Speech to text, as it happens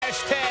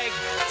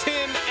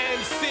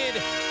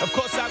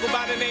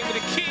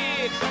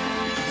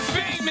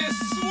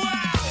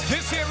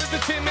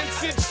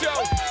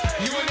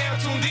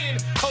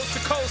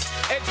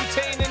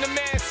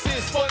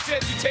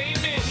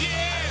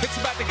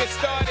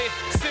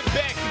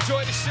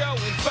show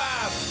in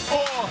 5, 4,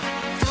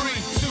 3,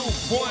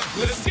 2, 1.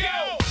 Let's go.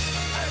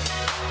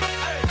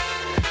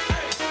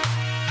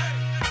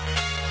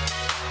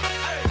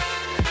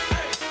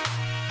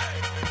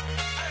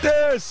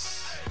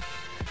 This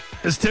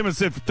is Tim and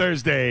Sid for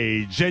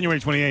Thursday, January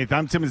 28th.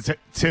 I'm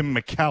Tim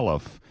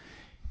McAuliffe.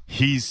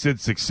 He's Sid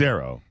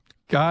Sixero.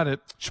 Got it.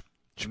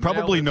 Should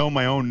probably know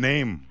my own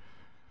name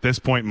this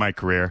point in my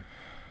career.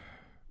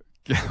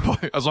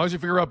 As long as you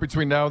figure out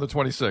between now and the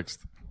 26th,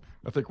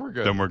 I think we're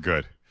good. Then we're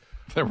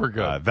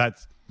good.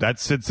 That's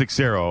Sid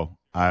Sixero.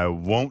 I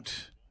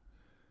won't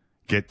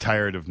get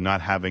tired of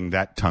not having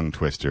that tongue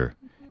twister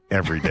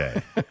every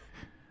day.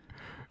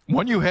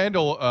 One you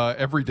handle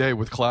every day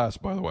with class,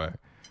 by the way.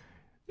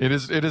 It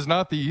is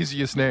not the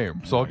easiest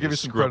name, so I'll give you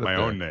some credit. Screw up my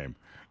there. own name.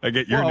 I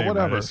get your name,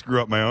 whatever. and I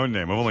screw up my own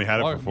name. I've only had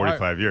it for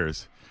 45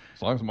 years.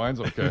 As long as mine's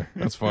okay,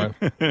 that's fine.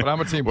 But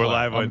I'm a team player.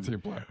 I'm a team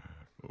player.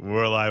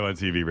 We're live on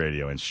TV,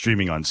 radio, and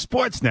streaming on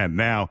Sportsnet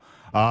now.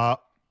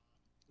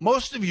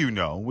 Most of you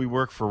know we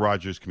work for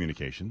Rogers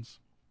Communications.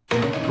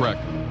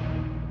 Correct.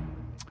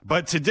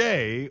 But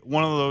today,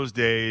 one of those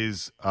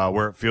days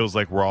where it feels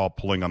like we're all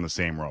pulling on the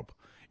same rope.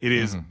 It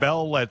is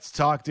Bell Let's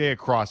Talk Day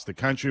across the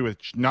country,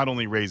 which not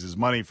only raises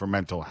money for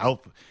mental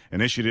health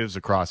initiatives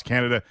across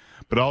Canada,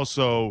 but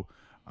also,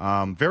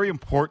 very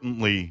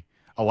importantly,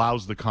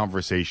 allows the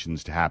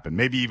conversations to happen.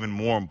 Maybe even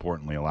more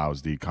importantly,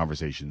 allows the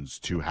conversations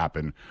to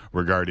happen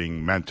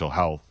regarding mental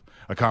health,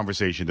 a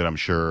conversation that I'm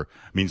sure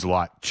means a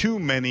lot to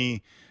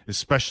many,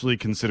 especially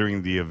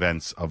considering the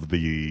events of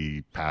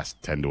the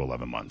past 10 to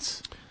 11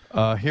 months.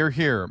 Here,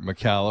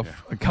 McAuliffe.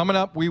 Yeah. Coming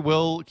up, we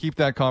will keep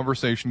that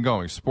conversation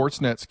going.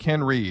 Sportsnet's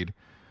Ken Reid,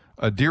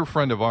 a dear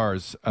friend of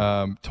ours,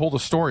 told a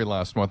story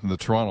last month in the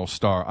Toronto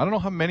Star. I don't know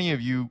how many of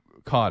you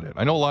caught it.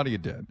 I know a lot of you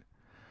did.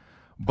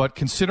 But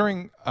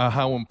considering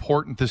how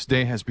important this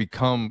day has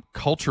become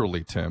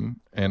culturally,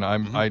 Tim, and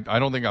I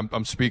don't think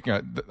I'm speaking.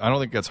 I don't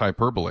think that's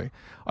hyperbole.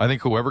 I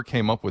think whoever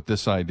came up with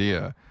this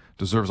idea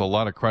deserves a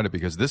lot of credit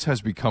because this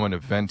has become an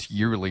event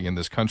yearly in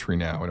this country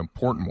now, an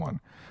important one,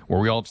 where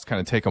we all just kind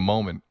of take a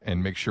moment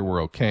and make sure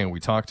we're okay and we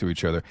talk to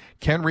each other.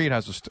 Ken Reid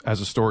has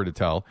a story to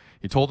tell.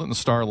 He told it in the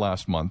Star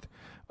last month.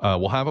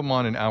 We'll have him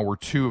on in hour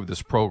 2 of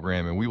this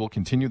program, and we will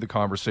continue the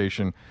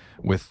conversation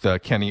with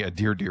Kenny, a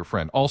dear, dear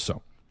friend.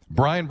 Also,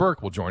 Brian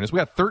Burke will join us. We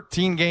got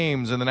 13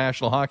 games in the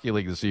National Hockey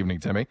League this evening,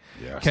 Timmy.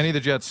 Yes. Kenny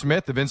the Jet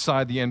Smith of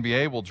Inside the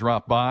NBA will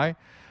drop by.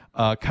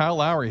 Kyle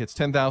Lowry hits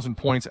 10,000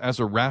 points as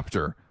a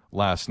Raptor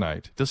last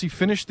night. Does he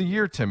finish the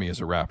year, Timmy, as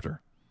a Raptor?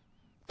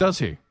 Does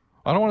he?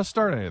 I don't want to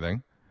start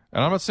anything,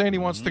 and I'm not saying he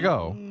wants to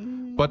go.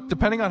 But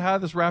depending on how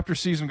this Raptor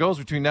season goes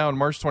between now and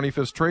March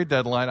 25th trade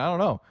deadline, I don't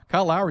know.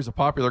 Kyle Lowry's a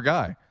popular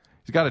guy.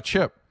 He's got a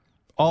chip.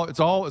 It's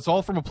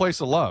all from a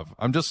place of love.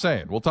 I'm just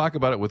saying. We'll talk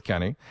about it with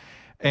Kenny.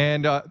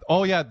 And,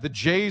 the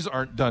Jays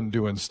aren't done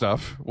doing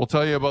stuff. We'll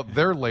tell you about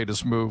their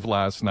latest move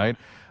last night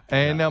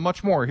and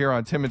much more here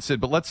on Tim and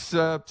Sid. But let's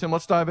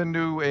dive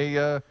into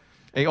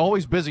a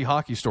always busy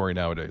hockey story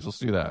nowadays. Let's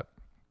do that.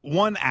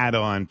 One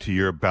add-on to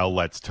your Bell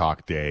Let's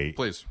Talk Day.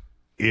 Please.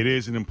 It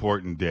is an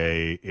important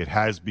day. It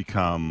has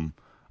become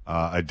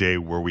a day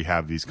where we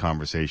have these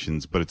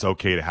conversations, but it's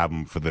okay to have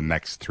them for the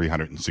next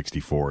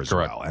 364 as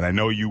Correct. well. And I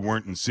know you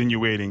weren't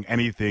insinuating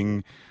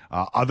anything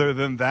other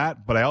than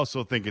that, but I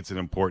also think it's an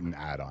important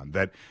add-on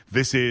that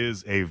this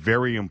is a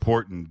very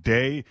important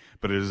day,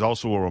 but it is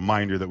also a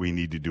reminder that we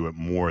need to do it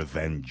more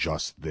than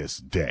just this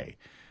day.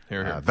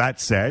 Here.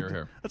 That said,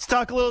 Here. Let's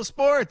talk a little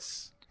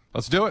sports.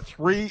 Let's do it.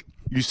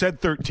 You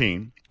said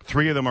 13.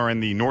 3 of them are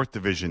in the North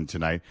Division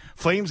tonight.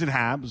 Flames and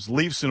Habs,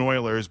 Leafs and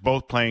Oilers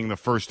both playing the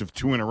first of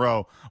 2 in a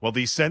row, while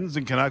the Sens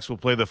and Canucks will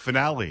play the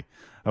finale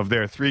of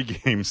their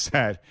 3-game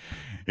set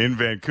in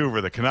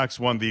Vancouver. The Canucks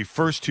won the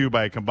first 2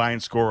 by a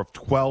combined score of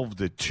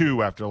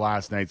 12-2 after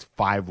last night's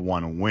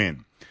 5-1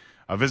 win.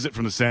 A visit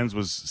from the Sens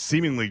was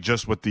seemingly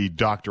just what the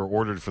doctor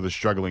ordered for the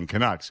struggling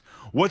Canucks.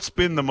 What's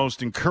been the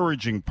most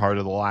encouraging part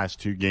of the last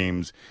 2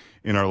 games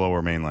in our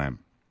Lower Mainland?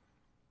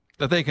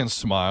 That they can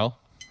smile.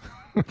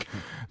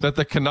 That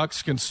the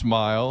Canucks can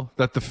smile,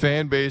 that the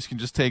fan base can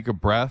just take a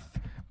breath.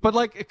 But,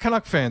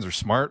 Canuck fans are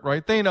smart,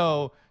 right? They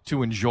know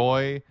to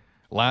enjoy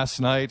last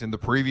night and the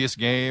previous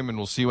game, and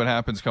we'll see what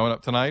happens coming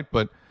up tonight.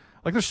 But,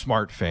 they're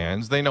smart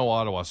fans. They know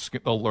Ottawa's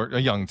a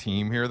young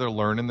team here. They're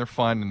learning. They're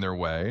finding their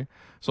way.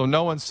 So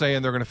no one's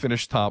saying they're going to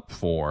finish top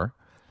 4.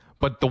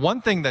 But the one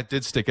thing that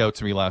did stick out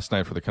to me last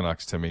night for the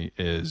Canucks, to me,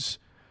 is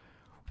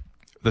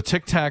the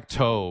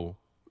tic-tac-toe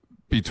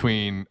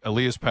between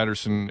Elias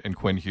Pettersson and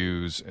Quinn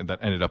Hughes, and that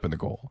ended up in the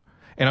goal.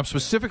 And I'm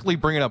specifically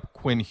bringing up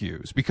Quinn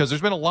Hughes because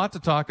there's been a lot to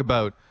talk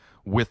about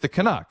with the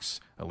Canucks,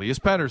 Elias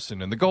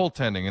Pettersson and the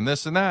goaltending and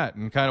this and that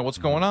and kind of what's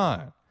going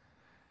on.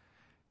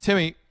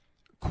 Timmy,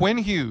 Quinn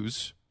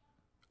Hughes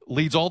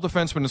leads all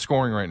defensemen in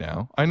scoring right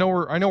now. I know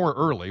we're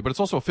early, but it's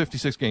also a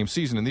 56-game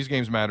season, and these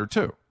games matter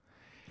too.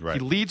 Right. He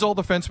leads all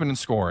defensemen in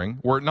scoring.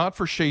 Were it not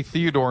for Shea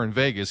Theodore in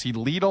Vegas, he'd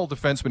lead all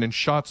defensemen in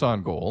shots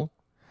on goal.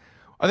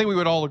 I think we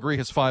would all agree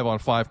his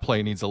 5-on-5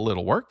 play needs a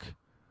little work.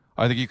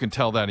 I think you can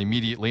tell that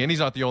immediately, and he's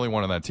not the only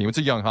one on that team. It's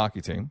a young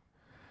hockey team.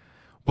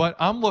 But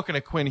I'm looking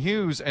at Quinn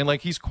Hughes, and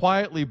like he's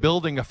quietly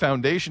building a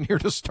foundation here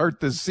to start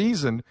this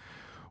season,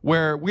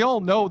 where we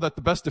all know that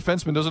the best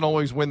defenseman doesn't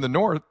always win the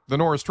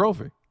Norris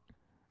Trophy.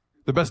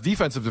 The best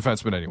defensive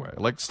defenseman, anyway.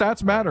 Like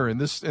stats matter in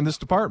this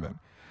department.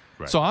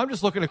 Right. So I'm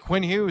just looking at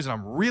Quinn Hughes, and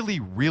I'm really,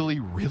 really,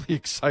 really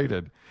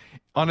excited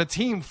on a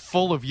team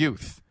full of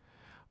youth.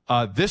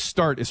 This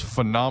start is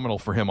phenomenal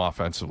for him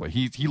offensively.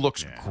 He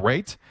looks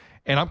great,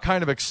 and I'm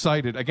kind of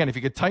excited. Again, if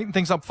he could tighten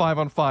things up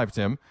 5-on-5,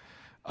 Tim,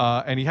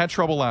 and he had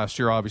trouble last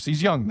year, obviously.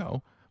 He's young,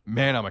 though.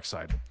 Man, I'm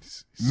excited.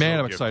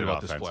 I'm excited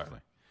about this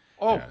player.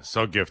 Oh, yeah,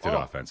 so gifted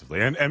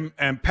offensively.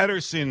 And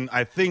Pedersen,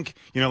 I think,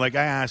 like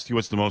I asked you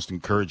what's the most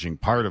encouraging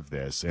part of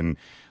this. And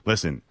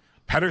listen,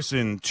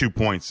 Pedersen, 2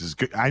 points is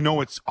good. I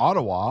know it's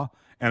Ottawa,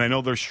 and I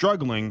know they're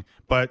struggling,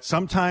 but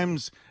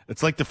sometimes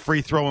it's like the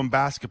free throw in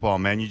basketball,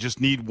 man. You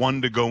just need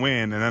one to go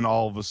in, and then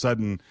all of a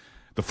sudden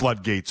the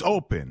floodgates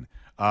open.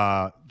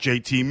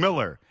 JT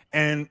Miller.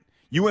 And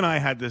you and I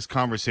had this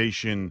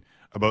conversation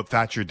about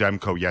Thatcher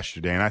Demko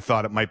yesterday, and I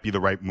thought it might be the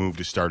right move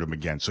to start him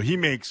again. So he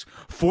makes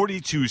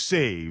 42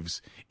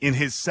 saves in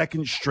his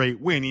second straight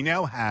win. He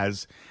now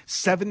has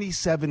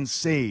 77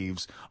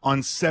 saves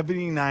on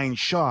 79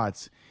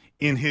 shots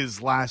in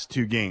his last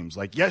 2 games.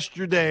 Like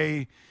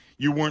yesterday,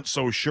 you weren't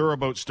so sure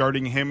about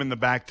starting him in the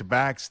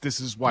back-to-backs. This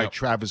is why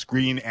Travis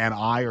Green and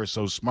I are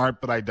so smart,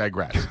 but I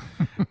digress.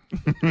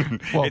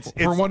 Well,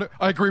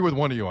 I agree with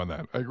one of you on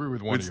that. All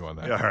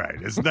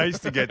right. It's nice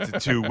to get to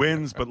 2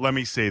 wins, but let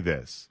me say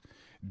this.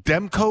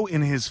 Demko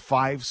in his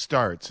 5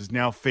 starts has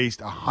now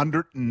faced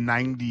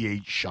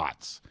 198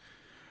 shots.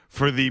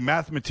 For the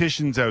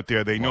mathematicians out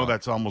there, they know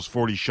that's almost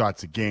 40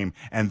 shots a game,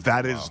 and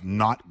that is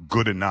not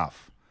good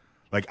enough.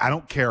 Like, I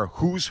don't care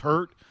who's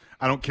hurt.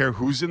 I don't care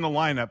who's in the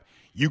lineup.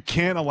 You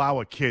can't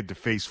allow a kid to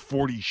face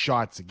 40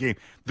 shots a game.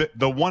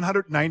 The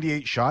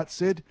 198 shots,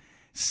 Sid,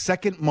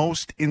 second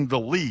most in the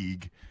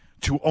league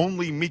to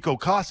only Mikko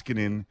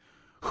Koskinen,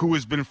 who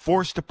has been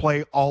forced to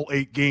play all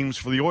 8 games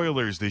for the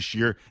Oilers this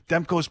year.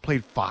 Demko's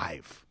played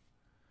 5.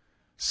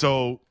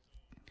 So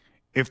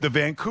if the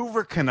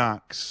Vancouver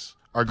Canucks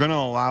are going to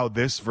allow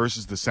this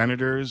versus the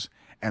Senators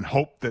and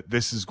hope that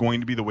this is going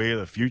to be the way of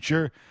the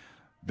future,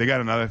 they got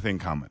another thing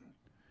coming.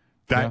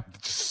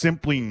 That's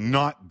simply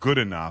not good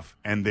enough,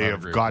 and they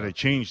have got to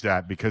change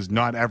that because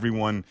not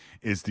everyone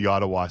is the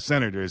Ottawa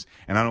Senators,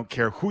 and I don't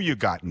care who you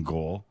got in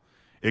goal.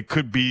 It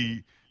could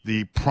be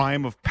the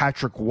prime of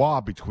Patrick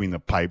Waugh between the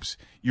pipes.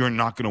 You're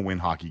not going to win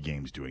hockey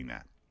games doing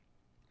that.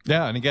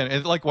 Yeah, and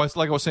again, like I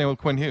was saying with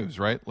Quinn Hughes,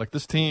 right? Like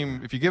this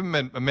team, if you give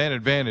them a man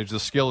advantage, the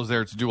skill is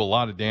there to do a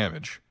lot of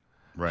damage.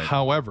 Right.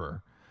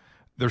 However,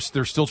 they're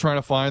still trying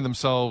to find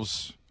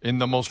themselves in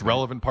the most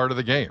relevant part of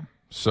the game.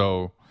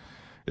 So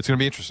it's going to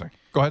be interesting.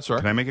 Go ahead, sir.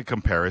 Can I make a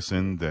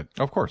comparison that,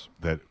 of course,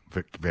 that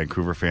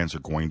Vancouver fans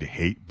are going to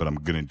hate, but I'm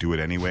going to do it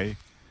anyway?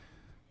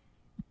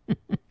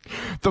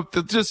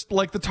 Just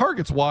like the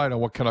target's wide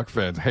on what Canuck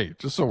fans hate,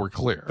 just so we're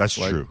clear. That's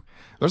true.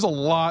 There's a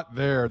lot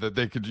there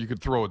that you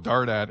could throw a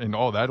dart at, and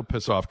that'll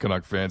piss off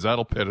Canuck fans.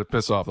 That'll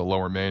piss off the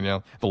lower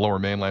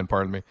mainland,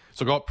 pardon me.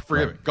 So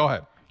forgive me. Go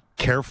ahead.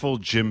 Careful,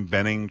 Jim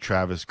Benning,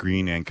 Travis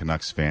Green, and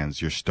Canucks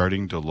fans. You're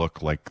starting to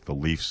look like the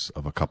Leafs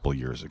of a couple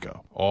years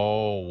ago.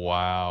 Oh,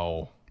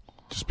 wow.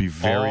 Just be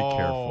very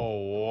careful.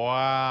 Oh,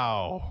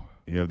 wow.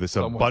 You have this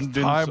Someone's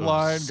abundance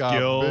timeline of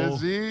skill. got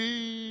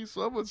busy.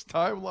 Someone's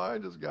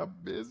timeline just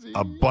got busy.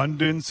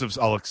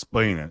 I'll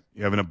explain it.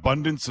 You have an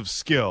abundance of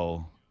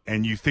skill,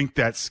 and you think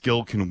that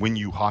skill can win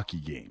you hockey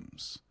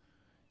games.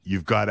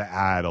 You've got to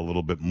add a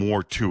little bit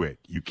more to it.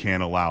 You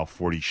can't allow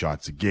 40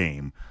 shots a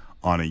game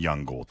on a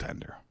young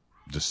goaltender.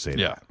 Just say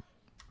that.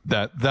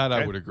 That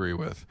I would agree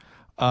with.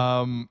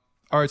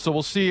 All right, so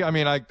we'll see. I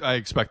mean, I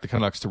expect the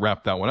Canucks to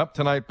wrap that one up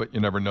tonight, but you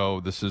never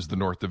know. This is the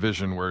North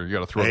Division where you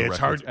got to throw the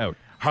records out.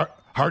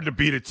 Hard to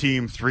beat a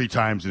team 3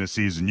 times in a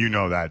season. You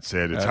know that,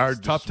 Sid. It's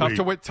hard. Tough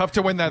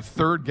to win that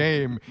third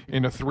game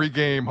in a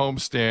 3-game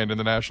homestand in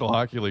the National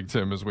Hockey League,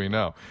 Tim, as we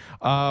know.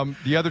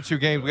 The other 2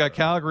 games, we got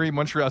Calgary,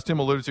 Montreal. As Tim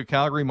alluded to,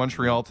 Calgary,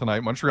 Montreal tonight.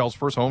 Montreal's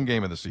first home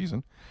game of the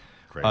season.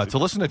 To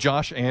listen to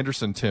Josh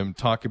Anderson, Tim,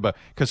 talk about,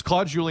 because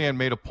Claude Julien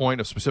made a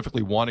point of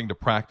specifically wanting to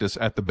practice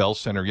at the Bell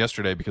Center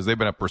yesterday because they've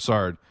been at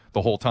Broussard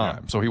the whole time.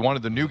 Yeah. So he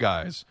wanted the new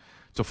guys,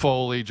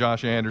 Toffoli,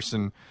 Josh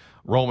Anderson,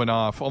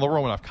 Romanoff, although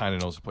Romanoff kind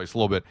of knows the place a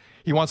little bit.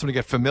 He wants them to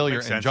get familiar,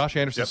 and Josh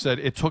Anderson said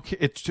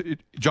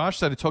Josh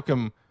said it took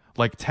him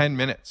like 10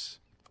 minutes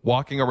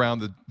walking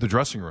around the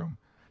dressing room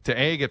to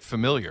get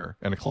familiar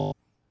and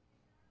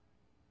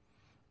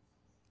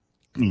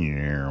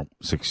Yeah,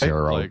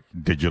 6-0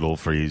 digital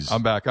freeze.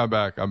 I'm back. Good.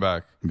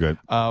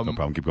 No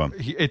problem. Keep going.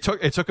 It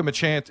took him a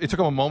chance. It took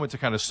him a moment to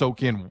kind of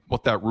soak in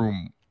what that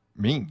room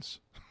means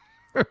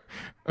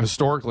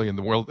historically in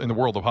the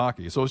world of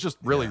hockey. So it's just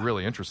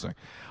really interesting.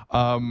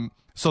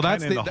 So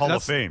that's in the Hall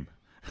of Fame.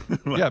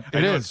 Yeah,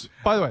 it is.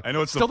 By the way, I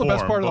know it's still the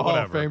best form, part of the but Hall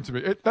of whatever. Fame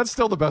to me. That's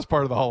still the best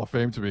part of the Hall of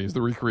Fame to me is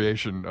the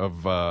recreation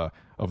of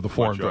the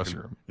Forum joking. dressing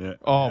room. Yeah.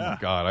 Oh Yeah. my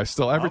God! I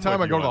still every I'm time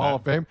with I go you to the on Hall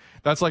that. of Fame,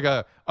 that's like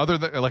other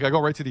than like I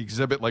go right to the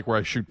exhibit like where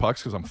I shoot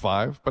pucks because I'm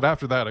 5. But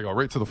after that, I go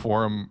right to the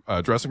Forum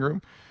dressing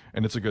room,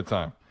 and it's a good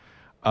time.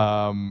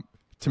 Tim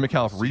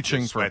McAuliffe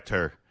reaching The for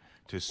sweater.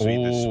 To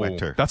sweet the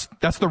sweater.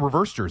 That's the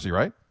reverse jersey,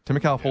 right? Tim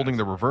McAuliffe holding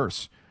the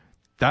reverse.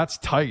 That's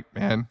tight,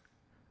 man.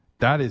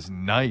 That is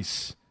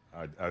nice.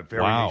 A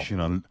variation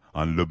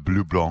on Le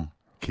Bleu Blanc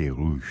qui est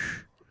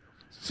rouge.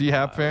 See,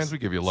 Hab fans, we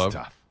give you love.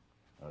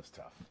 That's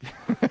tough.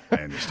 I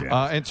understand.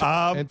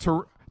 And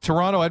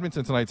Toronto,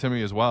 Edmonton tonight,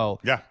 Timmy, as well.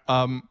 Yeah.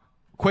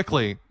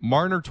 Quickly,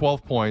 Marner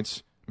 12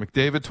 points,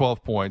 McDavid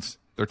 12 points.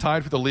 They're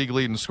tied for the league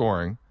lead in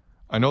scoring.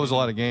 I know there's a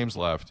lot of games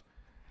left.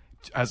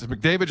 Has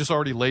McDavid just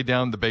already laid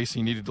down the base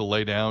he needed to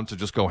lay down to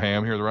just go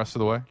ham here the rest of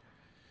the way?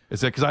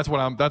 Is it because that's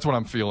what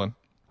I'm feeling?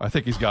 I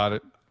think he's got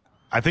it.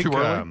 I think Too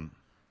early?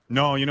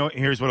 no.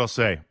 Here's what I'll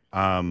say.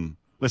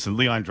 Listen,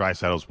 Leon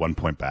Draisaitl's 1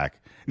 point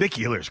back. Nick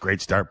Ehlers,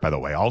 great start by the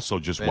way. Also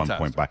just Fantastic. 1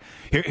 point back.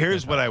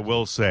 Here's what I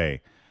will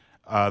say.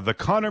 The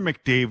Connor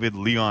McDavid,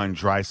 Leon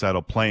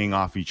Draisaitl playing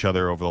off each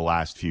other over the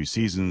last few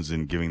seasons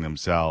and giving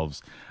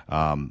themselves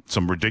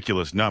some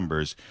ridiculous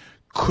numbers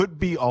could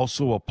be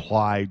also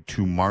applied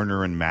to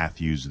Marner and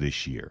Matthews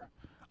this year.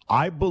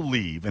 I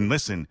believe, and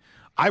listen,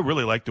 I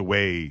really like the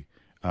way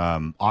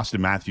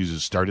Austin Matthews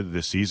has started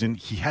this season.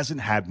 He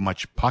hasn't had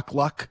much puck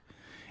luck,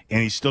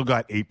 and he's still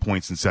got 8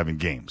 points in 7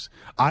 games.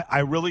 I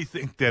really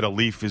think that a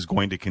Leaf is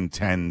going to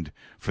contend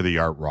for the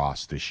Art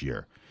Ross this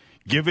year.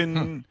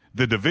 Given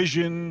the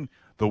division,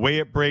 the way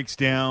it breaks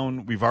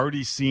down, we've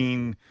already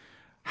seen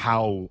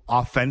how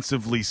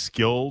offensively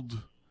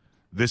skilled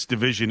this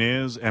division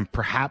is, and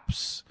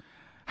perhaps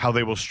how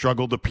they will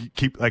struggle to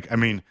keep,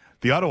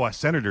 the Ottawa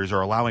Senators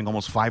are allowing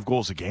almost 5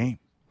 goals a game.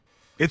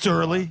 It's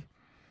early.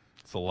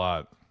 It's a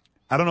lot.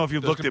 I don't know if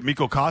you've looked at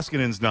Mikko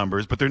Koskinen's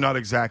numbers, but they're not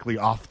exactly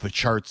off the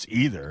charts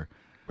either.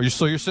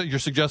 So you're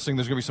suggesting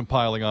there's going to be some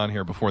piling on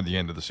here before the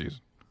end of the season?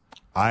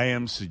 I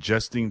am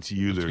suggesting to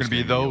you there's gonna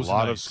be a those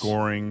lot of nights.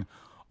 scoring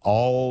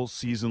all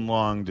season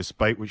long,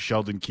 despite what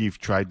Sheldon Keefe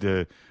tried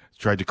to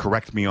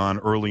correct me on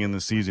early in the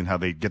season, how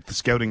they get the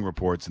scouting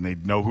reports and they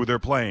know who they're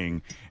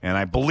playing, and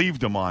I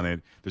believed him on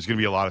it. There's going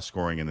to be a lot of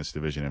scoring in this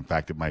division. In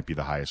fact, it might be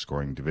the highest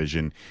scoring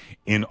division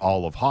in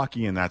all of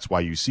hockey, and that's why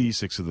you see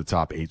 6 of the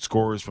top 8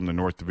 scorers from the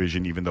North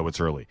Division, even though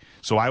it's early.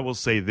 So I will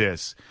say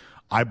this.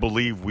 I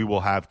believe we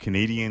will have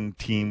Canadian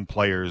team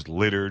players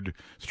littered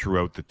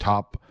throughout the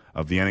top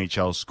of the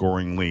NHL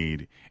scoring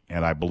lead,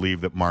 and I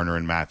believe that Marner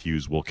and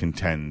Matthews will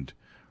contend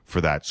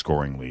for that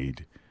scoring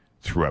lead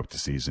throughout the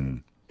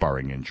season,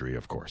 barring injury,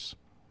 of course.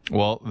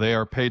 Well, they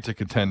are paid to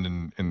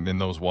contend in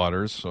those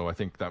waters, so I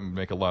think that would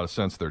make a lot of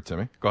sense there,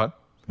 Timmy. Go ahead.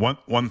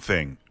 One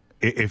thing,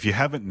 if you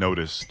haven't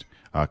noticed,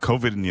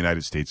 COVID in the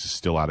United States is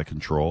still out of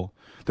control.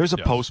 There's a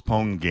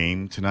postponed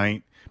game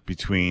tonight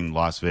between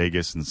Las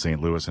Vegas and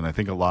St. Louis, and I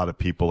think a lot of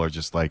people are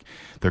just like,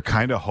 they're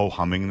kind of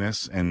ho-humming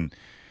this, and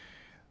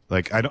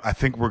like I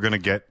think we're going to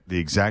get the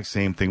exact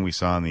same thing we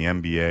saw in the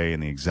NBA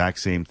and the exact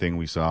same thing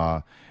we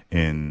saw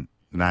in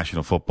the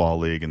National Football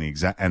League,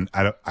 and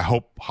I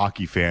hope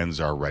hockey fans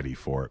are ready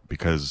for it,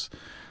 because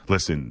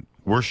listen,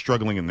 we're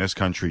struggling in this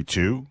country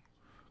too,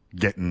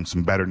 getting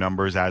some better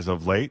numbers as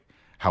of late.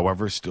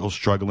 However, still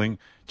struggling.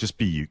 Just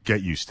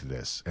get used to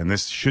this, and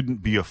this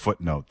shouldn't be a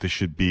footnote. This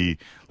should be,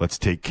 let's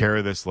take care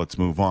of this, let's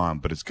move on.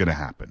 But it's going to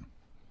happen.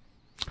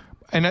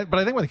 But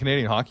I think with the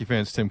Canadian hockey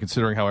fans, Tim,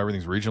 considering how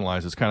everything's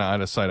regionalized, it's kind of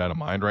out of sight, out of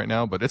mind right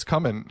now. But it's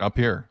coming up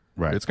here.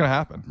 Right. It's going to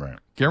happen. Right.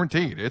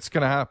 Guaranteed. It's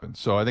going to happen.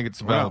 So I think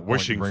it's I'm valid not point to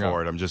wishing bring for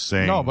up. it. I'm just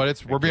saying. No,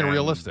 but we're being again,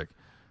 realistic.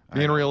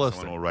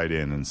 Someone will write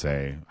in and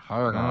say,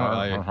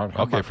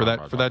 Okay, for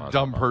that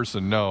dumb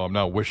person, no, I'm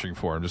not wishing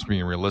for it. I'm just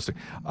being realistic.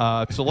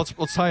 So let's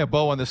tie a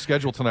bow on this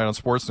schedule tonight on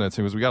Sportsnet,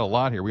 because we got a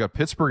lot here. We got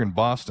Pittsburgh and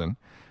Boston.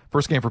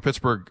 First game for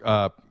Pittsburgh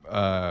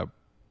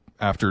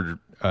after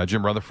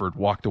Jim Rutherford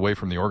walked away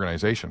from the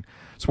organization.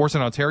 Sportsnet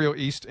Ontario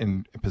East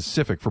and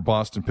Pacific for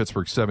Boston,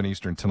 Pittsburgh 7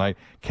 Eastern tonight.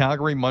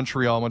 Calgary,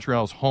 Montreal.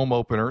 Montreal's home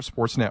opener.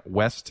 Sportsnet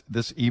West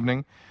this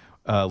evening.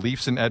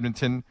 Leafs in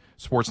Edmonton.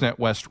 Sportsnet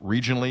West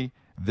regionally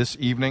this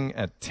evening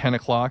at 10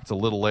 o'clock. It's a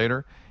little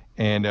later.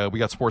 And we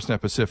got Sportsnet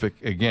Pacific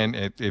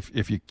again.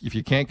 If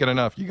you can't get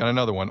enough, you got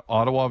another one.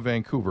 Ottawa,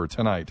 Vancouver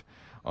tonight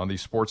on the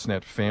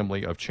Sportsnet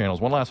family of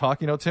channels. One last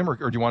hockey note, Tim, or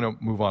do you want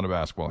to move on to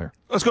basketball here?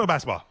 let's go to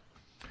basketball.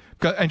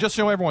 And just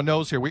so everyone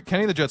knows here,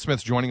 Kenny the Jet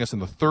Smith's joining us in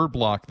the third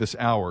block this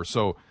hour.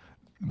 So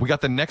we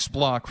got the next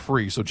block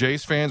free. So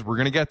Jays fans, we're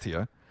going to get to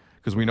you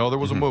because we know there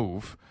was a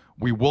move.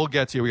 We will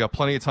get to you. We got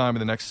plenty of time in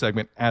the next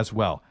segment as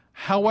well.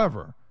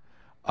 However,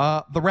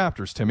 the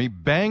Raptors, Timmy,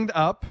 banged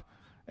up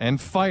and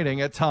fighting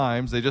at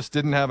times. They just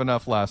didn't have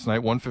enough last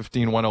night,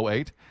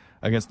 115-108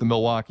 against the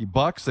Milwaukee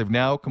Bucks. They've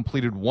now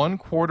completed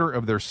 1/4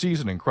 of their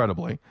season,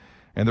 incredibly,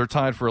 and they're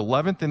tied for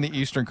 11th in the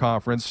Eastern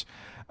Conference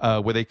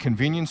with a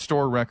convenience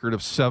store record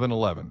of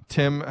 7-11.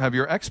 Tim, have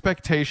your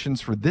expectations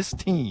for this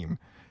team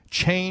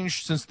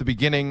changed since the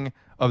beginning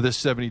of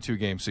this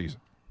 72-game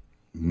season?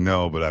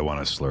 No, but I want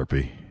a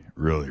Slurpee.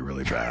 Really,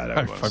 really bad.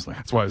 I want a Slurpee.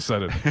 That's why I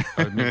said it.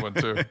 I need one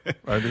too.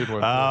 I need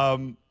one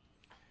too.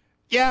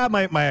 Yeah,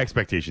 my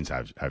expectations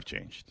have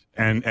changed,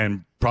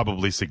 and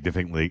probably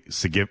significantly.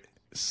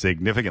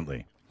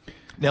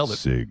 Nailed it.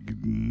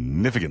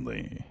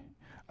 Significantly.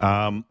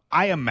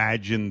 I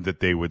imagine that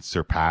they would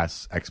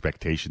surpass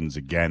expectations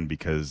again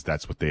because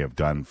that's what they have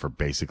done for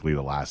basically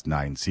the last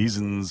 9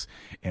 seasons,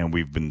 and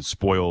we've been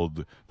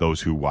spoiled,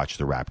 those who watch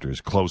the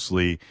Raptors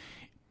closely.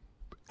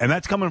 And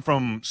that's coming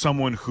from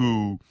someone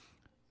who,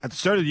 at the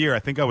start of the year, I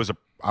think I was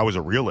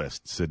a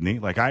realist, Sydney.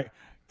 Like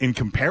in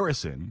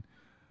comparison,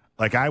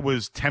 like I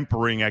was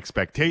tempering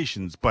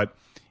expectations, but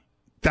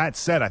that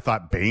said, I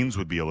thought Baines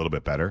would be a little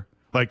bit better.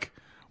 Like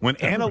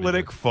when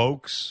analytic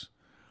folks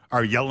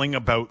are yelling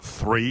about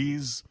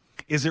threes,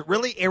 is it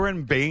really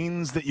Aaron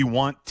Baines that you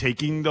want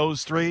taking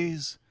those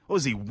threes? What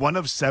was he, 1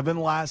 of 7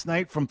 last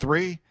night from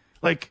 3?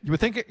 Like you would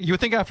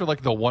think after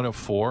like the 1 of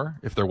 4,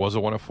 if there was a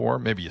 1 of 4,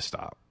 maybe you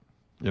stop.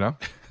 You know,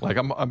 like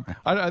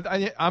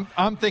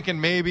I'm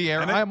thinking maybe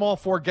I'm all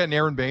for getting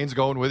Aaron Baines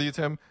going with you,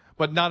 Tim,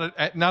 but not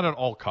at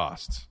all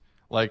costs.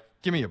 Like,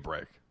 give me a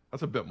break.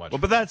 That's a bit much. Well,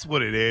 but that's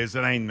what it is,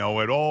 and I know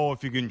it. Oh,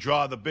 if you can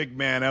draw the big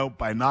man out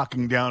by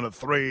knocking down a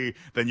 3,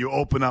 then you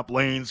open up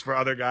lanes for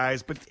other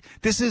guys. But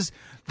this is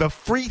the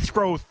free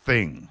throw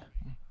thing.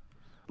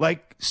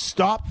 Like,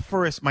 stop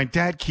for us. My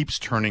dad keeps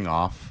turning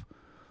off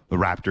the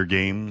Raptor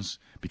games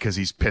because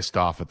he's pissed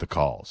off at the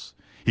calls.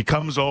 He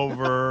comes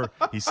over,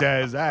 he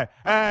says,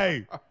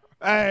 hey,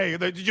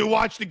 did you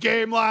watch the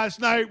game last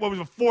night? What was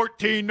it,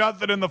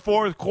 14-0 in the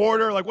fourth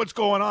quarter? Like, what's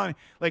going on?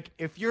 Like,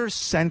 if your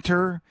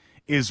center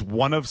is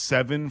 1 of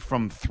 7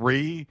 from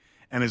 3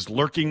 and is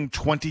lurking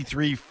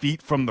 23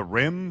 feet from the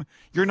rim,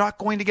 you're not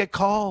going to get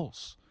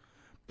calls.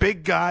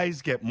 Big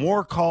guys get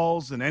more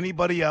calls than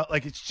anybody else.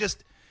 Like, it's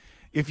just,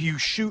 if you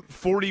shoot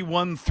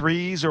 41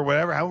 threes or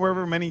whatever,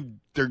 however many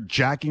they're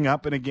jacking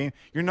up in a game,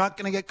 you're not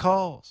going to get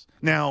calls.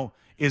 Now,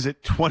 is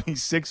it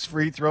 26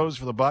 free throws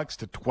for the Bucks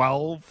to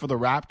 12 for the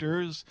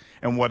Raptors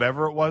and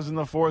whatever it was in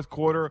the fourth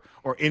quarter,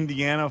 or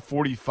Indiana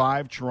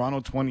 45,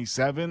 Toronto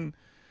 27?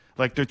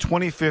 Like, they're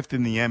 25th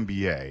in the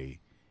NBA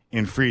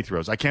in free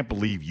throws. I can't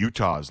believe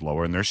Utah is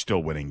lower, and they're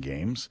still winning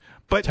games.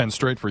 But 10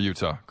 straight for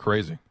Utah.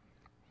 Crazy.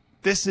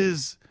 This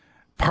is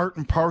part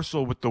and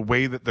parcel with the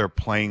way that they're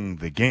playing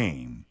the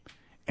game.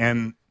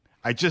 And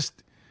I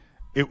think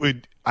it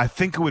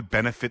would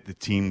benefit the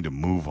team to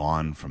move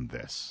on from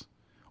this.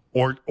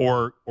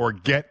 Or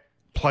get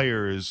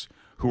players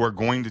who are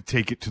going to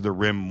take it to the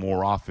rim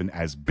more often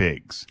as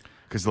bigs,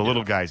 because the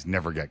little guys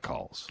never get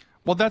calls.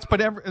 Well, that's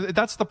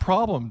the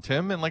problem,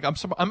 Tim. And like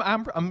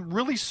I'm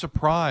really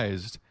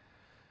surprised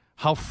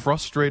how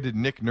frustrated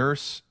Nick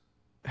Nurse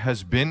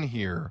has been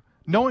here,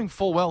 knowing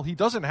full well he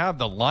doesn't have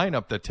the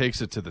lineup that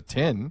takes it to the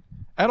 10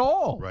 at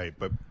all. Right,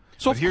 but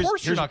of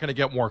course you're not going to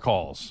get more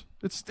calls.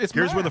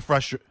 Here's where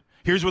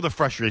the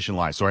frustration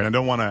lies. Sorry, I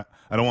don't want to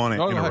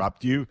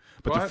interrupt you,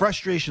 but the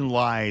frustration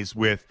lies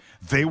with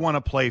they want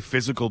to play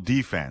physical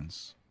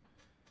defense,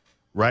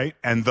 right?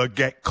 And they'll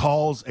get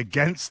calls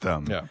against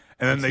them. Yeah.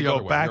 And then they go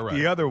back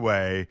the other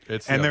way,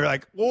 and they're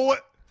like, well,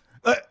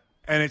 what?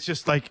 And it's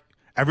just like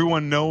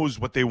everyone knows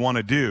what they want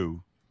to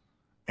do,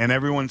 and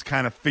everyone's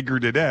kind of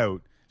figured it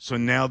out. So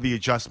now the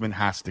adjustment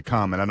has to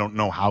come, and I don't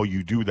know how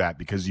you do that,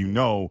 because you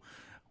know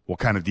what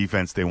kind of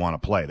defense they want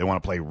to play. They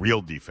want to play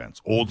real defense,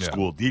 old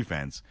school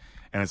defense.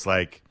 And it's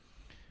like,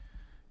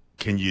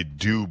 can you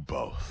do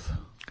both?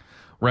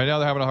 Right now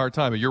they're having a hard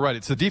time, but you're right.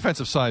 It's the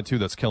defensive side, too,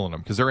 that's killing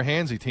them, because they're a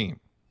handsy team.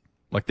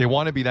 Like, they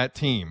want to be that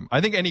team.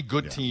 I think any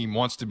good team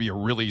wants to be a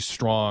really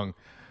strong,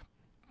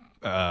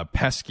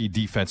 pesky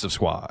defensive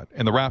squad.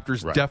 And the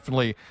Raptors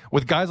definitely,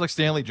 with guys like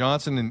Stanley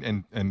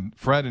Johnson and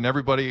Fred and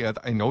everybody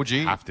and OG,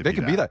 they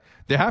can be that.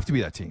 They have to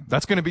be that team.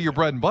 That's going to be your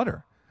bread and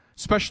butter,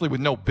 especially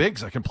with no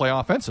bigs that can play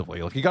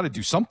offensively. Like, you got to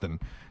do something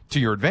to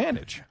your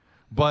advantage.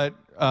 But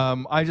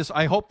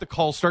I hope the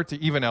calls start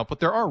to even out. But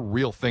there are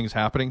real things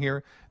happening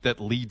here that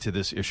lead to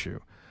this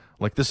issue.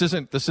 Like, this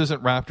isn't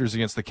Raptors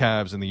against the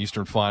Cavs in the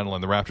Eastern Final,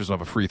 and the Raptors don't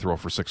have a free throw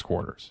for 6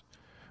 quarters.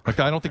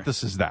 Like, I don't think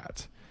this is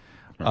that.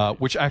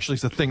 Which actually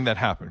is the thing that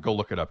happened. Go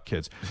look it up,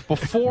 kids.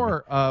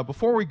 Before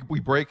we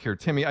break here,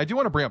 Timmy, I do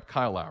want to bring up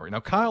Kyle Lowry.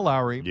 Now, Kyle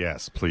Lowry.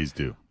 Yes, please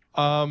do.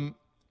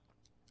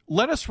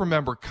 Let us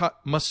remember,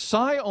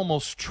 Masai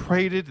almost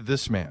traded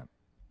this man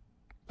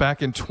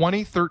back in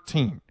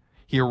 2013.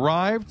 He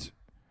arrived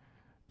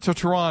to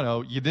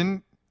Toronto. He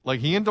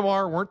and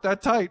DeMar weren't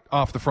that tight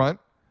off the front.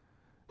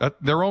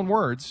 Their own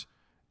words.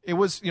 It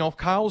was,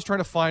 Kyle was trying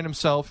to find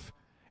himself,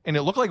 and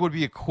it looked like it would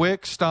be a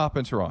quick stop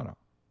in Toronto.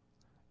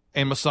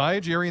 And Masai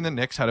Ujiri and the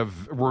Knicks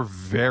were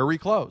very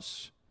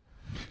close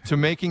to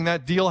making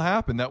that deal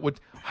happen.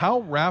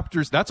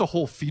 That's a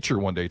whole feature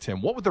one day,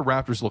 Tim. What would the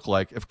Raptors look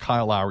like if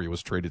Kyle Lowry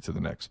was traded to the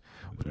Knicks?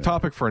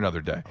 Topic for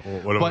another day.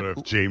 What about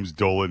if James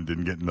Dolan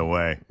didn't get in the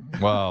way?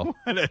 Well,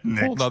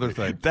 whole other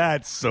thing.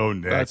 That's so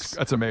Knicks.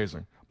 That's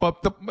amazing.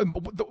 But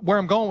where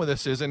I'm going with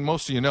this is, and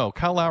most of you know,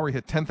 Kyle Lowry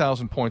hit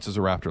 10,000 points as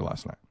a Raptor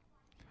last night.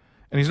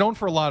 And he's known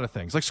for a lot of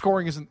things. Like,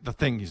 scoring isn't the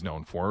thing he's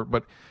known for,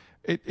 but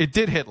it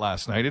did hit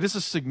last night. It is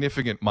a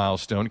significant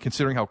milestone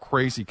considering how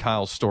crazy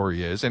Kyle's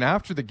story is. And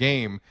after the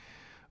game,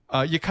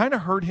 you kind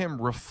of heard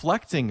him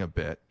reflecting a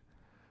bit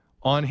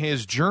on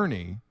his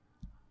journey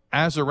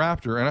as a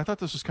Raptor, and I thought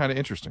this was kind of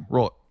interesting.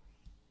 Roll it.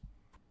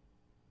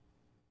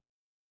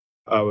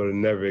 I would have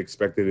never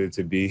expected it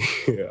to be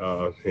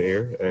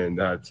here,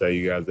 and I tell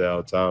you guys that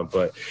all the time.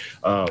 But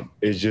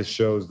it just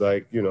shows,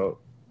 like, you know,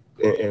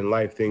 in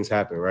life things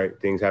happen, right?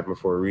 Things happen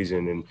for a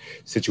reason, and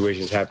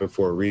situations happen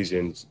for a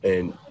reason.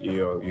 And you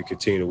know, you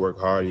continue to work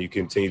hard, and you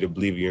continue to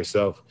believe in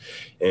yourself.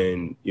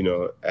 And you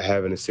know,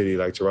 having a city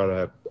like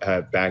Toronto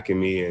have backing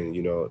me, and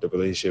you know, the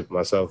relationship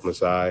myself,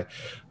 Masai,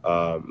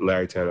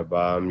 Larry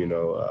Tannenbaum, you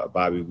know,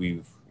 Bobby,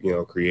 we've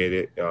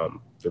created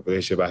the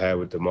relationship I had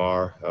with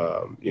DeMar,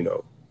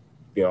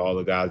 all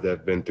the guys that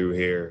have been through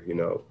here, you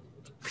know,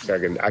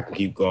 I can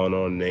keep going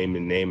on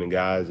naming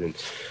guys, and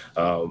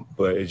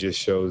but it just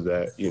shows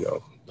that, you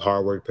know,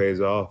 hard work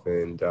pays off,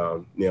 and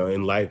you know,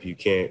 in life you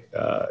can't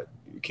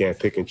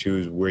pick and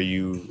choose where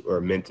you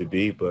are meant to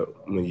be,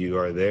 but when you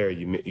are there,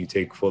 you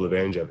take full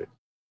advantage of it.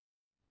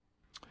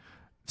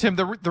 Tim,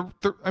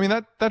 I mean,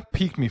 that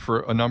piqued me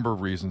for a number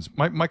of reasons.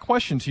 My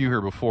question to you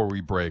here before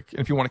we break,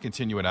 and if you want to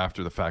continue it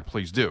after the fact,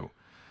 please do.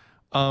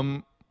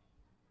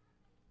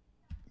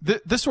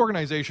 This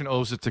organization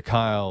owes it to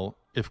Kyle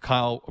if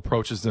Kyle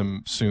approaches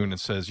them soon and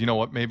says, you know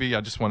what, maybe I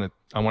want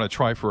to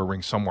try for a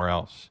ring somewhere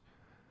else.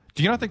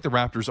 Do you not think the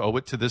Raptors owe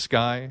it to this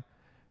guy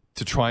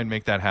to try and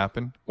make that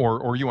happen?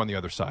 Or are you on the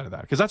other side of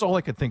that? Because that's all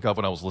I could think of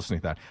when I was listening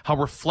to that, how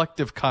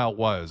reflective Kyle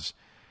was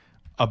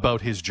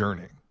about his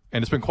journey.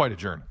 And it's been quite a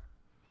journey.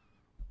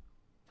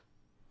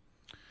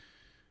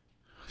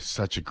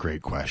 Such a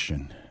great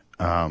question.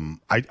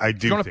 I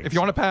do. If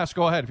you want to pass,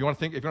 go ahead. If you want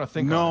to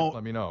think, no, on it,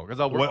 let me know.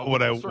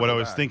 What I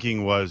was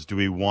thinking was, do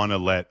we want to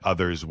let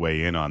others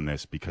weigh in on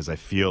this? Because I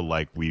feel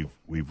like we've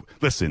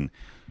listen.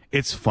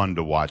 It's fun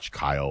to watch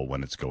Kyle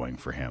when it's going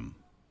for him,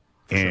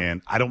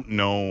 and I don't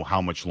know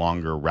how much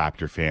longer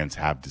Raptor fans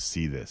have to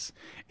see this.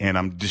 And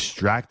I'm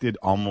distracted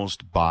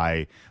almost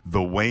by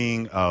the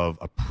weighing of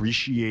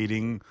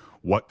appreciating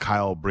what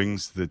Kyle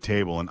brings to the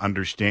table and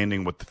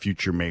understanding what the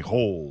future may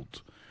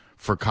hold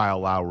for Kyle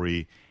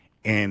Lowry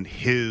and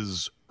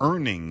his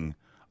earning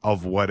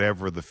of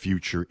whatever the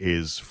future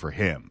is for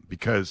him.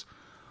 Because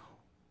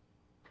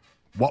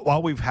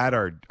while we've had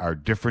our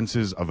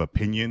differences of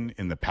opinion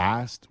in the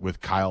past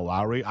with Kyle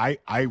Lowry,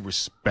 I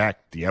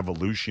respect the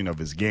evolution of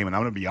his game. And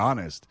I'm going to be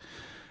honest,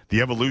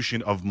 the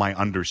evolution of my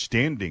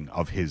understanding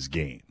of his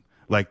game.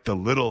 Like, the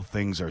little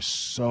things are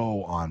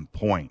so on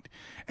point.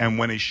 And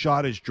when his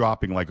shot is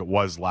dropping like it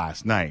was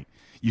last night,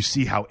 you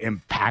see how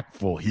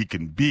impactful he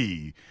can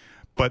be.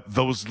 But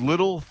those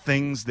little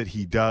things that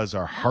he does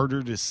are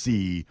harder to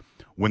see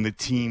when the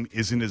team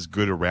isn't as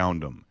good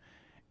around him.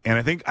 And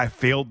I think I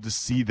failed to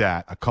see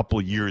that a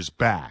couple years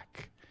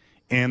back.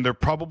 And they're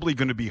probably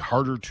going to be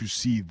harder to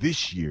see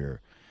this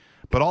year.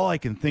 But all I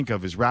can think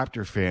of is,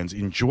 Raptor fans,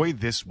 enjoy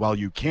this while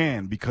you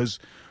can, because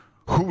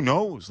who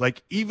knows?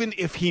 Like, even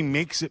if he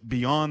makes it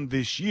beyond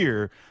this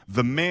year,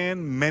 the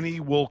man many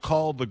will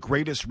call the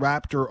greatest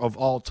Raptor of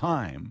all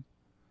time,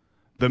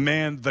 the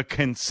man the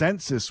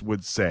consensus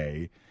would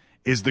say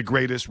is the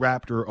greatest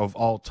Raptor of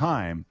all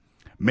time,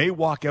 may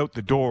walk out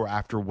the door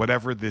after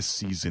whatever this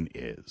season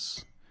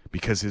is,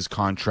 because his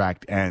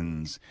contract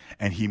ends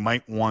and he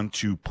might want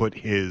to put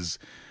his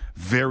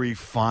very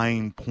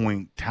fine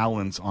point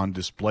talents on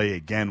display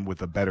again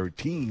with a better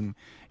team.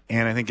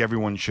 And I think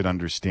everyone should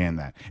understand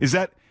that.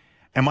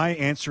 Am I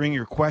answering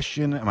your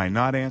question? Am I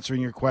not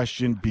answering your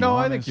question? No,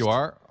 honest. I think you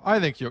are.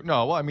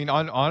 Well, I mean,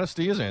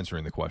 honesty is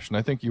answering the question.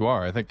 I think you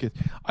are. I think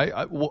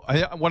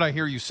what I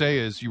hear you say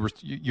is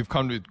you've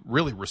come to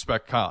really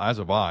respect Kyle, as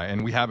have I,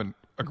 and we haven't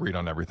agreed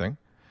on everything.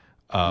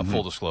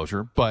 Full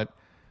disclosure, but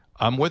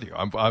I'm with you.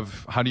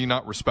 How do you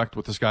not respect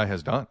what this guy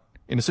has done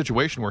in a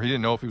situation where he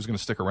didn't know if he was going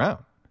to stick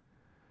around?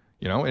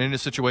 You know, and in a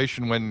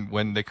situation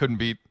when they couldn't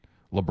beat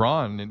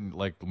LeBron and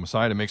like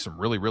Masai to make some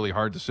really, really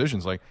hard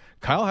decisions. Like,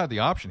 Kyle had the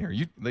option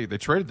here. They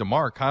traded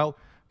DeMar. Kyle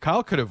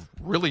could have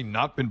really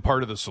not been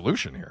part of the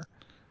solution here.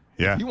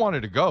 Yeah. If he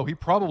wanted to go, he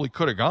probably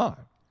could have gone.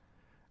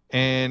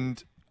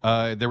 And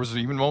there was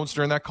even moments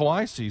during that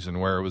Kawhi season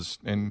where it was,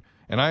 and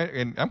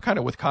I'm kind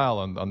of with Kyle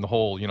on the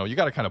whole, you know, you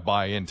got to kind of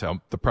buy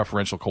into the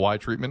preferential Kawhi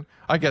treatment.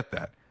 I get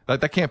that.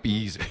 That can't be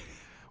easy.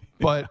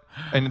 But,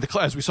 and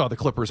as we saw, the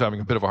Clippers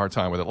having a bit of a hard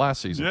time with it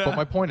last season. Yeah. But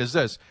my point is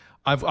this.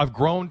 I've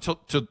grown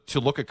to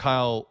look at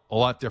Kyle a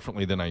lot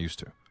differently than I used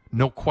to.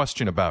 No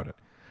question about it.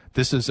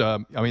 This is, I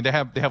mean, they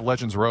have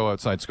Legends Row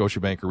outside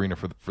Scotiabank Arena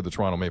for the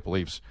Toronto Maple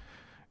Leafs.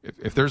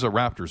 If there's a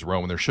Raptors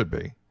Row, and there should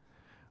be,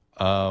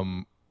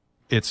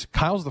 it's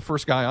Kyle's the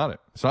first guy on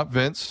it. It's not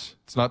Vince.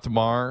 It's not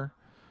DeMar.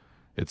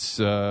 It's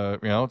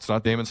it's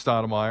not Damon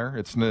Stoudemire.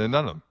 It's none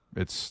of them.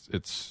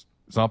 It's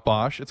not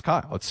Bosch. It's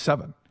Kyle. It's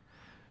 7.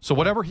 So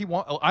whatever he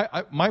wants,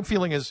 my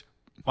feeling is,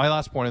 my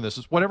last point on this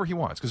is whatever he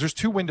wants, because there's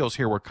 2 windows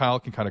here where Kyle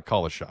can kind of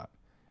call a shot.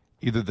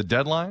 Either the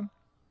deadline,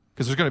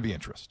 because there's going to be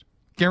interest.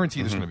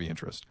 Guaranteed there's going to be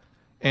interest.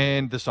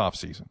 And this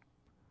offseason.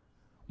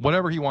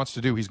 Whatever he wants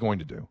to do, he's going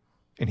to do.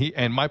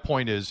 And my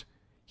point is,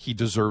 he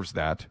deserves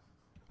that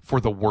for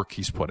the work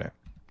he's put in.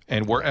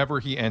 And wherever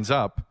he ends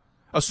up,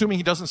 assuming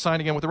he doesn't sign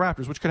again with the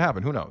Raptors, which could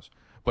happen, who knows?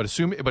 But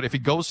if he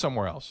goes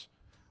somewhere else,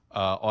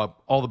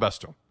 all the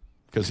best to him,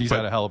 because he's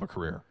had a hell of a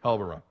career, hell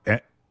of a run.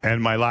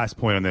 And my last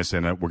point on this,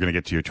 and we're going to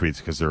get to your tweets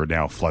because they're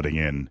now flooding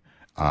in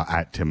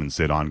at Tim and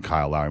Sid on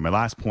Kyle Lowry. My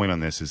last point on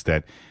this is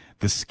that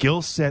the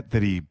skill set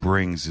that he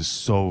brings is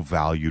so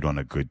valued on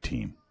a good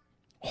team.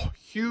 Oh,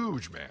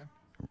 huge, man.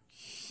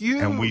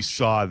 Huge. And we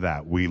saw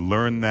that. We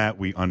learned that.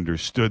 We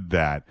understood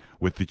that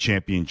with the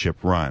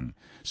championship run.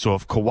 So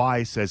if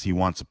Kawhi says he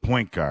wants a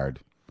point guard,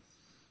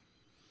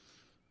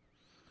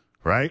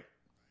 right?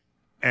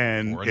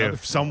 And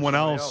if someone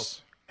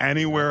else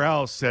anywhere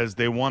else says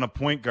they want a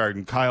point guard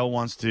and Kyle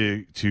wants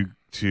to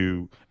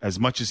as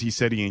much as he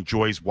said he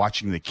enjoys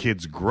watching the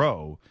kids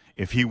grow,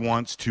 if he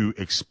wants to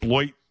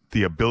exploit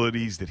the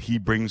abilities that he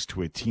brings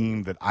to a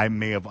team that I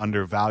may have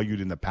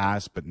undervalued in the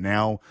past, but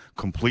now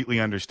completely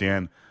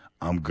understand,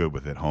 I'm good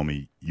with it,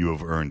 homie. You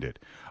have earned it.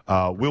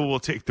 We'll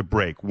take the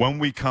break. When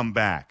we come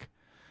back,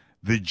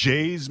 the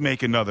Jays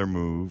make another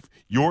move.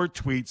 Your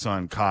tweets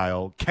on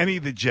Kyle, Kenny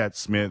the Jet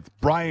Smith,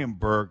 Brian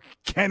Burke,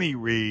 Kenny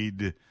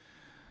Reed.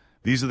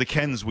 These are the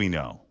Kens we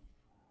know.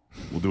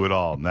 We'll do it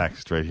all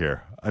next right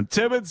here on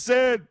Tim and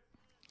Sid.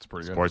 It's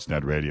pretty good.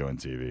 Sportsnet Radio and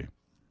TV.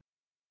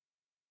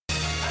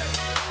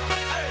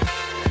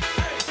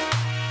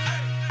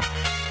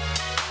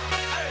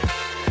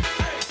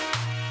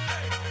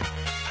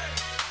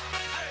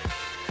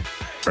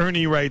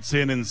 Ernie writes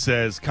in and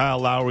says, Kyle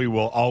Lowry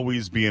will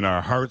always be in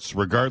our hearts,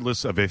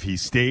 regardless of if he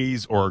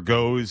stays or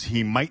goes.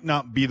 He might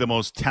not be the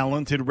most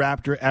talented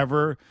Raptor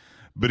ever,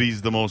 but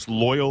he's the most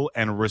loyal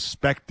and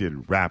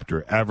respected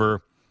Raptor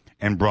ever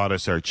and brought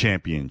us our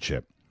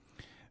championship.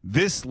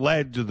 This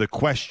led to the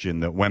question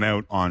that went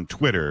out on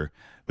Twitter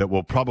that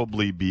will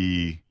probably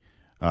be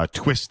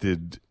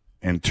twisted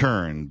and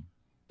turned,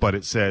 but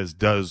it says,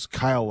 does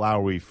Kyle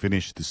Lowry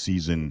finish the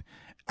season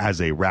as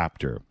a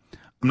Raptor?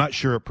 I'm not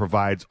sure it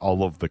provides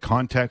all of the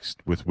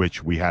context with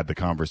which we had the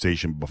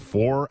conversation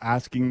before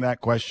asking that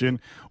question,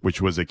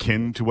 which was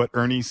akin to what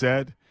Ernie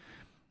said.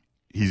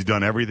 He's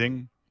done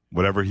everything,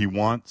 whatever he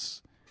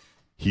wants,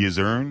 he has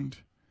earned.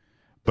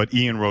 But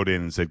Ian wrote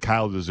in and said,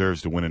 Kyle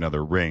deserves to win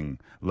another ring.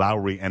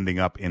 Lowry ending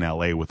up in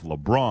L.A. with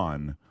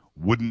LeBron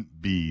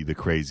wouldn't be the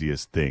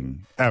craziest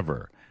thing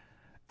ever.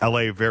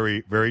 L.A.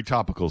 very, very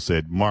topical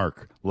said,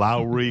 Mark,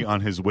 Lowry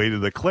on his way to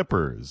the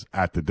Clippers.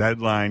 At the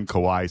deadline,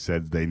 Kawhi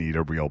said they need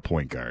a real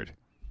point guard.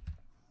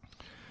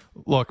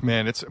 Look,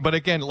 man, but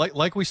again,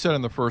 like we said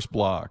in the first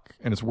block,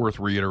 and it's worth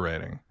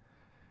reiterating,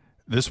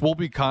 this will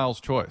be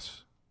Kyle's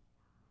choice.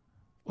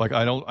 Like,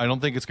 I don't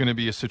think it's going to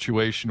be a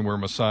situation where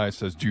Masai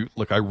says,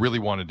 look, I really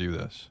want to do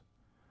this.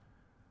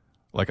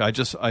 Like, I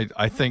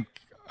think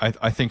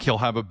he'll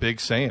have a big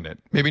say in it.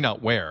 Maybe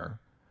not where.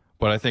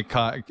 But I think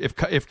if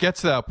it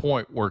gets to that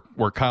point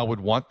where Kyle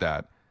would want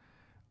that,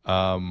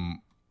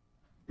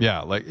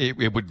 like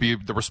it would be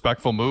the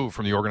respectful move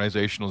from the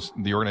organization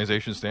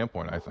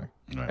standpoint, I think.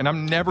 Right. And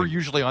I'm never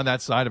usually on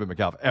that side of it,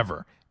 McAlpha,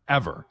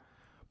 ever.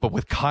 But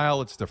with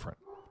Kyle, it's different.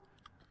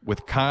 I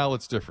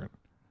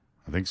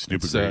think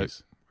Snoop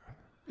agrees.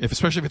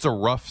 Especially if it's a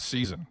rough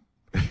season.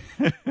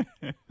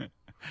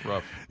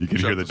 Rough. You can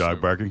hear the dog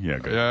barking? Yeah,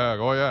 good. Yeah,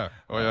 oh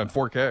yeah, in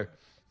 4K.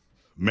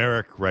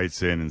 Merrick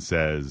writes in and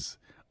says,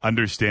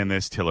 understand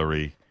this,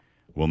 Tillery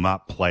will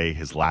not play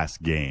his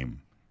last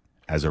game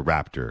as a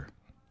Raptor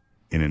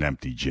in an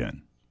empty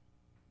gin.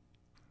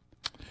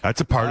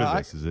 That's a part of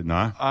this, is it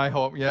not? I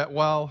hope, yeah.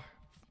 Well,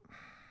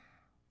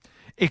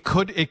 it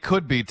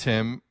could be,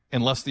 Tim,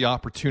 unless the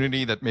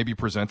opportunity that maybe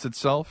presents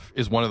itself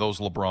is one of those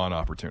LeBron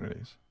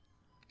opportunities.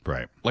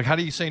 Right. Like, how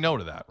do you say no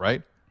to that,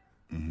 right?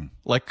 Mm-hmm.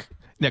 Like,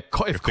 if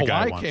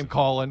Kawhi came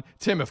calling,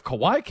 Tim, if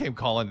Kawhi came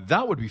calling,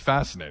 that would be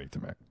fascinating to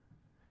me.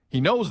 He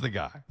knows the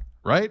guy.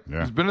 Right? Yeah.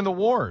 He's been in the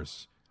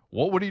wars.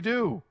 What would he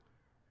do?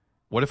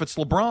 What if it's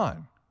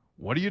LeBron?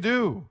 What do you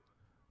do?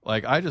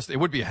 Like, it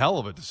would be a hell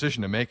of a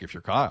decision to make if you're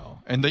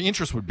Kyle. And the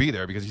interest would be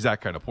there because he's that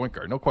kind of point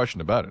guard. No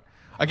question about it.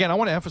 Again, I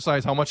want to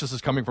emphasize how much this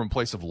is coming from a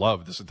place of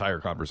love, this entire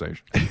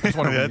conversation. That's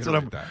what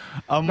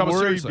I'm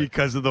worried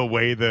because of the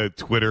way the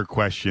Twitter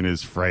question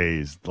is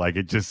phrased. Like,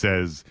 it just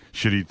says,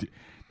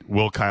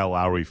 will Kyle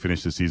Lowry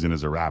finish the season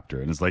as a Raptor?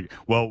 And it's like,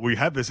 well, we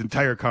had this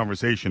entire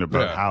conversation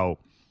about how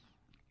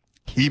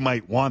he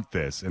might want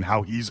this and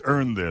how he's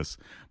earned this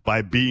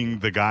by being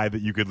the guy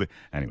that you could.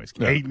 Anyways,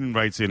 Aiden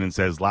writes in and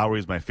says, Lowry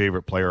is my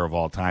favorite player of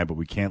all time, but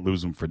we can't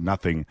lose him for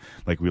nothing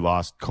like we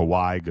lost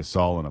Kawhi,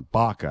 Gasol, and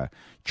Ibaka.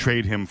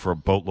 Trade him for a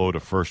boatload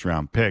of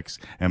first-round picks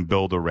and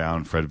build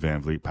around Fred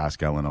VanVleet,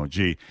 Pascal, and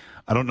OG.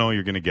 I don't know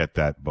you're going to get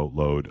that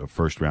boatload of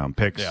first-round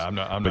picks. Yeah, I'm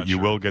not but you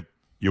sure. will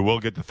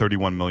get the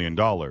 $31 million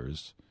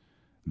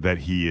that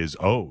he is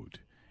owed.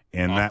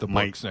 And off that the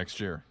books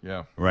next year,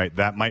 yeah. Right,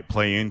 that might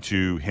play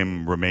into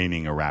him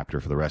remaining a Raptor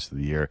for the rest of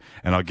the year.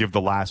 And I'll give the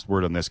last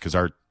word on this because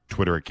our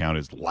Twitter account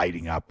is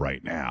lighting up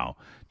right now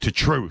to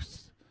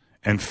truth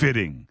and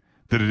fitting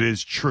that it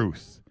is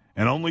truth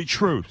and only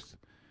truth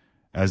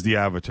as the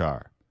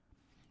avatar.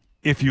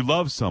 If you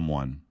love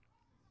someone,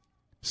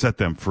 set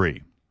them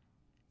free.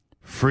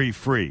 Free,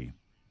 free.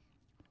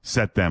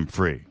 Set them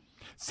free.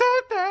 Set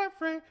them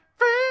free,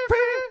 free,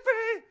 free,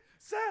 free.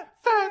 Set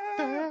them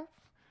free.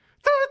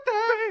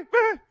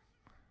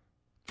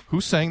 Who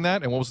sang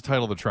that, and what was the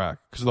title of the track?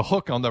 Because the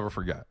hook I'll never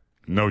forget.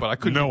 No, but I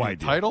couldn't no give you idea.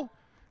 the title,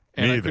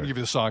 and Neither. I couldn't give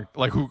you the song.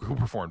 Like who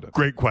performed it?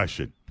 Great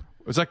question.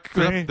 Was that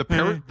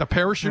the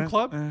Parachute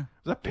Club? Was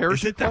that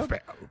Parachute Club?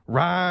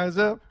 Rise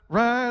up,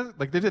 rise.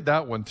 Like they did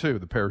that one too.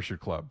 The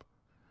Parachute Club.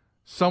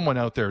 Someone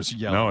out there is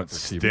yelling. No, at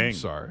it's their TV. Sting. I'm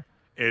sorry.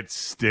 It's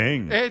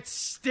Sting. It's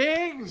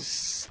Sting.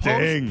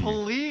 Sting. Post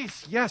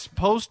Police. Yes,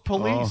 Post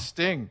Police.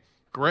 Sting.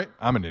 Great.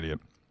 I'm an idiot.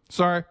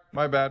 Sorry,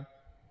 my bad.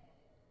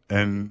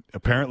 And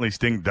apparently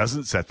Sting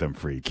doesn't set them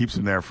free. He keeps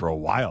them there for a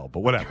while, but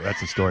whatever.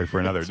 That's a story for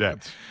another day.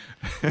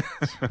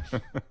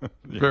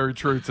 Very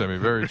true, Timmy.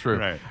 Very true.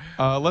 Right.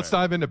 Let's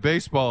dive into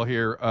baseball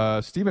here.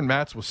 Steven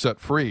Matz was set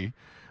free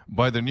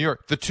by the New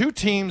York. The two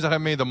teams that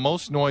have made the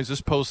most noise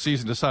this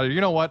postseason decided,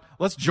 you know what?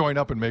 Let's join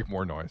up and make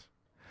more noise.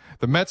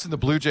 The Mets and the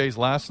Blue Jays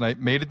last night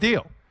made a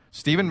deal.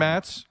 Steven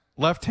Matz,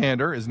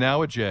 left-hander, is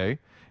now a J.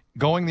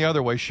 Going the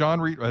other way,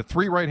 Sean Reed,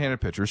 three right-handed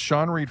pitchers,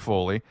 Sean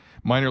Reed-Foley,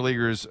 minor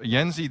leaguers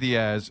Yenzi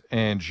Diaz,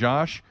 and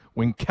Josh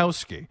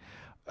Winkowski.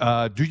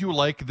 Do you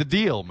like the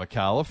deal,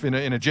 McAuliffe, in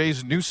a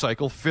Jays news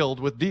cycle filled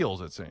with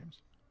deals, it seems?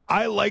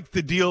 I like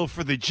the deal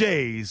for the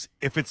Jays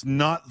if it's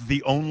not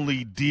the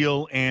only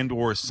deal and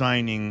or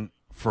signing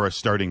for a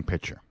starting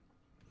pitcher.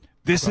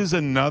 This is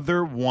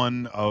another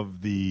one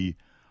of the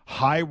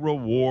high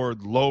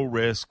reward, low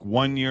risk,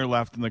 1 year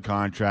left in the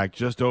contract,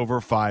 just over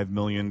 $5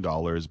 million.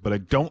 But I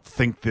don't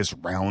think this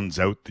rounds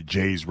out the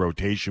Jays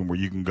rotation where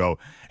you can go,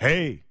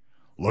 hey,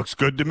 looks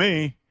good to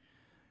me.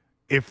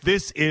 If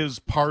this is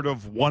part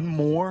of one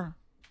more,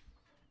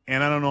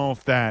 and I don't know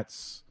if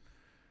that's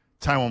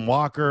Taijuan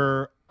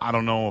Walker, I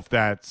don't know if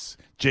that's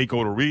Jake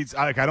Odorizzi.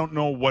 I don't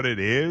know what it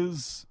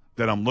is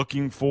that I'm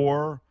looking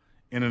for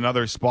in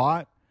another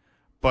spot,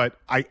 but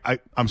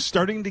I'm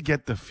starting to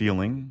get the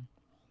feeling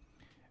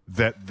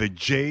that the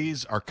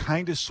Jays are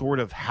kind of sort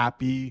of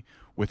happy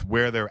with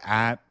where they're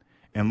at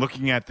and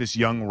looking at this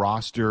young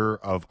roster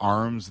of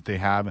arms that they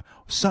have.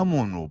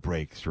 Someone will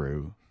break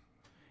through,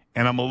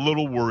 and I'm a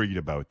little worried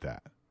about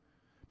that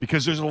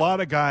because there's a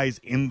lot of guys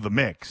in the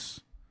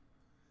mix,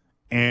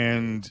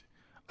 and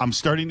I'm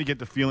starting to get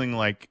the feeling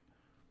like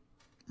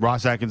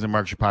Ross Atkins and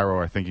Mark Shapiro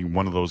are thinking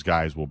one of those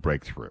guys will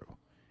break through.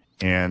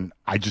 And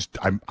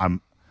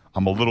I'm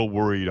a little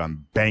worried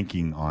on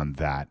banking on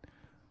that,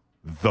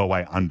 though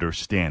I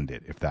understand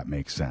it, if that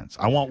makes sense.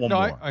 I want one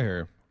more. I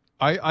hear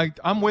you.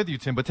 I'm with you,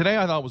 Tim, but today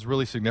I thought was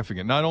really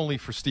significant, not only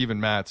for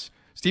Steven Matz.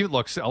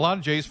 Look, a lot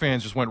of Jays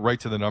fans just went right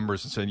to the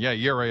numbers and said, yeah,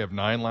 ERA of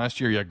 9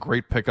 last year. You had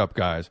great pickup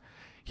guys.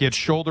 He had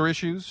shoulder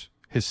issues.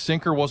 His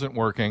sinker wasn't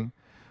working,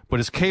 but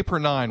his K per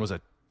 9 was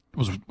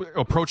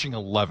approaching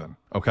 11,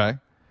 okay?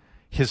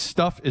 His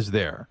stuff is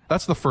there.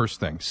 That's the first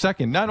thing.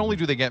 Second, not only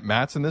do they get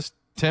Matz in this,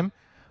 Tim,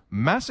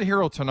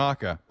 Masahiro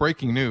Tanaka,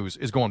 breaking news,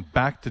 is going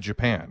back to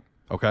Japan,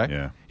 okay?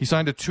 Yeah. He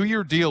signed a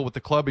 2-year deal with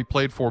the club he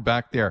played for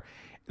back there.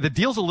 The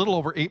deal's a little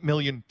over $8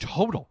 million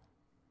total.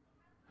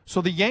 So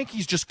the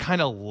Yankees just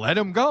kind of let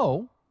him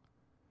go.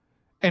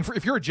 And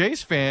if you're a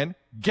Jays fan,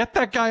 get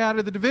that guy out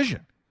of the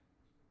division.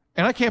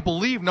 And I can't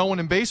believe no one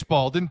in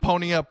baseball didn't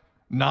pony up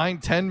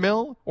 $9-10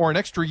 mil or an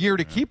extra year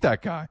to keep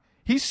that guy.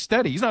 He's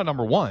steady. He's not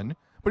number one,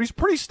 but he's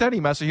pretty steady,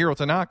 Masahiro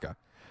Tanaka.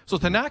 So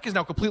Tanaka is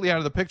now completely out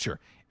of the picture.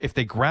 If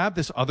they grab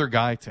this other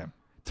guy, Tim,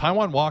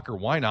 Taijuan Walker,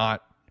 why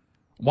not?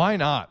 Why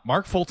not?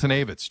 Mark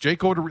Fultonavich, Jake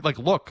Odorizzi. Like,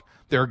 look,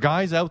 there are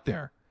guys out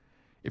there.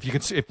 If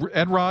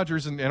Ed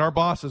Rogers and our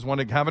bosses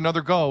want to have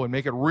another go and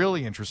make it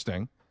really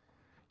interesting,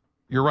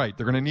 you're right.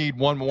 They're going to need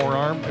one more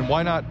arm, and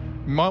why not?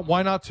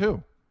 Why not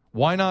two?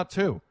 Why not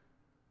two?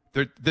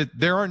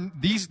 There are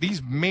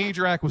these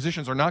major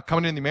acquisitions are not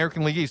coming in the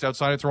American League East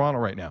outside of Toronto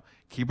right now.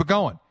 Keep it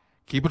going.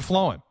 Keep it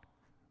flowing.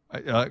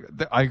 I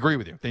agree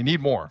with you. They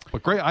need more.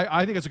 But great.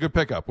 I think it's a good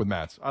pickup with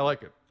Matz. I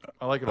like it.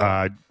 I like it a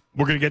lot.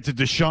 We're going to get to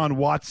Deshaun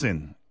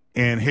Watson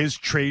and his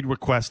trade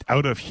request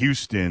out of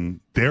Houston.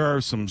 There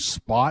are some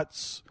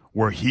spots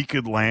where he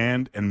could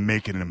land and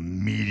make an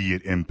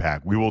immediate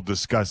impact. We will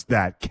discuss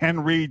that.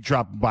 Ken Reed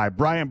dropping by.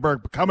 Brian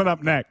Burke coming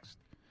up next.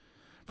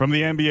 From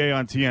the NBA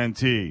on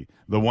TNT,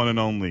 the one and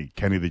only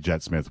Kenny the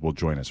Jet Smith will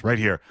join us right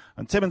here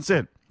on Tim and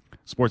Sid,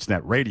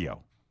 Sportsnet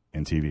Radio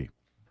and TV.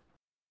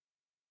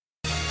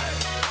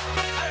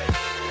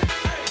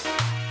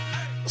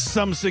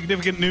 Some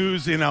significant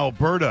news in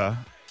Alberta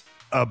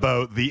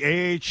about the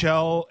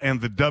AHL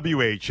and the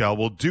WHL.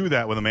 We'll do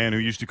that with a man who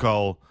used to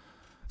call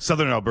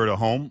Southern Alberta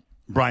home,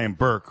 Brian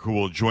Burke, who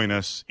will join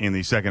us in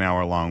the second hour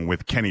along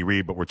with Kenny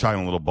Reed. But we're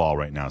talking a little ball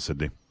right now,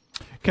 Sydney.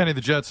 Kenny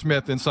the Jet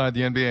Smith inside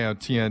the NBA on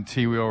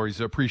TNT. We always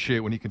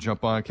appreciate when he can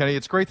jump on. Kenny,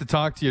 it's great to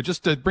talk to you.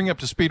 Just to bring up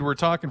to speed, we're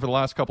talking for the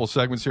last couple of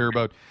segments here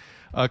about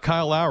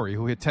Kyle Lowry,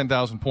 who hit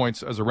 10,000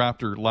 points as a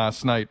Raptor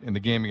last night in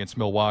the game against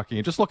Milwaukee.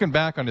 And just looking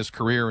back on his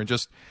career and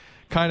just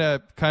kind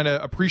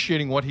of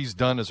appreciating what he's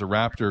done as a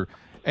Raptor.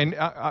 And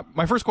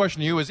my first question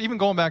to you is, even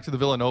going back to the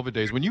Villanova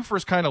days, when you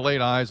first kind of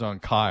laid eyes on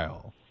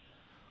Kyle,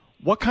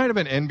 what kind of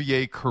an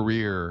NBA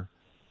career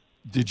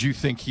did you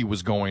think he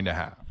was going to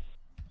have?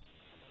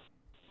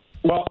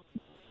 Well,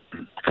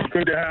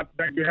 good to have.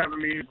 Thank you for having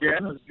me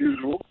again, as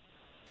usual.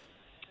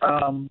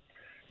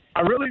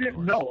 I really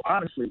didn't know,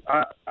 honestly.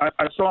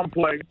 I saw him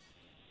play.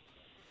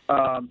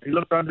 He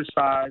looked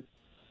undersized,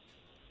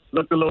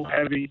 looked a little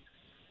heavy,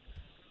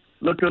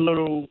 looked a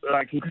little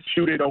like he could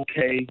shoot it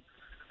okay.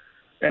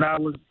 And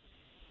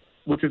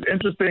which is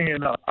interesting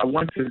enough, I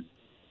went to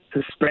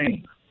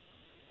Spain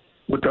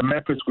with the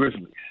Memphis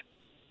Grizzlies,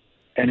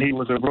 and he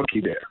was a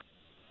rookie there.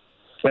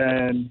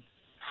 And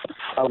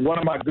one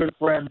of my good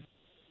friends,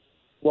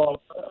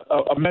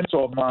 a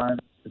mentor of mine,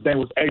 his name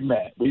was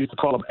Eggman. We used to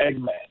call him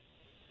Eggman.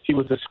 He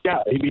was a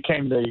scout. He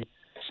became the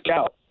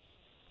scout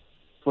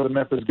for the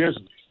Memphis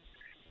Grizzlies.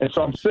 And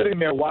so I'm sitting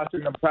there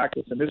watching them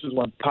practice, and this is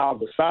when Pau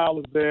Gasol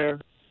was there.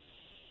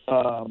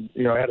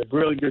 Had a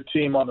really good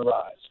team on the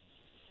rise.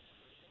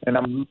 And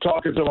I'm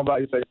talking to him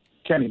about, he said,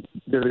 Kenny,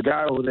 there's a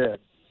guy over there,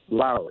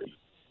 Lowry,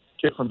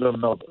 kid from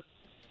Villanova.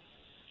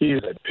 He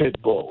is a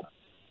pit bull,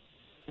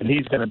 and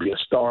he's going to be a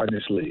star in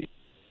this league.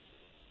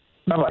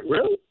 And I'm like,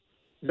 really?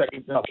 He's like,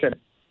 no, Kenny.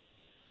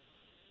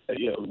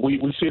 We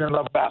seen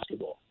enough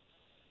basketball.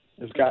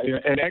 This guy,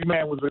 and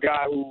Eggman was the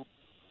guy who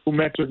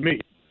mentored me.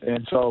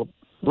 And so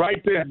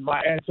right then,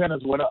 my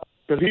antennas went up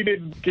because he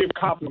didn't give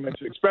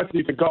compliments,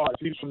 especially to guards.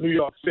 He's from New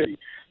York City.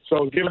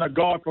 So giving a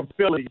guard from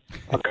Philly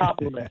a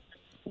compliment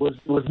was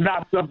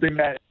not something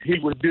that he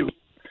would do.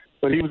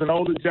 But he was an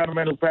older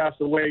gentleman who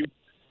passed away,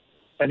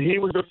 and he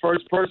was the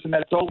first person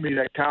that told me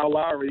that Kyle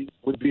Lowry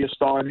would be a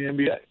star in the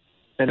NBA.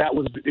 And that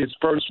was his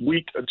first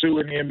week or two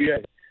in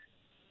the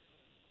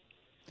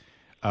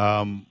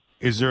NBA.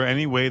 Is there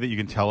any way that you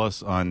can tell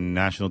us on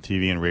national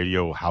TV and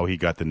radio how he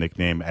got the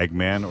nickname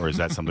Eggman, or is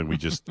that something we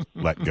just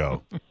let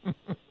go?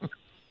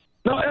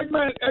 No,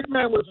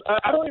 Eggman was,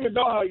 I don't even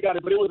know how he got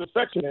it, but it was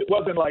affectionate. It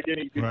wasn't like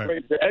anything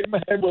crazy.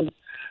 Eggman was,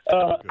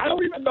 I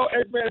don't even know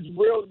Eggman's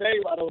real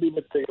name, I don't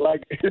even think,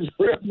 like his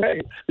real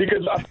name,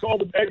 because I've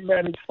called him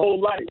Eggman his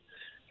whole life.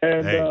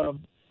 And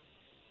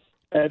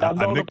and I've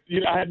known him,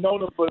 I had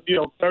known him for,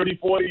 30,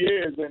 40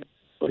 years,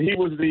 but he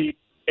was the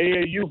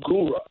AAU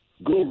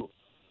guru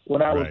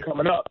when I was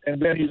coming up.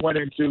 And then he went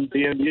into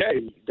the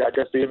NBA. I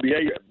guess the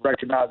NBA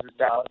recognized his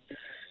talent.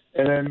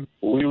 And then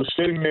we were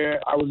sitting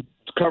there. I was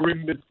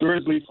covering the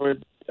Grizzlies for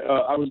the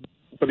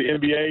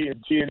NBA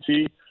and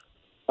TNT.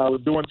 I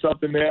was doing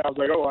something there. I was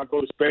like, I go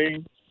to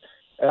Spain.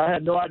 And I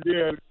had no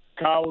idea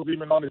Kyle was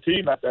even on the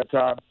team at that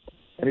time.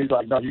 And he's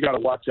like, no, you got to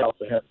watch out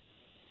for him.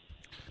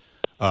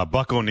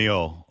 Buck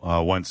O'Neil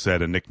once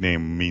said a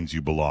nickname means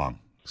you belong.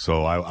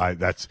 So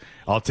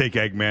I'll take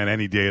Eggman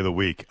any day of the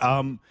week.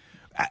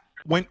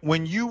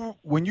 When you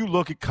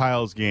look at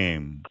Kyle's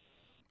game,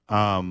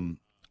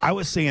 I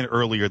was saying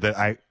earlier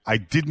that I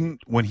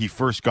didn't, when he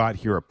first got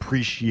here,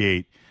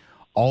 appreciate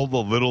all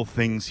the little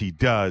things he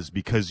does,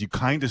 because you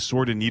kind of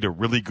sort of need a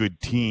really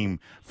good team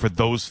for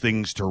those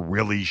things to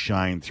really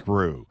shine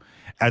through.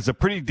 As a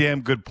pretty damn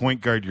good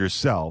point guard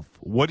yourself,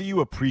 what do you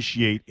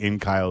appreciate in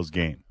Kyle's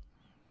game?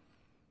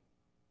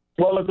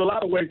 Well, there's a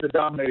lot of ways to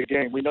dominate a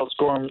game. We know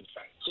scoring,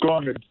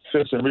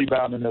 assists, and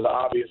rebounding is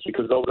obvious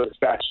because those are the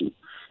stat sheet.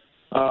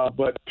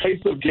 But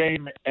pace of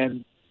game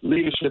and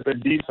leadership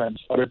and defense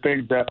are the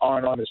things that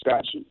aren't on the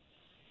stat sheet.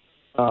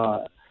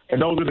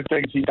 And those are the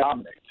things he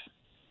dominates.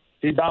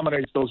 He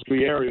dominates those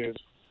three areas.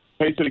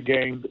 Pace of the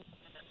game,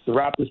 the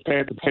Raptors play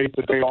at the pace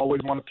that they always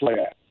want to play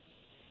at.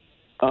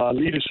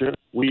 Leadership,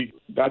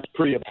 that's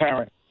pretty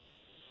apparent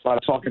by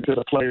talking to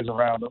the players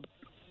around him.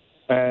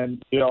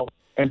 And,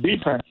 and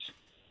defense,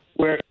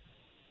 where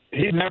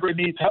he never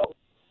needs help.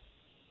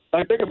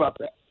 Like, think about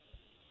that.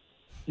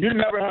 You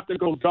never have to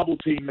go double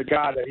team the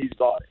guy that he's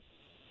guarding.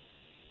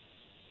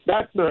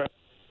 That's a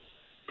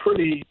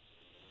pretty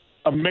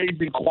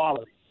amazing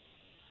quality,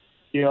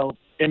 in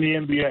the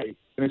NBA.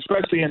 And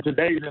especially in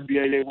today's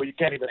NBA where you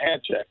can't even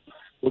hand check.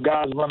 Where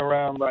guys run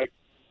around like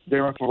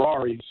they're in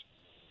Ferraris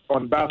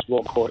on the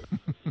basketball court,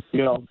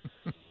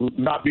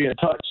 not being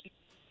touched.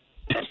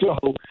 So,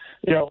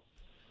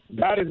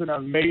 that is an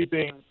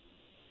amazing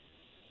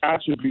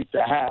attribute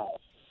to have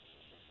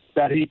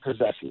that he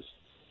possesses.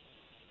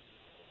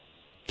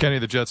 Kenny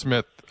the Jet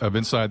Smith of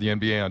Inside the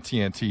NBA on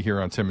TNT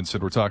here on Tim and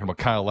Sid. We're talking about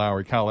Kyle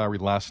Lowry. Kyle Lowry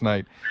last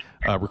night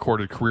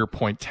recorded career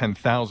point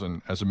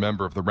 10,000 as a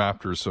member of the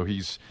Raptors, so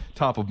he's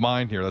top of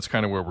mind here. That's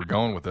kind of where we're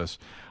going with this.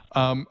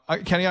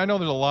 Kenny, I know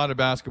there's a lot of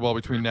basketball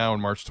between now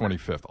and March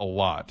 25th, a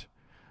lot.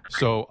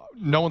 So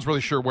no one's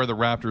really sure where the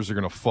Raptors are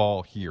going to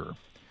fall here.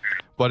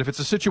 But if it's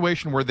a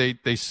situation where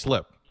they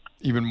slip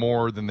even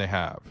more than they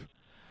have,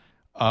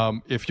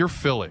 if you're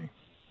Philly,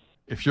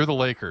 if you're the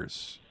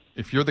Lakers,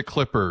 if you're the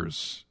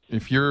Clippers,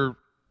 if you're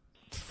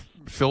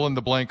fill in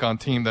the blank on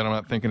team that I'm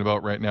not thinking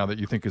about right now that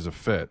you think is a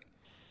fit,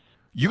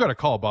 you got to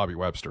call Bobby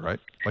Webster,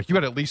 right? Like, you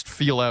got to at least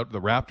feel out the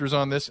Raptors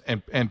on this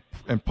and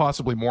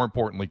possibly more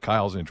importantly,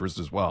 Kyle's interest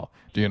as well.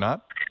 Do you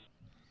not?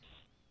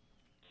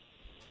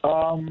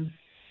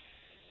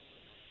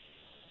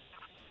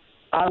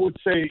 I would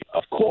say,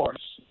 of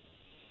course,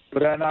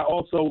 but then that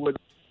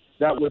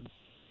would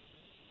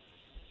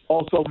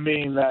also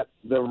mean that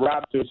the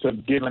Raptors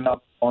have given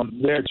up on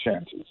their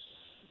chances.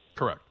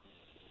 Correct.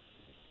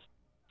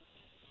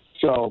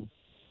 So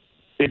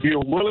if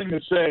you're willing to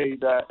say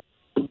that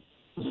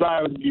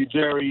Cyrus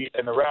Ujiri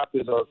and the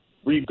Raptors are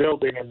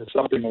rebuilding into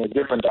something in a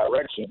different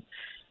direction,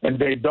 and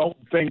they don't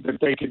think that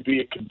they can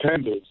be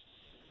contenders,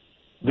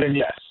 then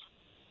yes,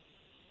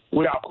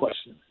 without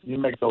question, you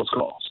make those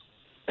calls.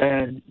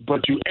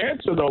 But you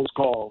answer those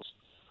calls.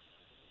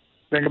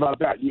 Think about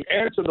that. You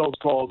answer those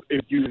calls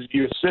if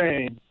you're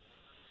saying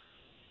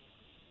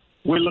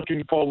we're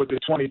looking forward to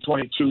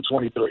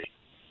 2022-23.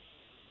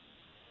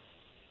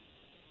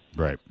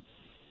 Right.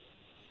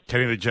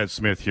 Kenny the Jet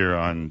Smith here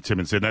on Tim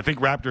and Sid. And I think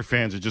Raptor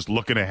fans are just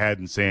looking ahead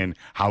and saying,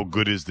 how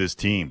good is this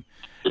team?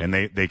 And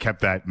they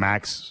kept that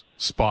max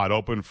spot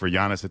open for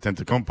Giannis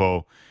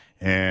Antetokounmpo,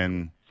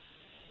 and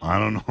I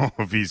don't know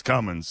if he's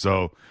coming.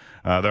 So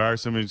there are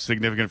some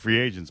significant free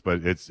agents,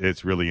 but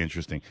it's really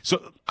interesting.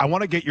 So I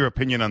want to get your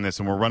opinion on this,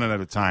 and we're running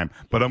out of time,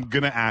 but I'm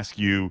going to ask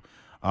you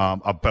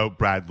about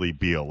Bradley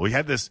Beal. We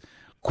had this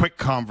quick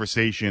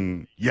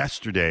conversation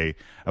yesterday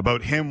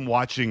about him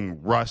watching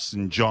Russ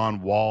and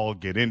John Wall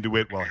get into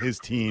it while his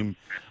team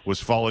was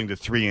falling to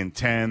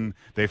 3-10.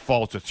 They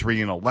fall to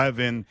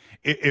 3-11.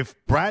 If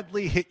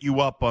Bradley hit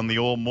you up on the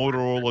old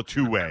Motorola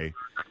two-way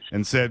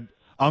and said,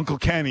 Uncle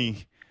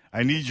Kenny,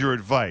 I need your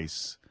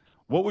advice,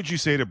 what would you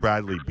say to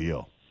Bradley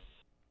Beal?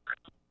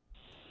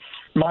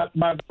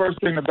 My first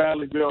thing to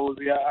Bradley Beal was,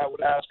 I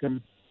would ask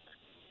him,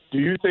 do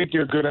you think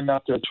you're good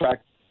enough to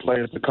attract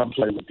players to come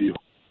play with you?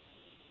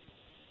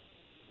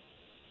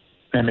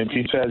 And if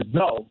he says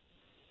no,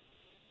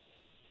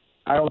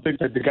 I don't think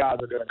that the guys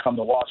are going to come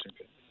to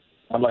Washington.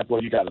 I'm like,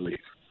 well, you got to leave.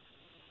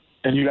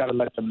 And you got to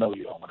let them know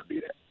you don't want to be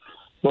there.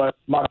 But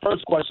my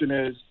first question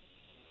is,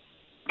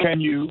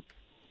 can you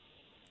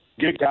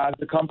get guys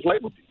to come play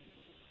with you?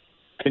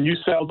 Can you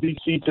sell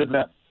DC to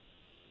them?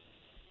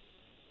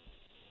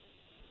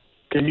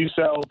 Can you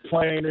sell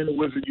playing in a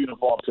Wizard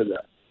uniform to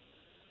them?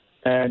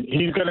 And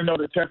he's going to know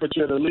the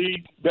temperature of the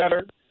league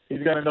better.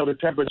 He's going to know the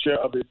temperature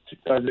of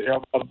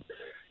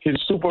his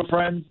super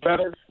friends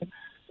better.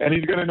 And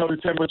he's going to know the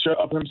temperature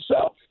of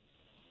himself,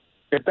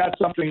 if that's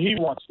something he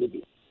wants to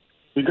do.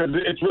 Because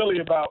it's really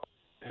about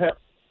him.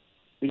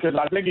 Because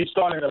I think he's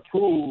starting to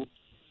prove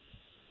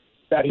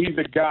that he's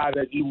a guy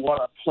that you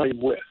want to play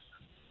with,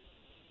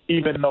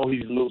 even though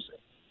he's losing.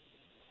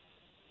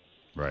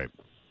 Right.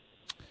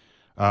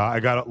 I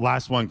got a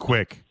last one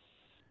quick.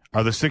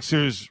 Are the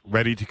Sixers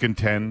ready to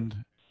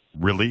contend?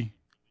 Really?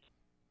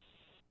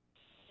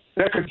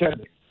 They're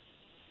contending.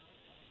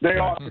 They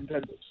are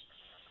contenders.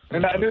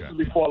 And this is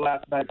before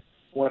last night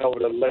went over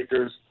the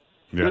Lakers.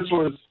 Yeah. This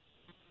was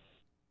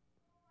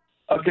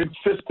a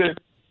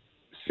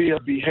consistency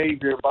of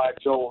behavior by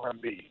Joel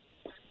Embiid.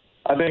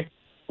 I think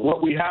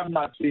what we have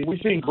not seen, we've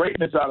seen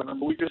greatness out of him,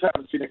 but we just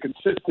haven't seen a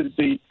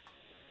consistency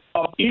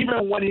of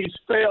even when he's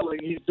failing,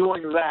 he's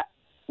doing that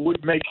which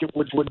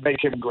would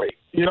make him great.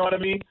 You know what I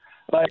mean?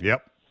 Like,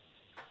 yep.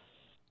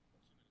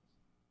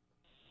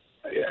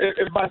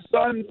 If my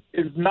son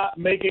is not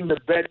making the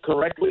bed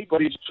correctly, but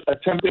he's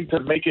attempting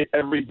to make it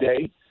every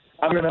day,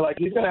 I'm gonna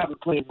he's gonna have a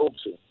clean room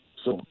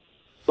soon.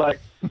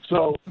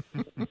 So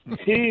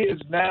he is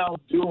now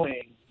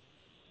doing,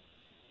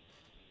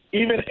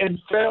 even in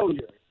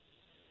failure,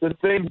 the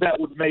things that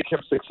would make him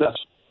successful.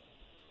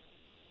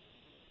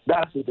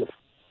 That's the difference.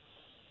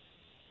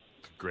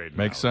 Great.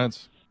 Makes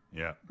sense.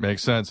 Yeah.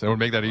 Makes sense. It would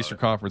make that Easter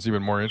Conference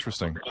even more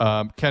interesting.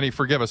 Kenny,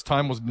 forgive us.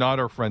 Time was not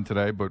our friend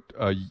today, but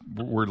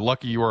we're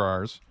lucky you are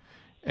ours.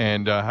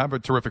 And have a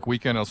terrific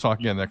weekend. I'll talk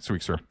again next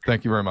week, sir.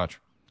 Thank you very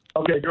much.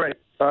 Okay, great.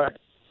 All right.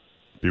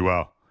 Be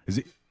well.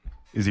 Is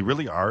he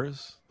really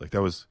ours? Like,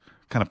 that was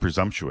kind of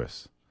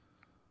presumptuous.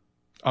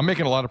 I'm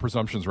making a lot of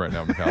presumptions right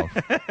now, McCall.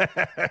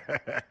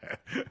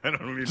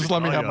 Just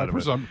let me have my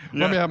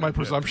Let me have my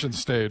presumption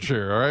stage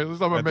here, all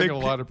right? I'm making a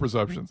lot of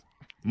presumptions.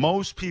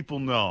 Most people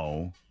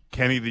know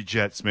Kenny the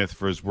Jet Smith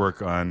for his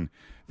work on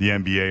the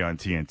NBA on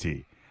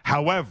TNT.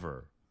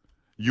 However,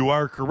 you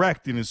are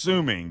correct in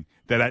assuming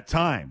that at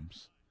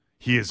times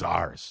he is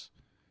ours.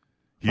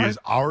 He is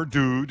our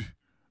dude,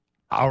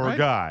 our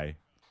guy.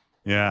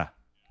 Yeah.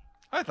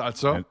 I thought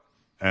so.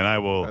 And I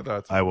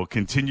will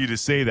continue to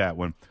say that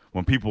when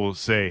people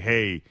say,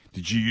 hey,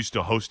 did you used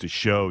to host a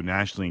show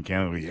nationally in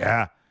Canada?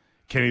 Yeah.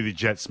 Kenny the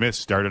Jet Smith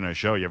started our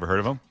show. You ever heard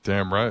of him?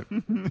 Damn right.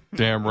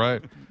 Damn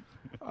right.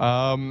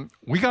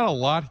 We got a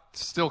lot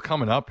still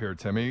coming up here,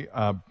 Timmy.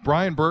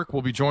 Brian Burke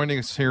will be joining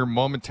us here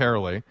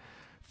momentarily.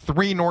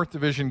 3 North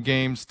Division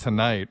games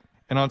tonight.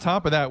 And on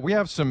top of that, we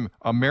have some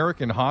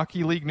American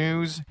Hockey League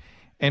news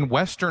and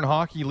Western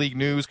Hockey League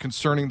news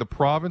concerning the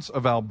province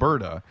of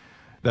Alberta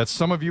that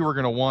some of you are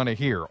going to want to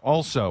hear.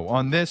 Also,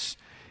 on this,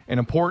 an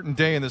important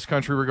day in this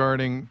country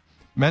regarding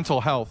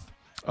mental health,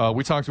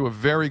 we talked to a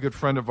very good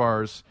friend of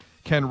ours,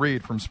 Ken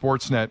Reed from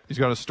Sportsnet. He's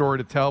got a story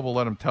to tell. We'll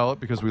let him tell it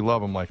because we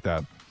love him like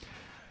that.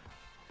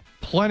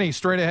 Plenty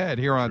straight ahead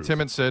here on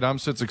Tim and Sid. I'm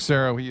Sid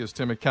Cicero. He is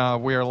Tim McCall.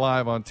 We are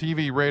live on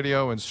TV,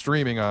 radio, and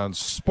streaming on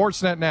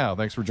Sportsnet now.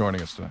 Thanks for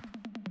joining us today.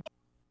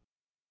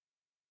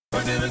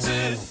 Tim and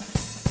Sid.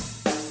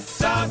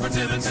 Time for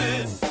Tim and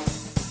Sid.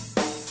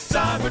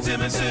 Time for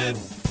Tim and Sid.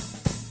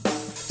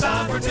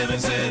 Time for Tim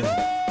and Sid.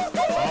 Oh,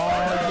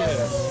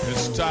 yeah.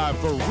 It's time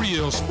for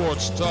real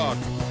sports talk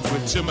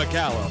with Tim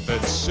McCallum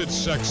and Sid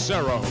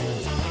Cicero.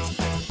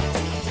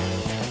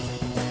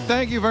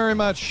 Thank you very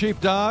much,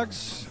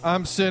 sheepdogs.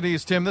 I'm Sid.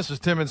 He's Tim. This is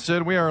Tim and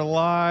Sid. We are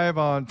live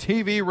on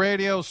TV,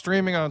 radio,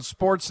 streaming on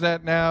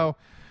Sportsnet now.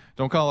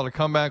 Don't call it a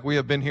comeback. We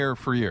have been here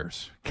for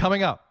years.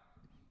 Coming up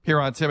here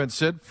on Tim and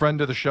Sid,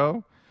 friend of the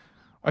show.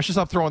 I should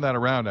stop throwing that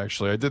around,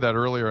 actually. I did that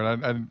earlier,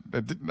 and I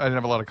didn't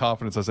have a lot of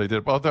confidence as I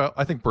did. Although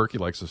I think Berkey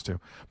likes this too.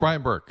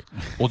 Brian Burke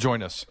will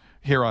join us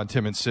here on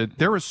Tim and Sid.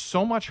 There is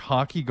so much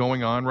hockey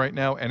going on right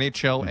now,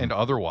 NHL and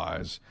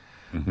otherwise.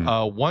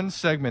 One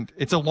segment,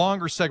 it's a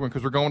longer segment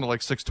because we're going to like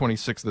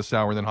 6:26 this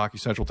hour, and then Hockey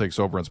Central takes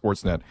over on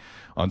Sportsnet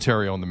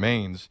Ontario and the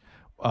mains.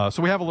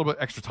 So we have a little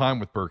bit extra time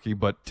with Berkey,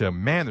 but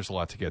man, there's a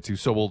lot to get to.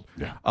 So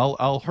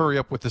I'll hurry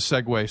up with the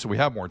segue so we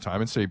have more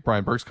time and say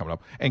Brian Burke's coming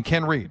up. And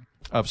Ken Reed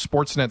of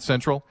Sportsnet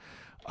Central,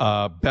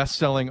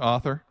 best-selling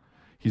author.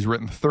 He's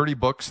written 30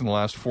 books in the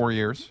last 4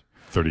 years.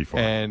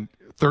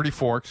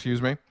 34,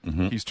 excuse me.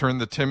 He's turned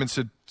the Tim and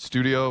Sid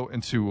studio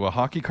into a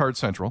Hockey Card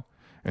Central.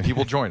 And he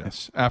will join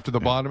us after the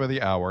bottom of the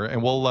hour,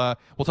 and we'll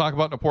talk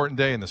about an important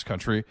day in this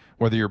country.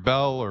 Whether you're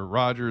Bell or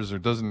Rogers or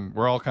doesn't,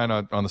 we're all kind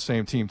of on the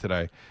same team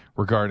today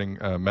regarding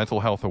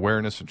mental health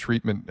awareness and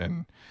treatment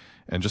and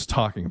just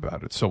talking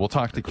about it. So we'll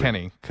talk to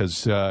Kenny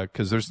because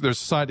there's a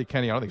side to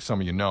Kenny I don't think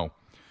some of you know,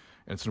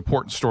 and it's an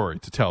important story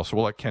to tell. So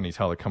we'll let Kenny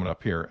tell it coming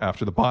up here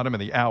after the bottom of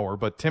the hour.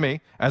 But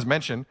Timmy, as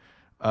mentioned,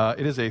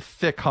 it is a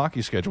thick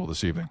hockey schedule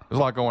this evening. There's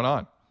a lot going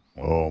on.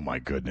 Oh, my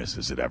goodness,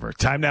 is it ever.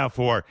 Time now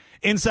for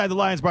Inside the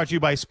Lines, brought to you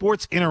by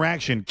Sports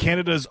Interaction,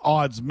 Canada's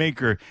odds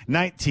maker.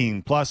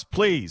 19 plus,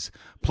 please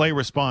play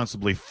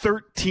responsibly.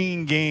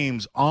 13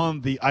 games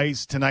on the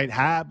ice tonight.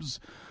 Habs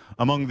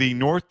among the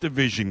North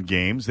Division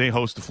games. They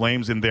host the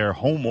Flames in their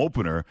home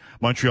opener.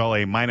 Montreal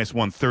a minus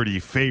 130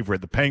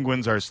 favorite. The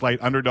Penguins are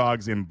slight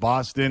underdogs in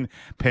Boston,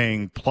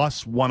 paying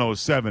plus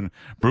 107.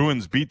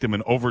 Bruins beat them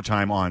in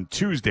overtime on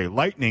Tuesday.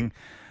 Lightning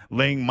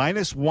laying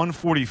minus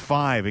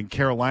 145 in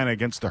Carolina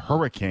against the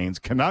Hurricanes.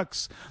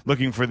 Canucks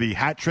looking for the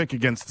hat trick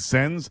against the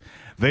Sens.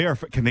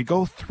 Can they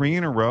go 3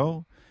 in a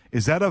row?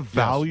 Is that a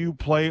value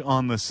play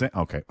on the Sens?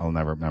 Okay,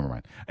 never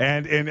mind.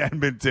 And in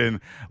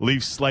Edmonton,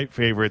 Leafs slight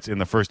favorites in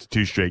the first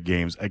 2 straight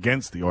games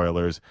against the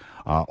Oilers.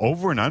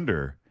 Over and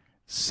under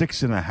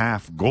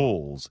 6.5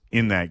 goals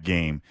in that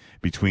game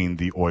between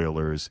the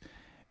Oilers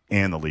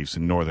and the Leafs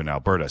in Northern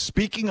Alberta.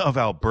 Speaking of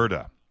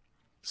Alberta,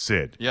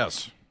 Sid.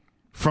 Yes.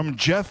 From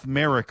Jeff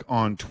Merrick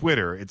on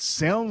Twitter, it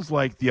sounds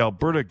like the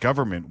Alberta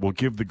government will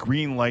give the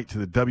green light to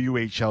the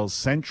WHL's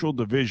Central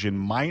Division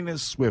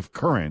minus Swift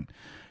Current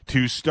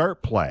to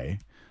start play,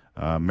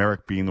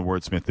 Merrick being the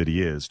wordsmith that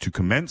he is, to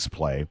commence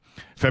play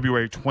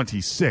February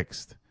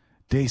 26th.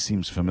 Day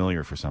seems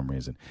familiar for some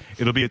reason.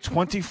 It'll be a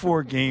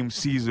 24-game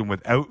season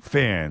without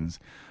fans,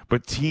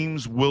 but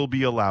teams will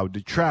be allowed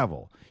to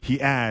travel.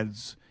 He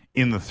adds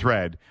in the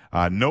thread,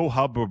 no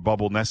hub or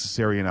bubble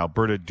necessary in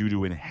Alberta due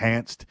to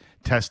enhanced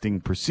testing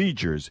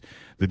procedures.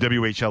 The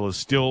WHL is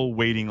still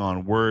waiting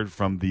on word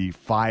from the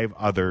 5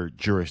 other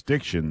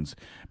jurisdictions: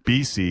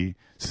 BC,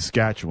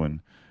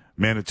 Saskatchewan,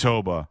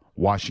 Manitoba,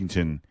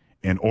 Washington,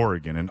 and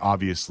Oregon. And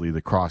obviously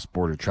the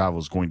cross-border travel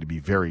is going to be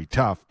very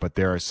tough, but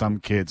there are some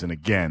kids, and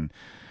again,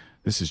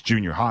 this is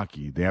junior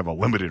hockey, they have a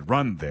limited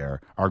run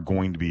there, are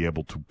going to be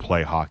able to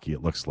play hockey,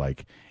 it looks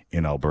like,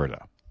 in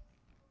Alberta.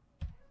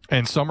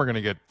 And some are going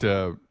to get,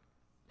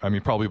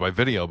 probably by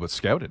video, but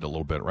scouted a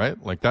little bit,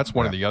 right? Like that's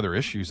one of the other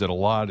issues that a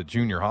lot of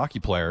junior hockey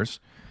players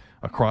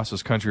across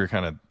this country are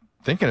kind of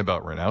thinking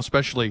about right now,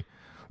 especially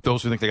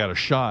those who think they got a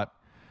shot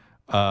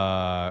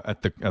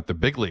at the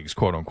big leagues,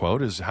 quote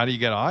unquote, is how do you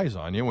get eyes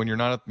on you when you're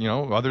not,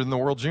 other than the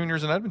World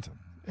Juniors in Edmonton?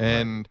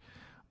 And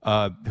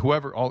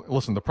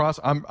listen, the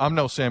process. I'm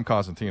no Sam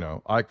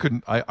Cosentino.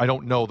 I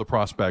don't know the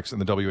prospects in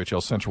the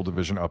WHL Central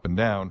Division up and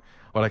down,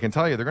 but I can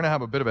tell you they're going to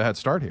have a bit of a head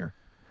start here.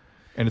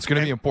 And it's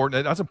going to be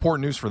important. That's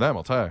important news for them,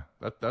 I'll tell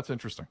you. That's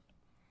interesting.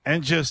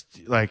 And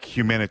just like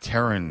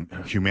humanitarian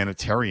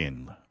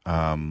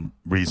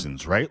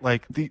reasons, right?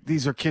 Like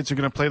these are kids who are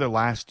going to play their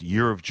last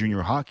year of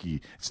junior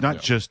hockey. It's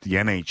not just the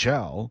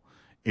NHL.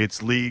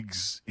 It's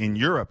leagues in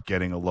Europe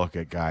getting a look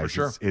at guys. For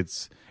sure.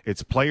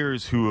 It's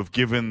players who have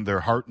given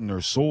their heart and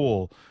their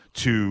soul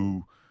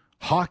to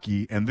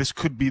hockey, and this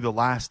could be the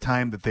last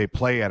time that they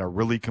play at a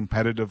really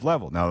competitive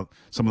level. Now,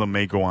 some of them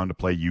may go on to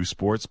play youth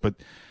sports, but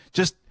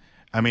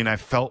I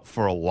felt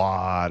for a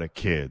lot of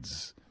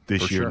kids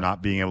this year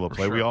not being able to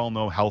play. We all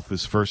know health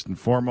is first and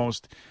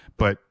foremost,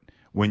 but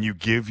when you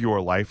give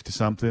your life to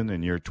something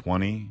and you're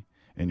 20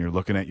 and you're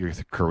looking at your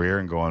career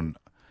and going,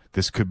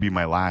 this could be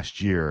my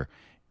last year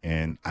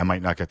and I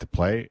might not get to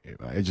play,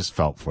 I just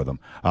felt for them.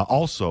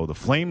 Also, the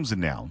Flames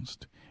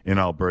announced in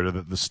Alberta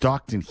that the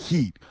Stockton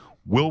Heat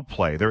will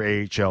play, their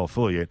AHL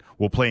affiliate,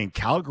 will play in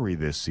Calgary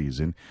this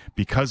season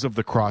because of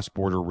the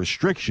cross-border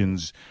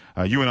restrictions.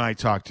 You and I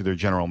talked to their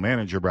general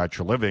manager, Brad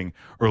Treliving,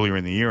 earlier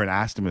in the year and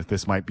asked him if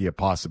this might be a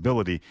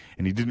possibility,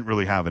 and he didn't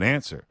really have an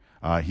answer.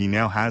 He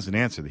now has an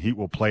answer. The Heat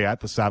will play at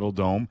the Saddle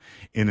Dome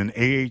in an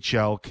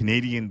AHL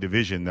Canadian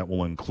division that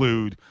will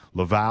include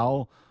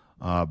Laval,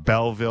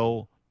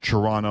 Belleville,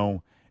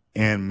 Toronto,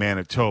 and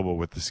Manitoba,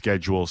 with the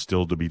schedule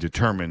still to be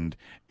determined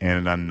and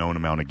an unknown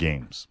amount of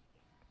games.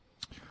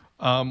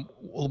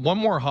 One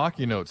more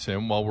hockey note,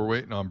 Tim, while we're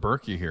waiting on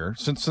Berkey here,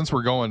 since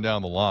we're going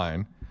down the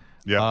line.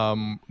 Yeah.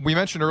 We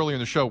mentioned earlier in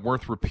the show,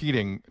 worth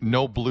repeating,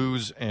 no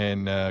Blues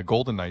and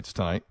Golden Knights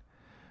tonight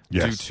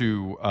due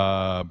to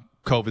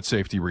COVID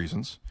safety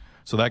reasons.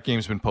 So that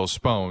game's been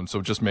postponed, so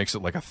it just makes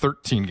it like a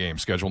 13-game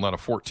schedule, not a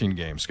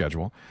 14-game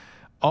schedule.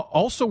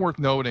 Also worth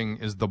noting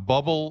is the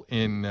bubble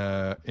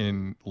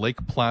in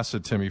Lake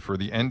Placid, Timmy, for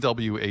the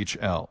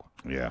NWHL.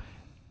 Yeah.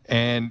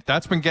 And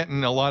that's been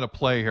getting a lot of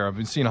play here. I've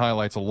been seeing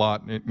highlights a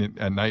lot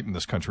at night in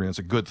this country, and it's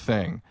a good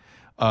thing.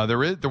 There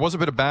was a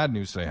bit of bad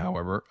news today,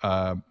 however.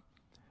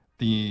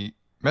 The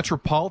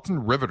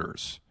Metropolitan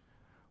Riveters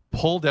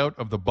pulled out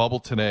of the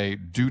bubble today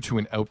due to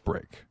an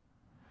outbreak.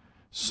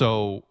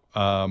 So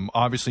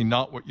obviously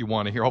not what you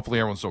want to hear. Hopefully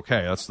everyone's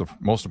okay. That's the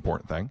most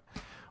important thing.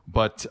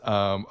 But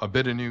a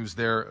bit of news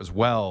there as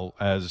well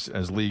as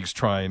leagues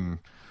try and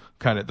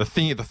kind of the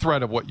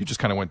thread of what you just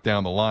kind of went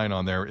down the line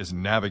on there is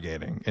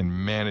navigating and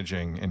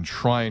managing and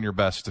trying your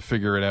best to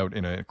figure it out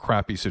in a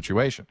crappy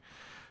situation.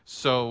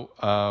 So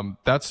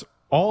that's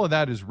all of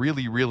that is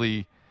really,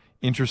 really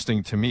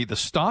interesting to me. The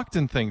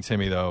Stockton thing,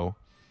 Timmy, though,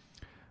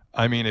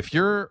 I mean, if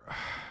you're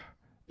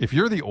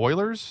the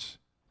Oilers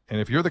and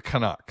if you're the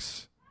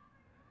Canucks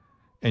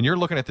and you're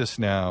looking at this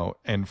now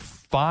and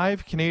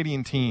 5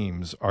 Canadian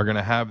teams are going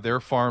to have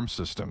their farm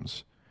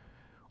systems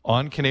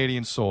on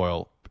Canadian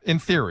soil, in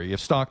theory,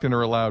 if Stockton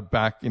are allowed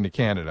back into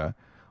Canada,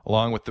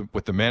 along with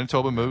the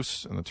Manitoba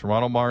Moose and the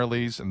Toronto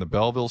Marlies and the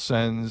Belleville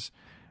Sens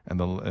and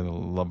the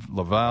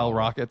Laval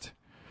Rocket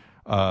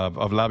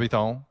of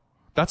L'Habitant,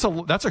 that's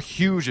a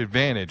huge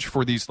advantage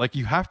for these. Like,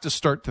 you have to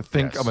start to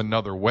think of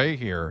another way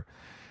here.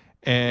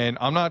 And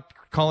I'm not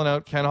calling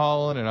out Ken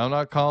Holland and I'm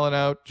not calling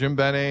out Jim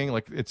Benning.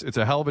 Like, it's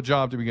a hell of a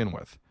job to begin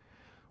with.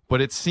 But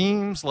it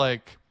seems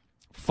like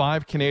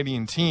 5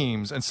 Canadian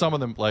teams, and some of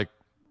them, like,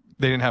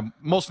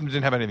 most of them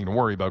didn't have anything to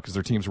worry about because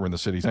their teams were in the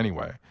cities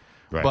anyway.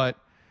 Right. But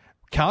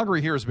Calgary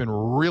here has been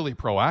really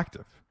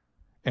proactive,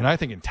 and I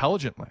think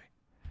intelligently.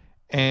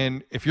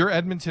 And if you're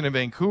Edmonton and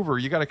Vancouver,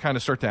 you got to kind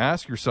of start to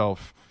ask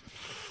yourself,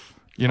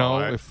 what's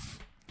going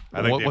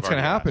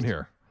to happen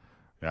here?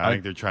 Yeah, I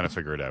think they're trying to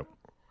figure it out.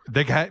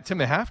 Tim,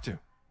 they have to.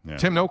 Yeah.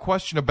 Tim, no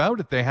question about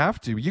it. They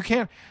have to. You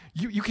can't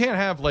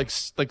have like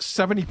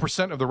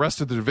 70% of the rest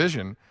of the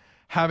division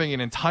having an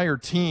entire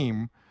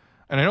team.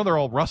 And I know they're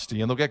all rusty,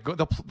 and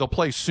they'll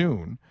play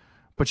soon,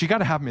 but you got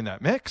to have them in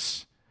that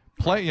mix.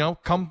 Play,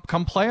 come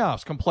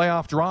playoffs, come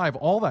playoff drive,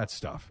 all that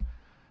stuff.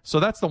 So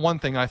that's the one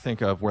thing I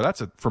think of where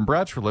from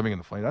Brad Treliving in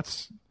the Flame.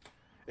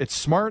 It's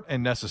smart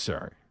and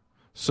necessary.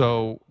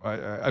 So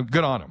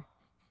good on him.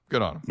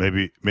 Good on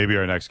him. Maybe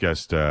our next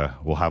guest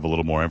will have a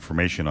little more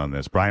information on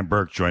this. Brian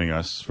Burke joining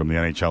us from the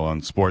NHL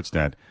on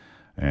Sportsnet,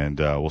 and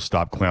we'll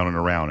stop clowning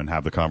around and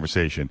have the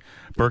conversation.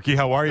 Berkey,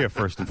 how are you,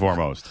 first and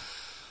foremost?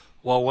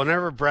 Well,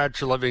 whenever Brad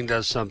Treliving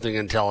does something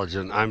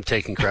intelligent, I'm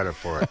taking credit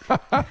for it.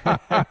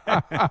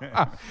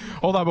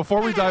 Hold on,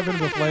 before we dive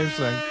into the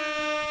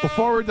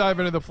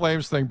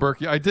Flames thing,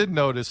 Berkey, I did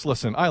notice,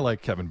 listen, I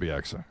like Kevin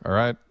Bieksa, all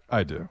right?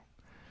 I do.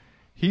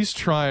 He's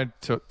trying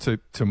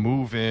to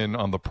move in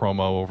on the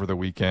promo over the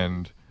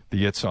weekend,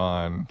 the It's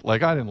On.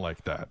 Like, I didn't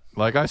like that.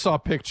 Like, I saw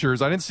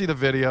pictures. I didn't see the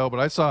video, but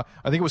I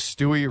think it was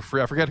Stewie or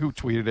Free. I forget who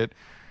tweeted it.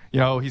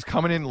 He's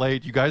coming in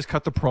late. You guys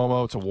cut the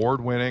promo. It's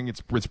award-winning.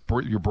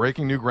 You're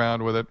breaking new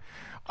ground with it.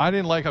 I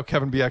didn't like how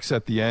Kevin Bieksa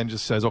at the end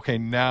just says, okay,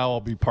 now I'll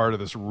be part of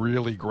this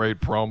really great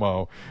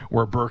promo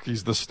where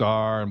Berkey's the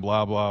star and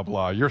blah, blah,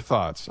 blah. Your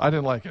thoughts? I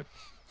didn't like it.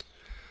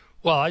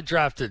 Well, I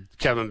drafted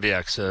Kevin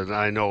Bieksa, and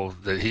I know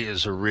that he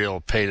is a real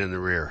pain in the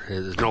rear.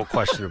 There's no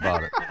question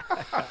about it.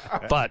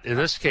 But in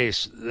this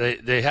case,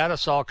 they had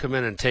us all come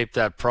in and tape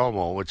that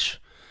promo, which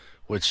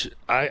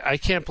I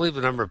can't believe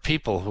the number of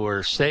people who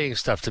are saying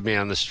stuff to me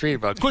on the street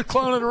about quit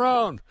clowning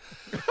around.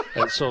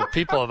 And so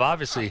people have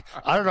obviously,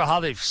 I don't know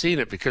how they've seen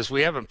it because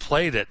we haven't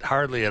played it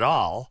hardly at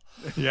all.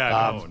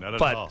 Yeah, no, not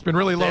at all. It's been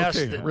really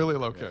low-key, really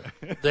low-key.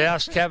 They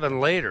asked Kevin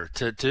later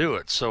to do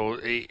it, so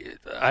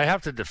I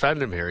have to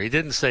defend him here. He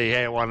didn't say,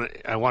 hey, I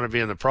want to be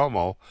in the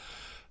promo.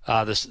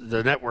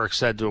 The network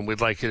said to him,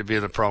 we'd like you to be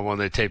in the promo, and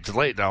they taped it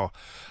late. Now,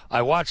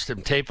 I watched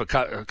him tape a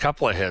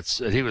couple of hits,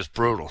 and he was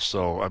brutal,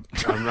 so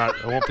I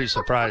won't be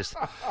surprised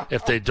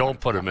if they don't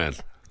put him in.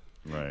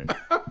 Right.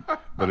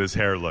 But his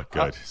hair looked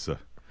good. So.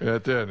 Yeah,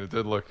 it did. It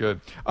did look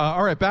good.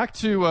 All right, back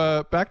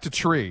to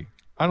Tree.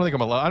 I don't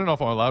know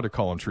if I'm allowed to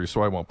call him Tree,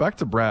 so I won't. Back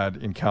to Brad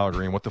in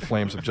Calgary and what the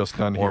Flames have just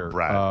done here.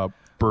 Brad.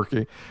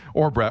 Berkey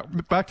or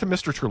Brett. Back to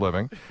Mr.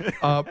 Treliving.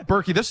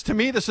 Berkey,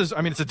 this is,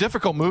 I mean, it's a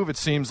difficult move, it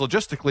seems,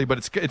 logistically, but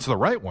it's the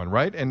right one,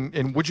 right?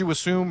 And would you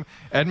assume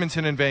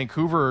Edmonton and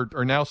Vancouver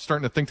are now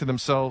starting to think to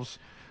themselves,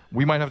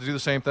 we might have to do the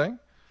same thing?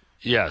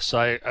 Yes,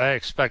 I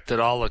expect that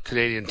all the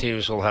Canadian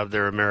teams will have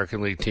their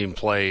American League team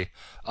play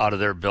out of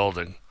their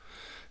building,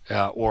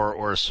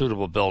 or a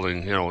suitable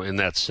building, in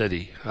that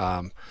city.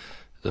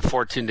 The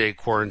 14-day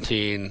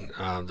quarantine,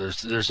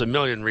 there's a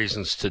million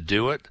reasons to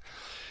do it.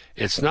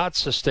 It's not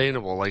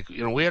sustainable. Like,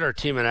 we had our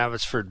team in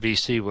Abbotsford,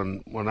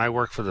 BC when I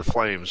worked for the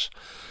Flames.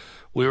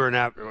 We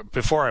were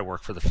before I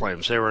worked for the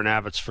Flames, they were in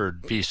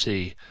Abbotsford,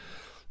 BC.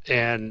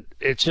 And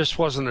it just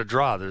wasn't a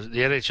draw. The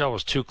NHL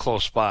was too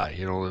close by.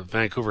 The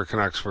Vancouver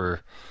Canucks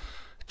were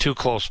too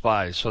close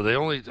by. So the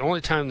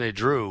only time they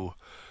drew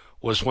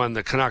was when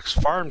the Canucks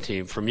farm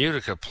team from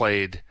Utica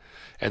played,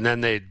 and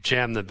then they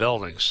jammed the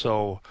building.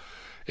 So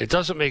it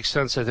doesn't make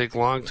sense, I think,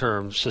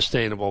 long-term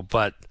sustainable,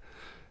 but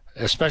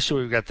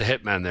especially we've got the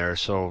hitmen there.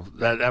 So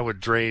that would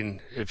drain.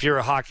 If you're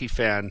a hockey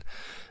fan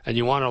and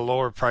you want a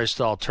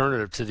lower-priced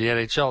alternative to the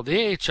NHL,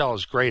 the AHL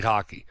is great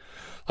hockey.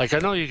 Like, I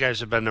know you guys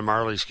have been to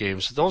Marlies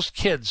games. Those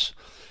kids,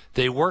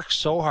 they work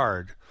so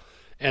hard,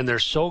 and they're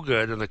so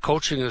good, and the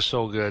coaching is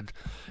so good.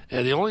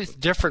 And the only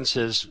difference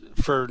is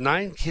for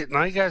nine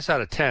guys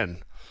out of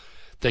 10,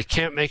 they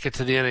can't make it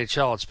to the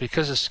NHL. It's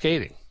because of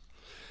skating.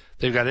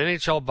 They've got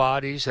NHL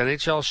bodies,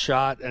 NHL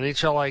shot,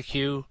 NHL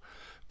IQ,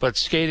 but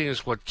skating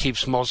is what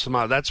keeps most of them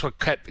out. That's what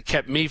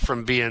kept me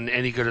from being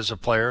any good as a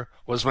player,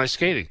 was my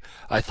skating.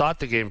 I thought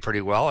the game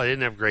pretty well. I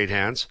didn't have great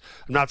hands.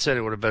 I'm not saying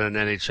I would have been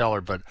an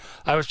NHLer, but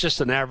I was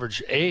just an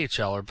average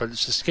AHLer, but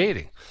it's the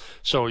skating.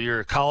 So you're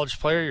a college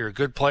player, you're a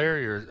good player,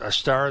 you're a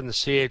star in the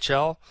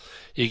CHL,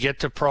 you get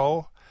to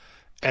pro,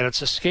 and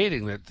it's a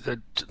skating. I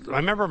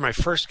remember my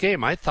first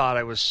game, I thought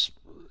it was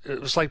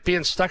like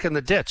being stuck in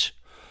the ditch,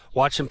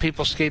 watching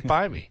people skate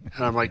by me.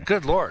 And I'm like,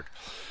 good Lord.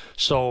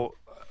 So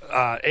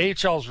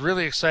AHL is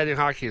really exciting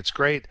hockey. It's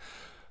great,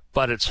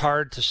 but it's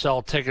hard to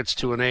sell tickets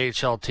to an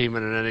AHL team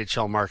in an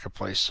NHL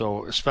marketplace.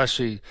 So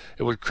especially,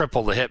 it would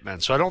cripple the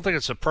hitmen. So I don't think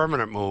it's a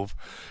permanent move.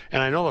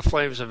 And I know the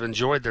Flames have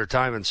enjoyed their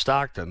time in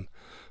Stockton,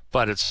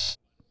 but it's...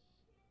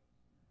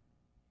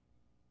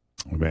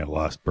 We may have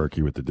lost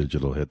Berkey with the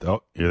digital hit.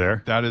 Oh, you're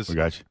there? That is... We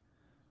got you.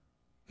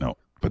 No.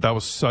 But that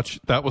was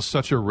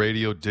such a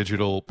radio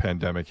digital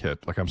pandemic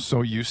hit. Like, I'm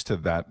so used to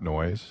that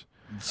noise.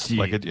 Gee.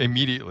 Like,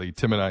 immediately,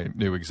 Tim and I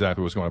knew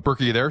exactly what was going on.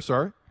 Berkey, you there?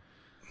 Sorry?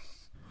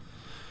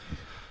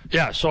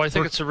 Yeah, so I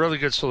think it's a really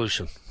good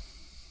solution.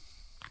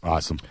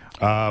 Awesome.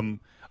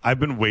 I've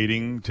been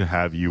waiting to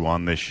have you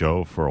on this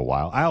show for a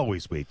while. I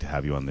always wait to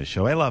have you on this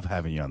show. I love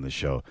having you on this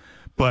show.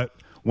 But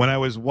when I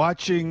was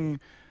watching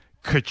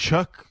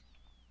Tkachuk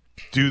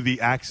do the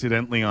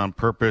accidentally on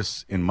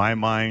purpose, in my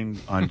mind,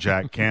 on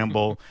Jack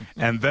Campbell,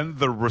 and then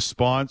the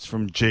response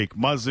from Jake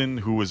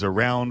Muzzin, who was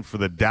around for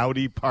the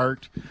Doughty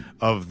part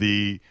of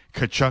the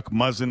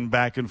Tkachuk-Muzzin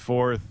back and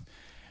forth,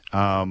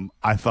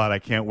 I thought, I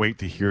can't wait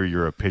to hear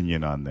your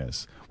opinion on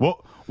this.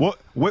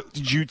 What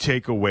did you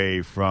take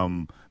away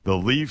from the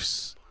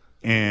Leafs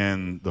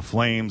and the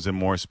Flames, and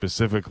more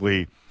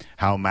specifically,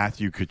 how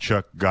Matthew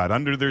Tkachuk got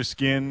under their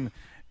skin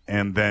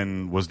and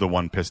then was the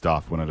one pissed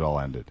off when it all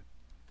ended?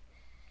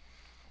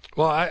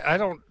 Well, I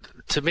don't.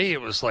 To me,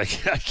 it was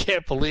like, I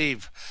can't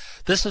believe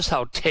this is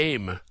how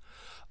tame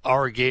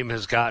our game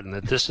has gotten.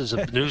 That this is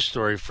a news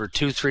story for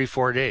 2, 3,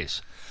 4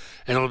 days,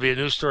 and it'll be a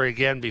news story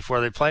again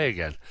before they play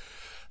again.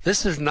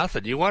 This is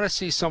nothing. You want to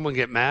see someone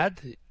get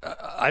mad?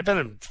 I've been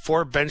in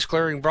 4 bench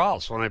clearing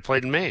brawls when I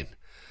played in Maine,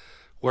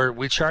 where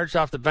we charged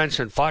off the bench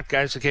and fought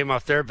guys that came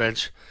off their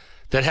bench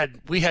that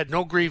we had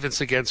no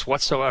grievance against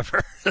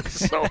whatsoever.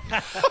 So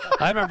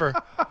I remember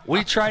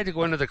we tried to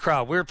go into the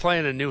crowd. We were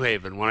playing in New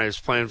Haven when I was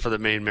playing for the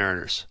Maine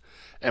Mariners,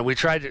 and we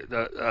tried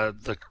to,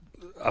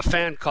 a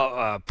fan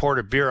poured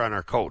a beer on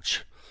our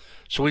coach.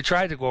 So we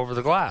tried to go over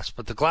the glass,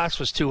 but the glass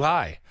was too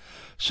high.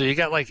 So you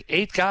got like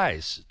 8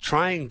 guys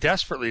trying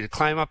desperately to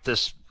climb up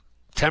this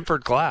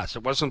tempered glass.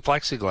 It wasn't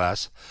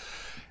plexiglass.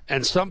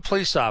 And some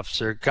police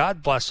officer,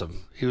 God bless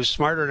him, he was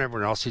smarter than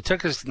everyone else. He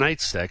took his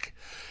nightstick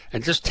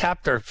and just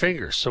tapped our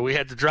fingers, so we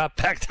had to drop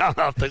back down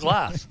off the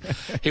glass.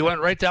 He went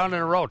right down in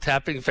a row,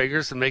 tapping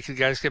fingers and making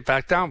guys get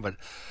back down. But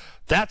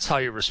that's how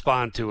you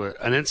respond to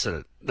an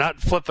incident, not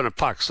flipping a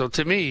puck. So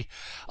to me,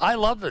 I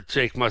love that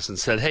Jake Muzzin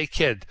said, hey,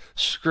 kid,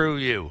 screw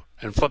you,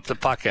 and flipped the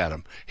puck at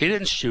him. He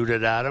didn't shoot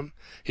it at him.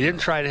 He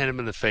didn't try to hit him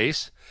in the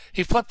face.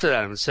 He flipped it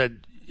at him and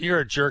said, you're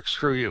a jerk,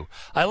 screw you.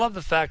 I love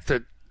the fact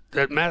that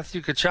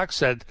Matthew Tkachuk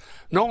said,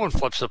 no one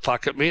flips the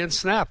puck at me, and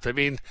snapped. I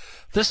mean,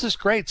 this is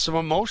great, some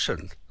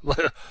emotion.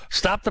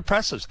 Stop the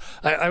presses.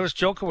 I was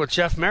joking with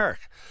Jeff Merrick.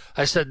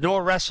 I said, no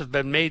arrests have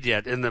been made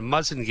yet in the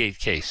Muzzingate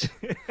case.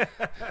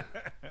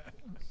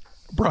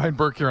 Brian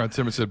Burke here on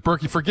Tim and said,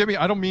 Berkey, forgive me,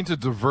 I don't mean to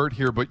divert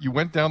here, but you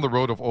went down the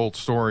road of old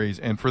stories,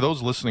 and for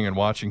those listening and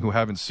watching who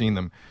haven't seen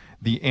them,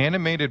 the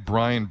animated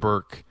Brian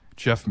Burke,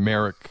 Jeff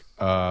Merrick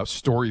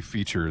story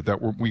feature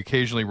that we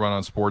occasionally run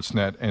on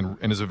Sportsnet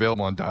and is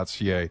available on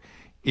 .ca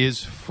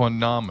is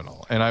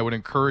phenomenal, and I would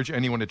encourage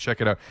anyone to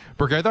check it out.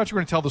 Berkey, I thought you were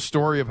going to tell the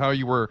story of how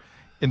you were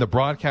in the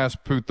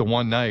broadcast booth the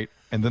one night,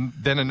 and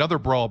then another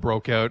brawl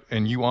broke out,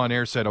 and you on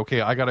air said,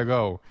 "Okay, I got to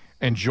go,"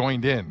 and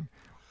joined in.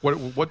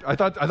 What I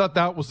thought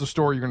that was the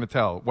story you're going to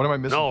tell. What am I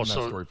missing from that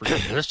story?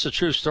 This is a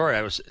true story.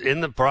 I was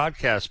in the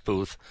broadcast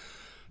booth,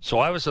 so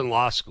I was in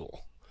law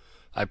school.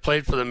 I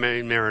played for the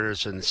Maine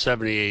Mariners in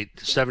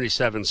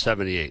 77,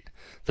 78.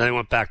 Then I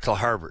went back to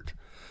Harvard.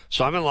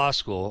 So I'm in law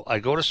school. I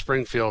go to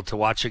Springfield to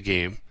watch a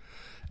game,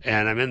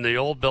 and I'm in the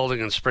old building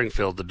in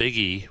Springfield, the Big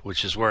E,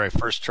 which is where I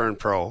first turned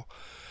pro.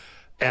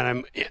 And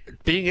I'm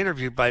being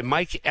interviewed by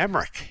Mike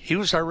Emmerich. He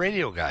was our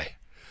radio guy.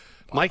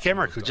 Mike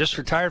Emmerich, who just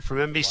retired from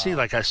NBC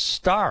like a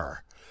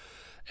star.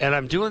 And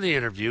I'm doing the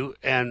interview,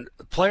 and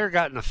the player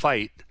got in a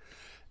fight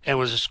and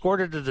was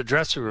escorted to the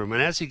dressing room.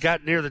 And as he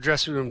got near the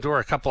dressing room door,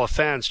 a couple of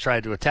fans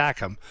tried to attack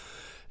him.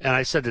 And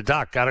I said to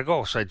Doc, "Gotta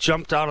go." So I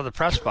jumped out of the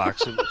press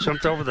box and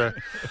jumped over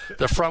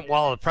the front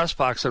wall of the press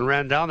box and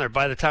ran down there.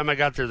 By the time I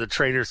got there, the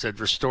trainer said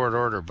restored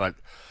order. But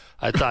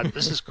I thought,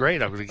 this is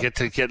great. I'm going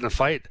to get in a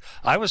fight.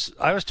 I was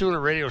doing a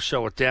radio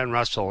show with Dan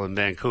Russell in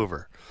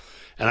Vancouver.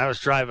 And I was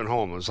driving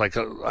home. It was like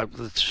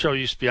the show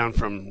used to be on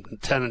from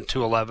 10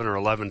 to 11 or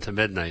 11 to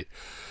midnight.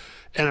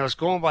 And I was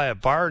going by a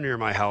bar near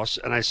my house,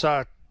 and I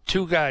saw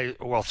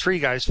three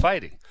guys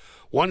fighting.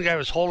 One guy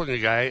was holding a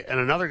guy, and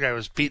another guy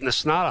was beating the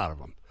snot out of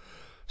him.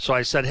 So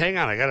I said, "Hang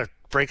on, I got to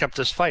break up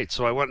this fight."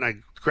 So I went and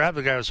I grabbed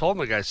the guy who was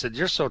holding the guy. I said,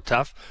 "You're so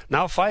tough.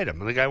 Now fight him."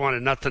 And the guy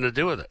wanted nothing to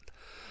do with it.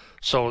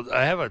 So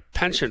I have a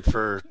penchant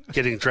for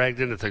getting dragged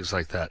into things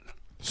like that.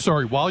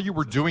 Sorry, while you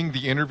were doing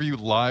the interview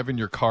live in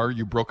your car,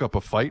 you broke up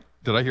a fight?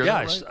 Did I hear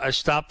that right? I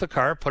stopped the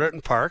car, put it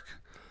in park.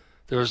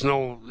 There was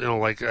no,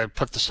 I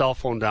put the cell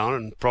phone down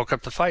and broke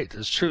up the fight.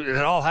 It's true. It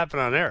all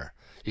happened on air.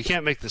 You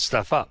can't make this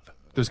stuff up.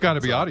 There's got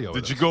to be audio.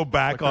 Did you go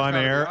back on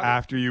air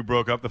after you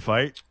broke up the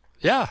fight?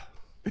 Yeah.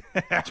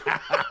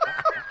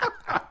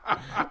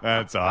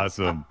 That's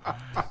awesome.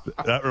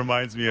 That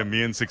reminds me of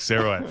me and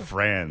Sixero at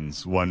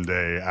Fran's one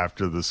day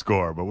after the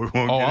score, but we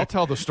won't. I'll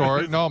tell the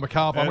story. No,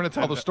 McAuliffe, I'm going to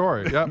tell the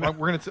story. Yeah,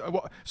 we're going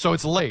to. So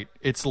it's late.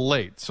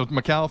 So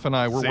McAuliffe and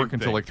I, we're working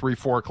till like 3,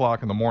 4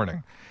 o'clock in the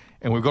morning,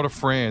 and we go to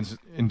Fran's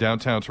in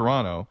downtown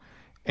Toronto,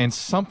 and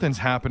something's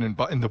happening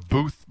in the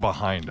booth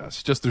behind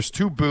us. Just there's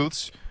two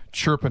booths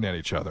chirping at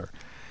each other.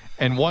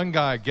 And one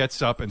guy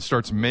gets up and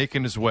starts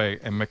making his way,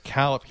 and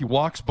McAuliffe, he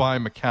walks by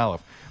McAuliffe.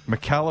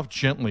 McAuliffe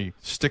gently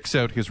sticks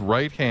out his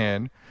right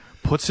hand,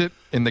 puts it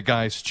in the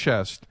guy's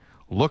chest,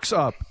 looks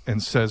up,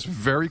 and says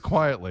very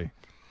quietly,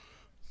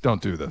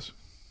 "Don't do this."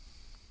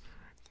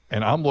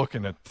 And I'm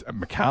looking at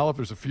McAuliffe.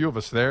 There's a few of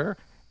us there,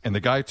 and the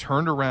guy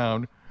turned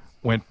around,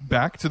 went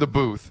back to the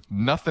booth.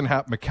 Nothing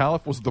happened.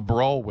 McAuliffe was the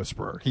brawl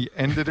whisperer. He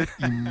ended it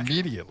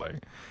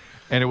immediately,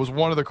 and it was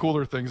one of the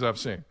cooler things I've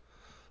seen.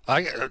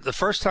 The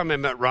first time I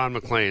met Ron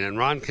MacLean, and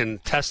Ron can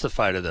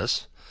testify to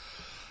this,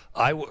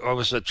 I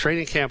was at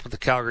training camp with the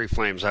Calgary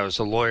Flames. I was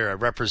a lawyer. I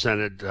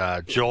represented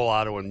Joel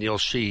Otto and Neil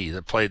Sheehy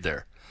that played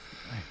there.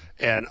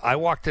 And I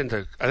walked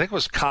into, I think it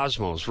was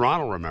Cosmos.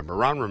 Ron will remember.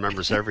 Ron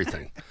remembers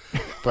everything.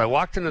 But I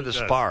walked into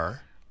this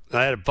bar, and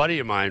I had a buddy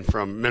of mine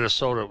from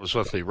Minnesota that was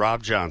with me,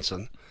 Rob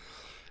Johnson.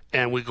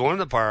 And we go in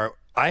the bar.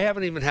 I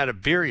haven't even had a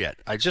beer yet.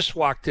 I just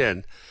walked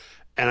in.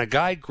 And a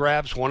guy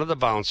grabs one of the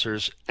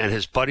bouncers, and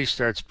his buddy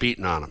starts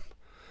beating on him.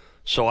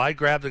 So I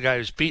grabbed the guy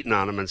who's beating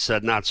on him and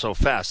said, "Not so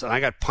fast." And I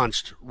got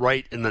punched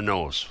right in the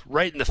nose,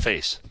 right in the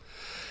face.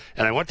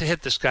 And I went to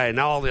hit this guy, and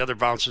now all the other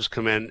bouncers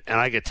come in, and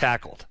I get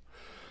tackled.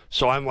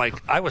 So I'm like,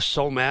 I was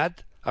so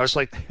mad. I was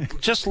like,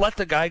 just let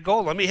the guy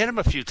go. Let me hit him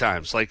a few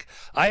times. Like,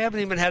 I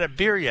haven't even had a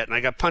beer yet, and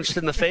I got punched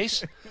in the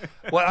face.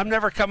 Well, I'm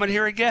never coming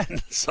here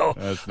again.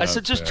 So I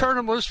said, just turn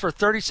him loose for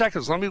 30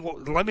 seconds.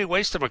 Let me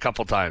waste him a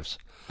couple times.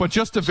 But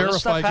just to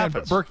verify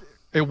again, Burke,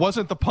 it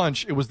wasn't the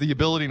punch. It was the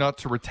ability not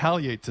to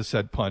retaliate to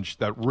said punch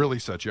that really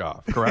set you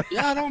off, correct?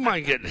 Yeah, I don't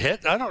mind getting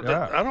hit. I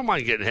don't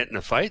mind getting hit in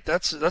a fight.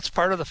 That's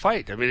part of the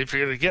fight. I mean, if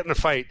you're going to get in a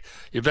fight,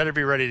 you better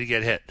be ready to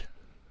get hit.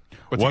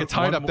 But to get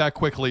tied up that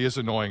quickly is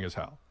annoying as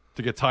hell.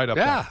 To get tied up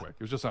that quick.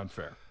 It was just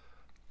unfair.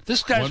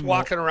 This guy's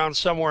walking around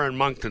somewhere in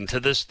Moncton to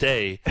this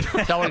day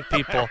telling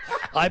people,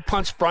 "I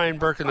punched Brian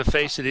Burke in the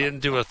face and he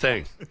didn't do a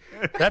thing."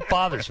 That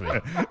bothers me.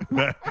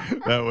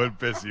 That would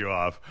piss you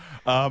off.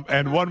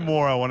 And one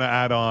more I want to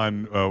add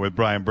on with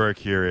Brian Burke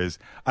here is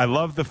I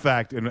love the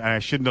fact, and I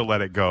shouldn't have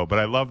let it go, but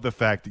I love the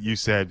fact that you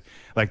said,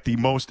 like, the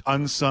most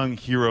unsung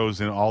heroes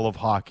in all of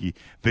hockey,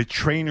 the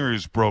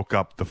trainers broke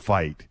up the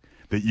fight,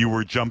 that you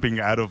were jumping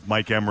out of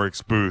Mike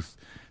Emmerich's booth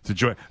to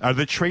join. Are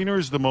the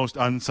trainers the most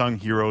unsung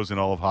heroes in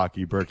all of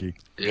hockey, Berkey?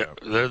 Yeah,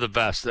 they're the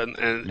best,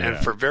 and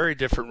for very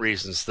different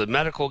reasons. The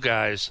medical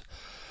guys,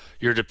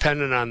 you're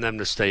dependent on them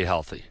to stay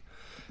healthy,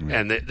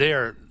 and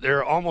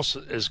they're almost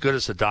as good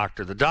as the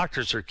doctor. The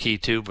doctors are key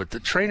too, but the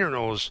trainer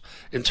knows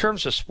in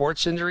terms of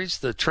sports injuries.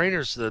 The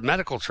trainers, the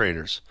medical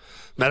trainers,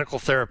 medical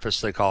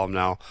therapists they call them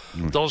now,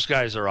 those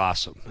guys are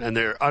awesome and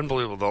they're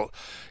unbelievable.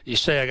 You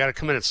say I got to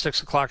come in at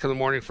 6 o'clock in the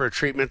morning for a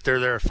treatment, they're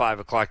there at 5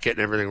 o'clock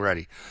getting everything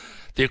ready.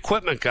 The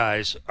equipment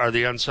guys are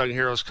the unsung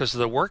heroes because of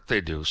the work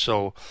they do.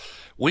 So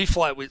we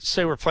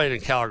say we're playing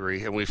in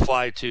Calgary, and we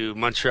fly to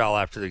Montreal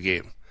after the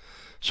game.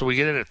 So we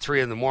get in at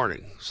 3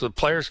 a.m. So the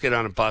players get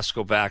on a bus,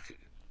 go back,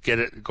 go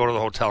to the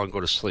hotel, and go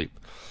to sleep.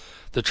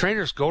 The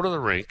trainers go to the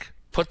rink,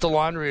 put the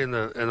laundry in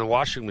the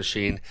washing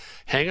machine,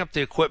 hang up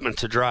the equipment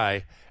to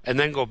dry, and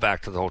then go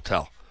back to the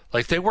hotel.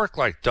 Like, they work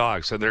like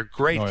dogs, and they're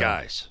great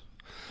guys.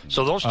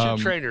 So those two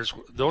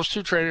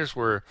trainers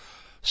were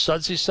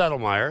Sudsy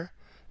Settlemeyer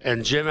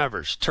and Jim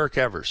Evers, Turk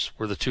Evers,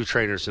 were the two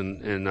trainers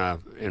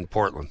in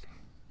Portland.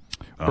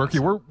 Berkey,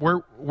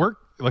 we're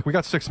like, we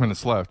got 6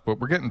 minutes left, but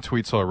we're getting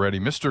tweets already.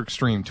 Mr.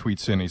 Extreme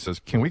tweets in. He says,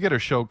 "Can we get a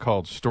show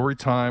called Story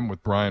Time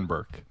with Brian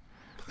Burke?"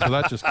 So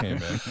that just came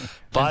in.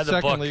 Buy the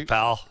book,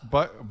 pal.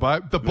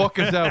 But the book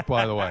is out,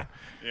 by the way.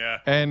 Yeah.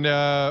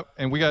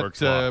 And we got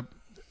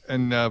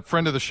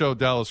friend of the show,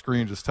 Dallas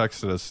Green, just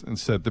texted us and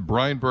said the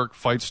Brian Burke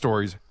fight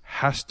stories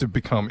has to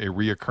become a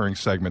reoccurring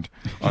segment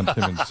on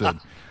Tim and Sid.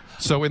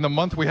 So in the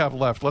month we have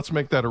left, let's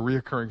make that a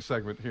reoccurring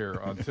segment here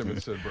on Tim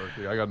and Sid,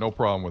 Berkey. I got no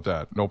problem with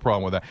that. No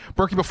problem with that.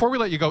 Berkey, before we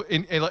let you go,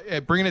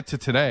 bringing it to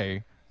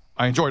today,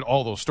 I enjoyed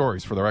all those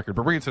stories for the record,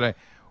 but bringing it today,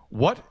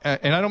 what,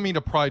 and I don't mean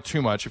to pry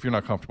too much if you're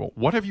not comfortable,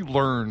 what have you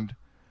learned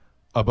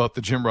about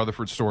the Jim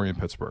Rutherford story in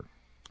Pittsburgh?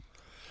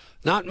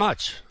 Not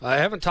much. I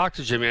haven't talked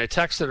to Jimmy. I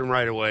texted him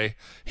right away.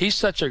 He's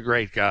such a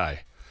great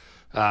guy.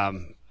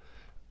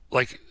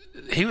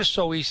 He was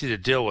so easy to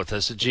deal with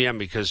as a GM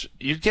because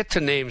you'd get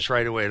to names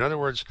right away. In other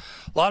words,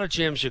 a lot of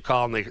GMs you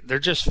call them, they're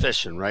just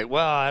fishing, right?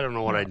 Well, I don't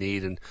know what I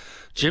need. And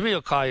Jimmy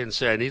will call you and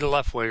say, I need a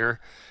left winger.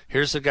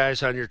 Here's the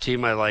guys on your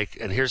team I like,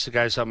 and here's the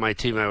guys on my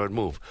team I would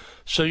move.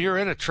 So you're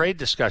in a trade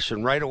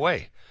discussion right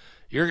away.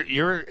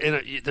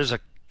 There's a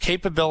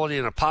capability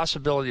and a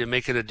possibility of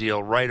making a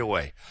deal right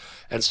away.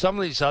 And some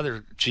of these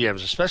other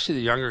GMs, especially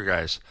the younger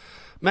guys,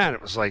 man,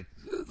 it was like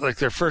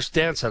their first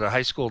dance at a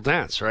high school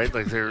dance, right?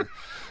 Like they're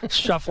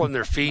shuffling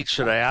their feet.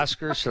 Should I ask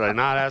her? Should I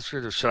not ask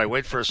her? Should I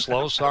wait for a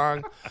slow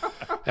song?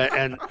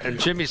 And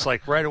Jimmy's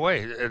like right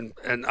away.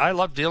 And I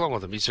love dealing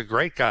with him. He's a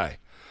great guy.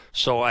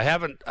 So I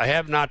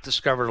have not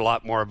discovered a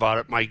lot more about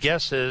it. My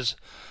guess is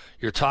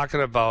you're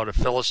talking about a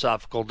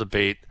philosophical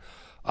debate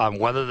on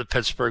whether the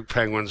Pittsburgh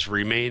Penguins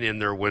remain in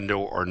their window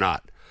or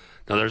not.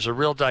 Now, there's a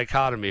real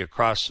dichotomy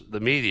across the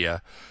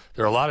media.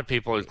 There are a lot of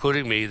people,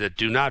 including me, that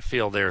do not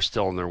feel they are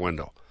still in their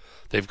window.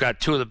 They've got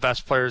two of the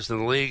best players in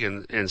the league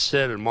in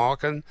Sid and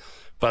Malkin,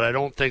 but I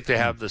don't think they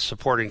have the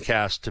supporting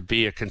cast to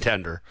be a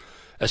contender,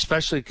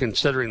 especially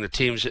considering the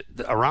teams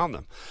around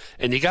them.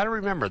 And you got to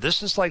remember,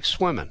 this is like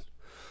swimming.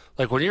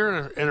 Like when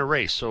you're in a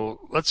race, so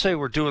let's say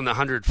we're doing the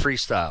 100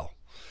 freestyle,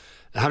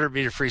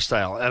 100-meter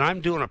freestyle, and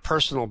I'm doing a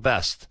personal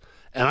best,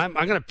 and I'm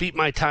going to beat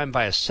my time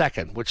by a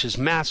second, which is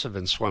massive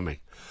in swimming.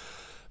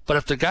 But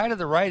if the guy to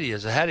the right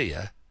is ahead of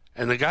you,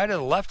 and the guy to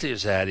the left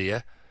is ahead of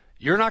you,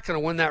 you're not going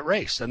to win that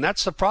race. And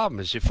that's the problem,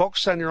 is you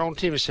focus on your own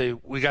team. You say,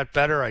 we got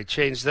better, I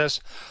changed this,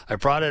 I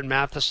brought in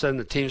Matheson,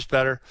 the team's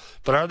better.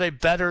 But are they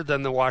better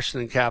than the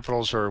Washington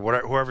Capitals or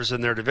whatever, whoever's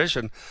in their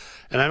division?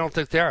 And I don't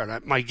think they are.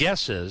 And my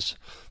guess is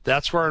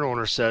that's where an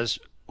owner says,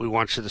 we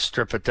want you to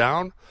strip it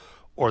down.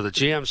 Or the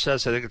GM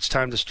says, I think it's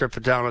time to strip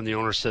it down, and the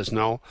owner says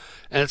no.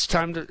 And it's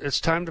time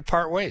to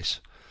part ways.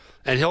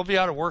 And he'll be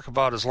out of work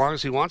about as long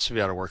as he wants to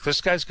be out of work. This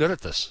guy's good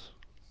at this.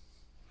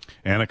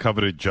 And a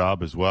coveted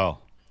job as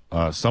well.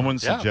 Someone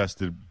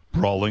suggested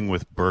Brawling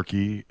with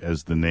Berkey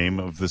as the name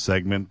of the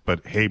segment,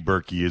 but Hey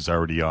Berkey is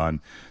already on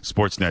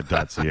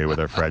sportsnet.ca with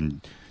our friend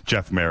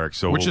Jeff Merrick.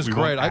 So which is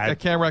great. I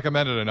can't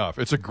recommend it enough.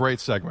 It's a great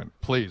segment.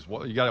 Please,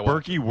 you got to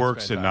watch. Berkey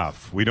works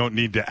enough. We don't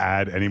need to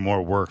add any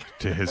more work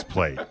to his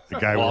plate. The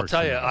guy works.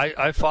 I'll tell you,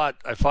 I fought.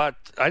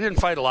 I didn't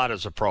fight a lot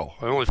as a pro.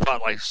 I only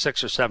fought like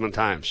 6 or 7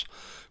 times.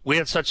 We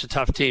had such a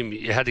tough team,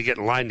 you had to get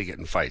in line to get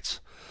in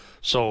fights.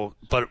 So,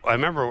 but I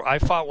remember I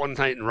fought one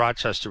night in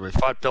Rochester. We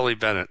fought Billy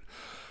Bennett,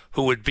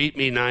 who would beat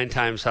me 9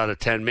 times out of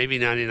 10, maybe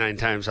 99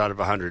 times out of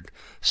 100.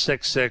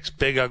 6'6",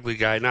 big, ugly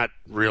guy. Not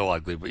real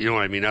ugly, but you know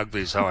what I mean.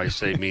 Ugly is how I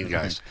say mean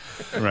guys.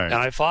 Right. And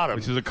I fought him.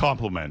 Which is a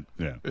compliment.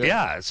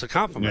 Yeah, it's a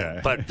compliment.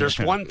 Yeah. But there's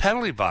one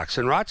penalty box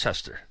in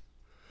Rochester.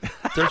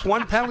 There's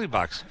one penalty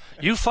box.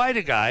 You fight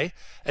a guy,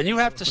 and you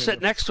have to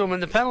sit next to him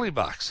in the penalty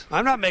box.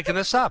 I'm not making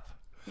this up.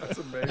 That's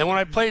amazing. And when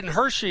I played in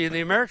Hershey in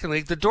the American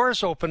League, the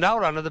doors opened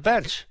out onto the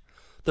bench.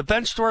 The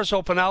bench doors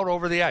open out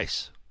over the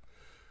ice.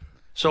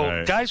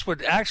 So guys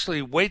would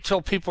actually wait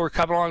till people were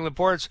coming along the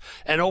boards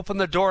and open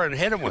the door and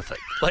hit him with it.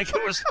 Like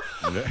it was.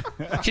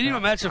 Can you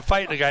imagine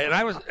fighting a guy?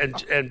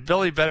 And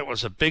Billy Bennett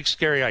was a big,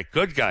 scary guy,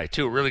 good guy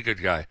too, really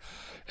good guy.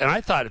 And I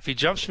thought if he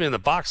jumps me in the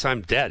box,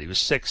 I'm dead. He was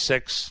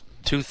 6'6",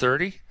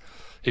 230.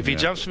 If he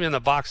jumps me in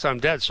the box, I'm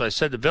dead. So I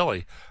said to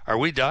Billy, "Are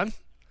we done?"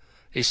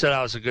 He said,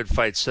 "That was a good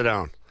fight. Sit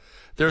down."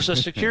 There's a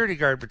security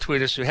guard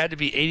between us who had to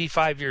be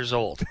 85 years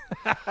old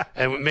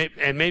and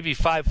maybe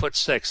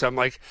 5'6". I'm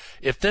like,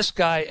 if this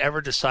guy ever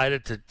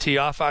decided to tee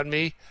off on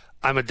me,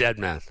 I'm a dead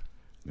man.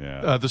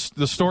 Yeah.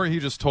 The story he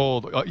just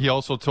told, he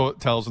also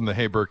tells in the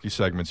Hey Berkey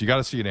segments. You got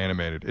to see it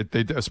animated.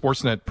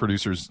 Sportsnet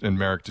producers and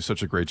Merrick do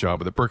such a great job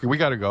with it. Berkey, we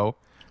got to go.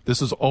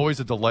 This is always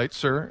a delight,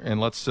 sir, and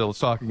let's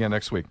talk again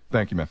next week.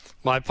 Thank you, man.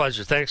 My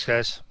pleasure. Thanks,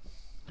 guys.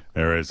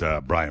 There is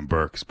Brian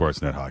Burke,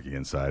 Sportsnet Hockey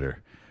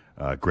Insider.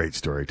 Great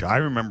story. I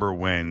remember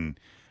when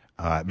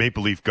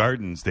Maple Leaf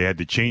Gardens, they had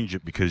to change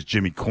it because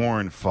Jimmy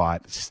Korn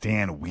fought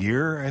Stan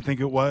Weir, I think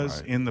it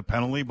was, in the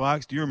penalty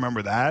box. Do you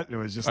remember that? It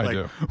was just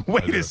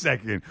wait a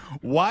second.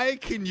 Why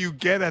can you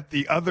get at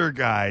the other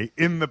guy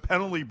in the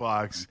penalty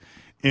box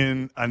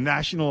in a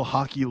National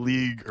Hockey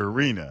League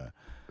arena?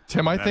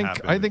 Tim, I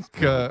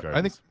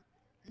think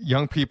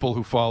young people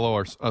who follow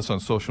us on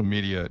social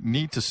media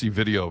need to see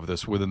video of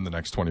this within the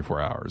next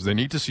 24 hours. They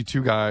need to see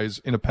two guys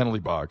in a penalty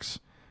box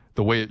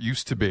the way it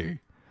used to be.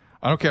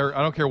 I don't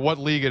care what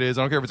league it is.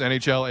 I don't care if it's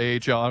NHL,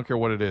 AHL. I don't care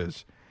what it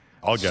is.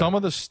 Some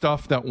of the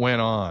stuff that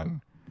went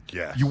on,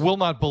 you will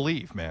not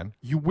believe, man.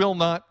 You will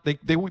not. They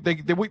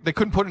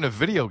couldn't put it in a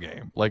video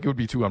game. Like, it would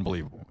be too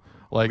unbelievable.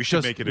 Like, we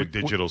should make it a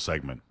digital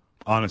segment.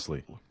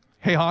 Honestly,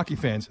 hey, hockey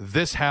fans,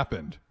 this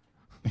happened,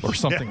 or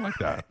something like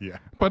that. Yeah.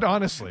 But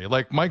honestly,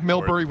 like Mike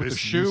Milbury with the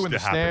shoe in the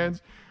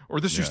stands, or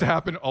this used to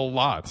happen a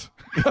lot,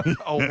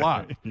 a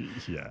lot.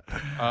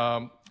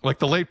 Yeah. Like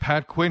the late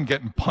Pat Quinn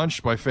getting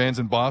punched by fans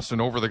in Boston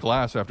over the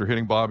glass after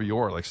hitting Bobby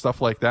Orr, like stuff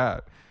like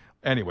that.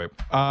 Anyway,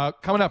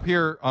 coming up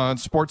here on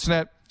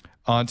Sportsnet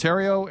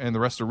Ontario and the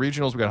rest of the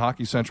regionals, we got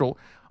Hockey Central.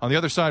 On the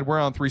other side, we're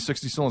on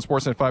 360 still on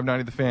Sportsnet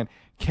 590 The Fan.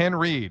 Ken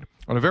Reed,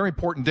 on a very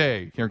important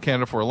day here in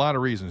Canada for a lot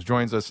of reasons,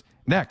 joins us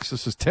next.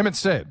 This is Tim and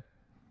Sid.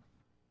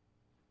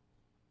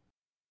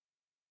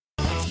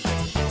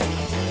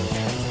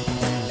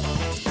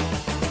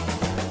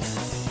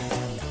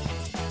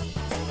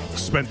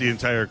 Spent the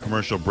entire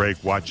commercial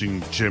break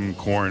watching Jim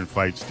Korn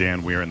fight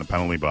Stan Weir in the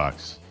penalty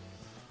box.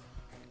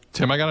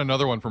 Tim, I got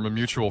another one from a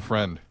mutual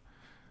friend,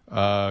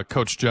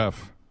 Coach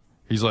Jeff.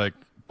 He's like,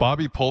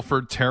 Bobby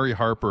Pulford, Terry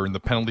Harper in the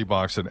penalty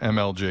box at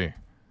MLG.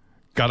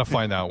 Got to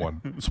find that one.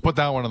 Let's put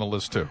that one on the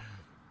list, too.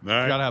 All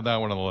right. Got to have that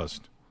one on the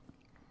list.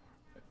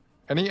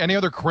 Any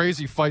other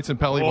crazy fights in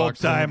penalty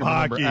boxes? Old-time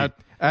hockey.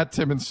 At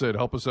Tim and Sid.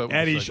 Help us out.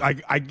 Eddie,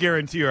 I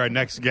guarantee you our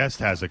next guest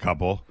has a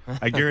couple.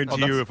 I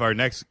guarantee you if our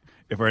next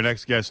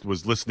guest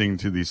was listening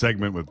to the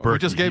segment with Burke, we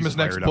just gave him his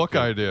next book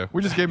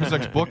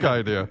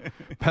idea.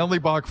 Penalty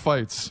box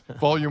fights,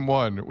 Volume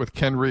 1 with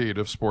Ken Reed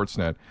of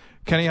Sportsnet.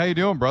 Kenny, how you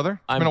doing, brother?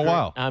 It's been a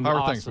while. How are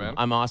awesome. Things, man?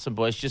 I'm awesome,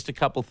 boys. Just a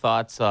couple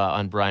thoughts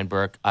on Brian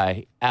Burke.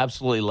 I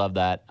absolutely love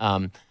that.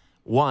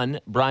 One,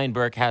 Brian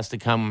Burke has to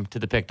come to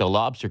the Pictou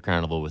Lobster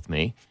Carnival with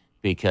me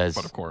because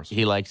of course.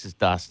 He likes his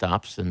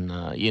dust-ups. And,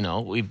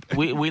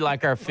 we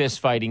like our fist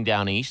fighting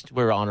down east.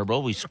 We're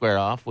honorable. We square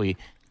off. We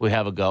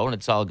have a go, and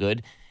it's all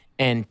good.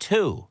 And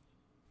two,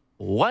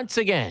 once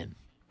again,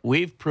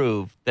 we've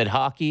proved that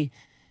hockey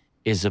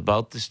is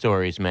about the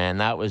stories, man.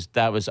 That was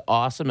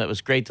awesome. It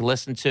was great to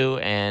listen to,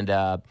 and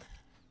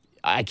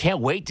I can't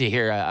wait to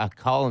hear a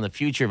call in the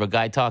future of a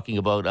guy talking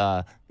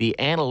about the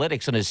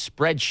analytics on his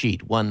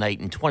spreadsheet one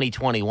night in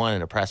 2021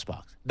 in a press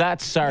box.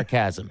 That's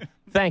sarcasm.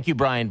 Thank you,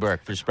 Brian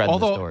Burke, for spreading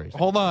the stories.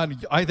 Hold on.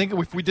 I think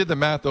if we did the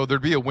math, though,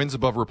 there'd be a wins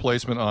above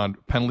replacement on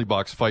penalty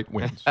box fight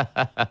wins.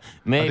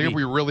 Maybe. I think if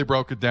we really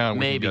broke it down,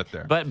 we can get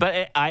there.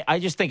 But I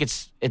just think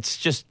it's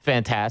just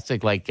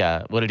fantastic. Like,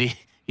 what did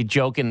he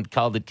joke and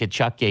called it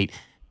Kachukgate?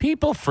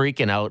 People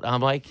freaking out. I'm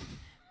like,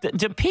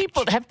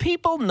 have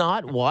people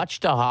not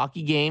watched a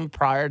hockey game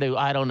prior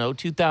to,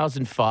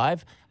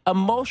 2005?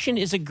 Emotion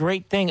is a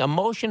great thing.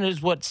 Emotion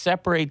is what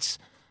separates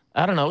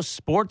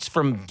sports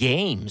from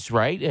games,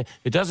 right?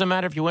 It doesn't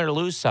matter if you win or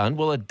lose, son.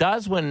 Well, it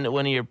does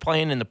when you're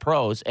playing in the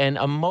pros, and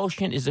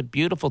emotion is a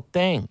beautiful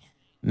thing.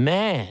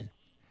 Man,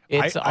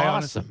 it's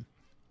awesome.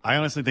 I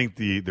honestly think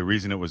the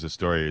reason it was a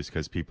story is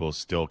because people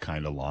still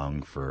kind of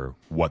long for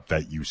what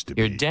that used to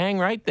be. You're dang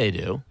right they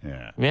do.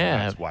 Yeah.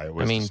 That's why it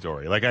was a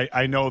story. Like,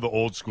 I know the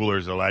old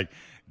schoolers are like,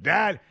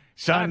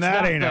 Son,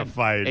 that ain't a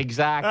fight.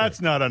 Exactly.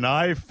 That's not a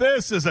knife.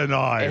 This is a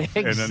knife.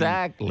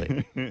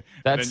 Exactly. And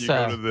then you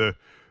go to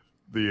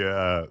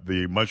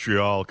the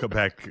Montreal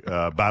Quebec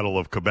Battle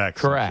of Quebec.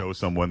 Correct. And show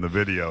someone the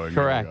video. And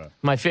correct.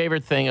 My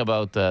favorite thing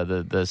about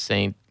the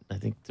Saint, I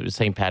think it was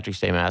St. Patrick's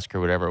Day Massacre,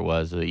 whatever it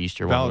was, the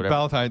Easter one,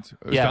 Valentine's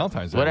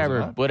Day,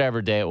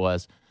 whatever day it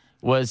was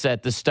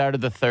at the start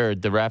of the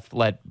third. The ref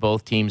let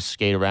both teams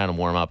skate around and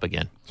warm up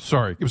again.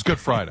 Sorry, it was Good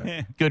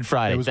Friday. Good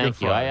Friday.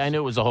 Thank you. I knew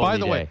it was a holy day. By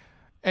the way.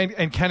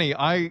 And Kenny,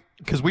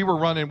 because we've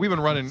been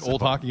running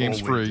old hockey games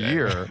for a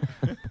year.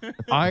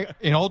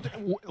 In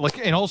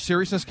all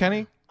seriousness,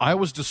 Kenny, I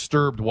was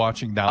disturbed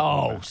watching that.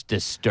 Oh,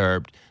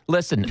 disturbed.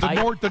 Listen, the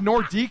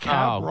Nordique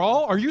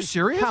brawl. Are you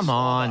serious? Come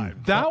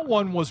on, that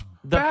one was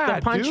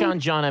bad. The punch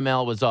on John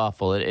ML was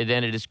awful. It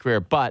ended his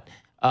career, but.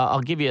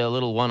 I'll give you a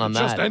little one on that.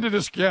 Just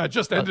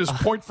ended his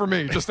point for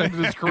me. Just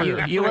ended his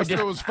career. The rest of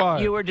it was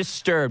fine. You were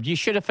disturbed. You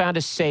should have found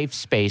a safe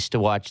space to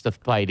watch the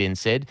fight in,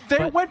 Sid.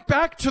 They went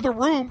back to the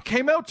room,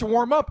 came out to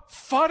warm up,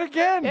 fought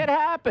again. It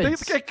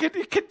happens.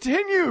 It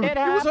continued. It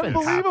was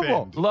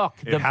unbelievable. Look,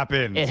 it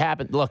happened. It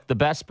happened. Look, the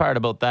best part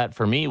about that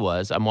for me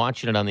was I'm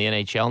watching it on the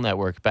NHL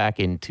Network back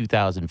in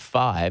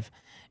 2005,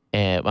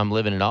 And I'm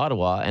living in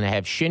Ottawa, and I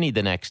have Shinny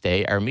the next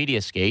day, our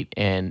media skate,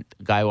 and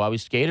the guy who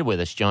always skated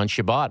with us, John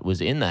Shabbat, was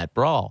in that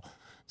brawl.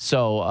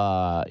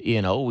 So,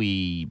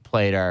 we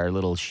played our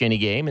little Shinny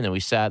game, and then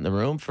we sat in the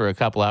room for a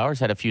couple hours,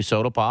 had a few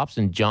soda pops,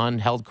 and John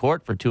held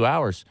court for 2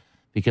 hours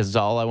because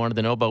all I wanted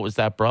to know about was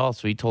that brawl.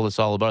 So he told us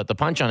all about it. The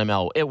punch on him,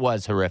 it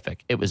was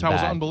horrific. It was That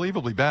bad. was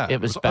unbelievably bad.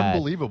 It was bad.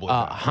 Unbelievably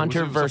bad.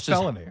 Hunter it was versus a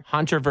felony.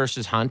 Hunter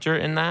versus Hunter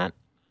in that.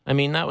 I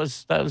mean, that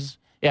was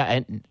yeah.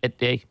 And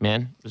hey,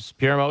 man, it was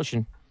pure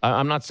emotion.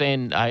 I'm not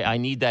saying I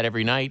need that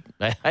every night.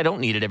 I don't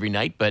need it every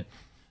night, but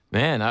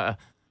man,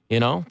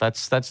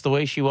 that's the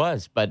way she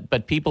was.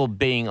 But people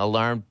being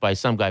alarmed by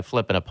some guy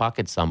flipping a puck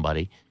at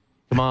somebody.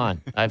 Come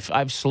on,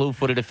 I've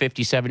slew-footed a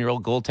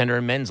 57-year-old goaltender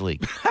in men's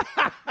league.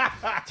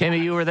 Timmy,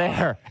 you were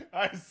there.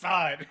 I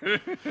saw it.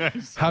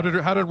 How did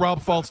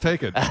Rob Faltz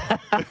take it?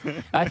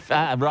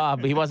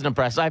 Rob, he wasn't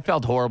impressed. I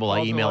felt horrible. I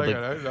Wasn't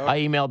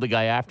emailed the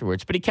guy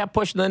afterwards, but he kept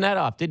pushing the net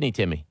off, didn't he,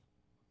 Timmy?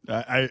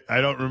 I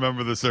don't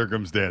remember the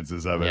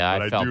circumstances of it, Yeah,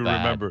 but I felt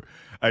bad.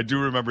 I do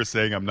remember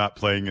saying I'm not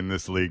playing in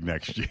this league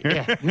next year.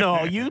 Yeah.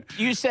 No,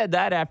 you said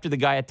that after the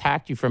guy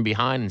attacked you from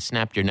behind and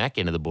snapped your neck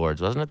into the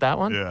boards, wasn't it that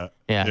one?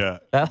 Yeah.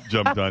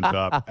 Jumped on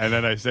top. And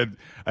then I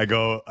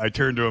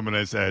turned to him and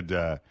I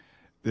said,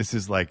 this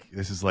is like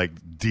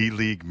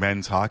D-League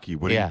men's hockey.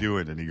 What are you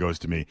doing? And he goes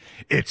to me,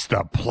 it's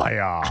the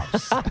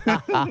playoffs.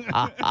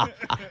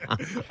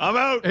 I'm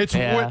out. It's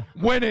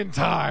winning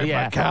time,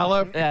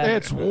 McCallum.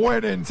 It's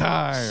winning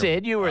time.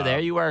 Sid, you were there.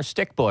 You were a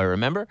stick boy,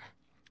 remember?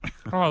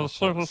 All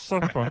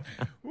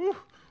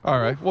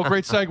right. Well,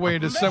 great segue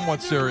into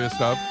somewhat serious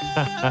stuff.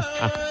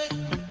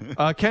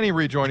 Kenny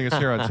Reed joining us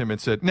here on Tim and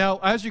Sid. Now,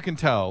 as you can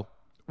tell,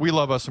 we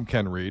love us some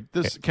Ken Reed.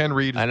 Ken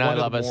Reed is and I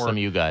love us some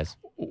you guys.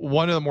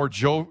 One of the more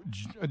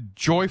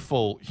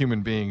joyful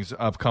human beings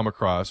I've come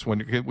across. When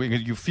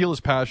you feel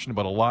his passion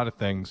about a lot of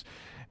things,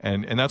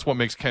 and that's what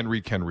makes Ken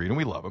Reed, and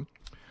we love him.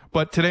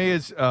 But today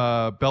is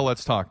Bell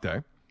Let's Talk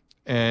Day,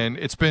 and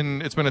it's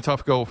been a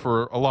tough go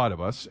for a lot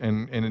of us,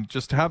 and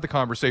just to have the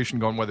conversation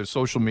going, whether it's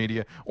social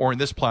media or in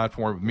this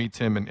platform with me,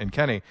 Tim, and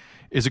Kenny,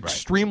 is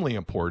extremely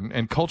important.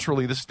 And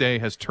culturally, this day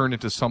has turned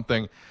into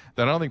something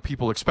that I don't think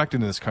people expected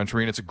in this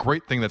country, and it's a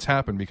great thing that's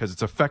happened because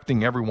it's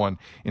affecting everyone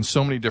in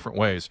so many different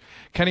ways.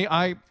 Kenny,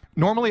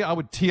 normally I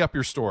would tee up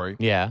your story,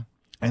 and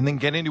then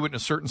get into it in a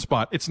certain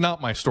spot. It's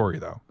not my story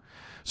though.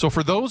 So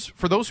for those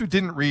who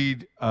didn't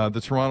read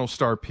the Toronto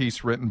Star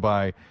piece written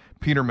by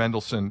Peter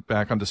Mendelson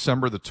back on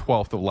December the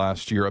 12th of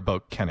last year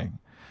about Kenning,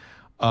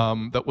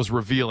 that was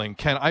revealing.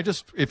 Ken,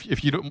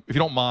 if you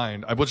don't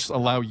mind, I will just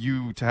allow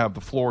you to have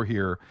the floor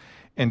here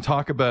and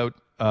talk about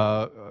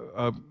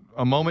a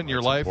moment in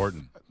your life,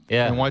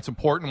 and why it's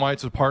important, why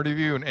it's a part of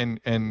you,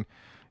 and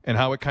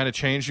how it kind of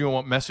changed you, and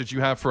what message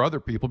you have for other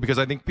people. Because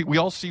I think we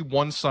all see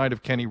one side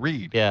of Kenny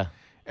Reed,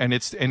 and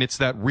it's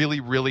that really,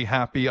 really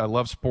happy, I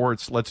love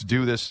sports, let's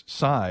do this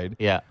side.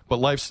 But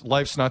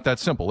life's not that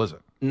simple, is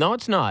it? No,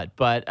 it's not.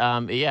 But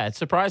it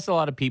surprised a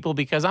lot of people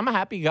because I'm a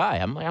happy guy.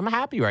 I'm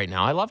happy right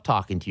now. I love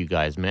talking to you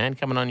guys, man.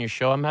 Coming on your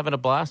show, I'm having a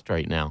blast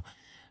right now.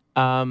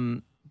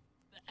 For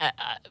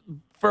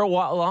a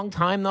long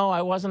time, though,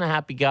 I wasn't a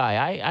happy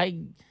guy.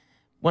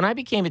 When I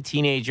became a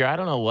teenager, I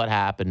don't know what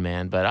happened,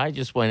 man, but I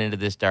just went into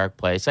this dark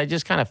place. I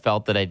just kind of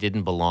felt that I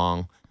didn't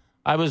belong.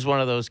 I was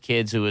one of those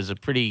kids who was I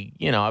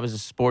was a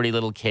sporty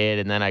little kid,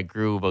 and then I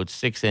grew about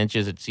 6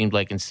 inches, it seemed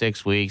like, in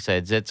 6 weeks. I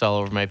had zits all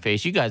over my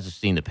face. You guys have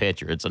seen the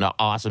picture. It's an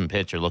awesome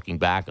picture looking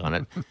back on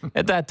it.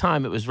 At that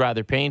time, it was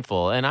rather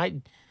painful, and I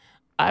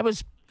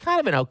was kind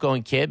of an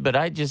outgoing kid, but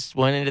I just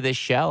went into this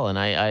shell, and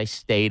I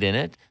stayed in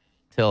it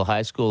till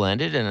high school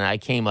ended, and I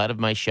came out of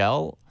my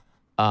shell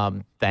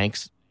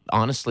thanks,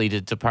 honestly,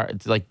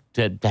 to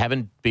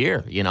having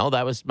beer.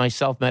 That was my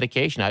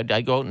self-medication.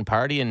 I'd go out and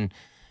party, and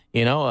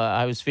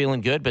I was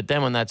feeling good, but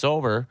then when that's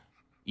over,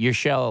 your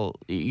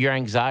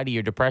anxiety,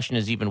 your depression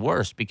is even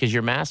worse because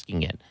you're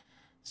masking it.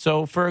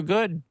 So for a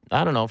good,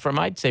 I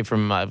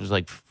was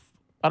like,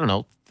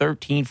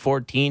 13,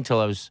 14 till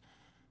I was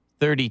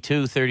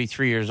 32,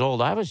 33 years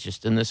old. I was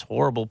just in this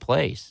horrible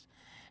place.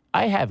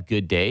 I have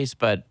good days,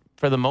 but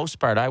for the most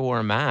part, I wore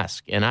a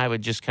mask, and I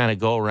would just kind of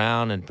go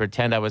around and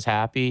pretend I was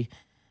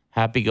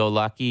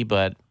happy-go-lucky,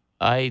 but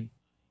I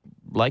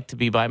like to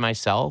be by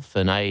myself,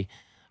 and I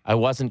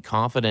wasn't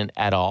confident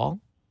at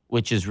all,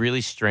 which is really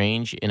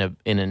strange in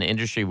an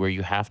industry where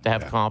you have to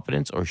have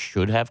confidence or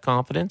should have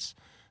confidence.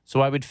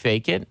 So I would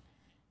fake it,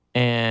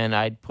 and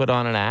I'd put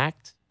on an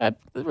act.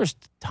 There was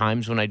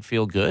times when I'd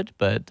feel good,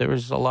 but there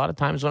was a lot of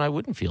times when I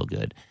wouldn't feel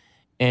good.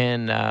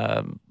 And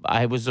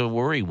I was a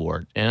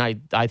worrywart, and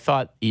I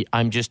thought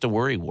I'm just a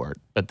worrywart.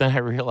 But then I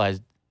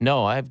realized,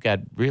 no, I've got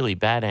really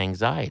bad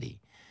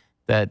anxiety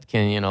that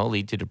can,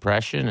 lead to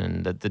depression,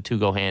 and that the two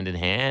go hand in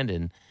hand.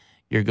 And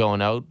you're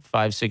going out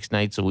 5-6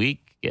 nights a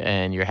week,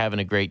 and you're having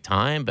a great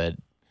time. But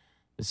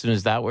as soon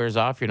as that wears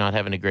off, you're not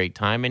having a great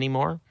time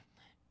anymore.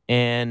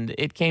 And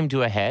it came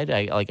to a head,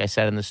 like I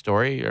said in the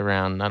story,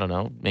 around, I don't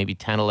know, maybe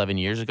 10, 11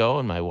 years ago,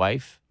 and my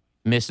wife,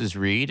 Mrs.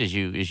 Reed, as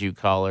you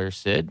call her,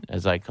 Sid,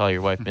 as I call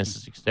your wife,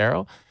 Mrs.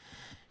 Xtero,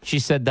 she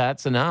said,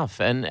 that's enough.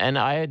 And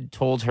I had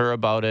told her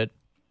about it.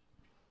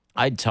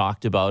 I'd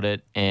talked about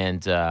it.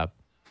 And,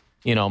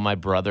 my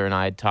brother and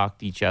I had talked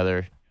to each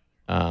other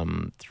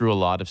through a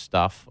lot of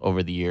stuff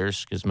over the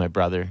years because my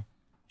brother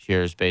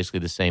shares basically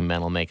the same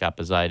mental makeup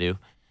as I do.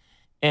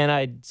 And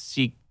I'd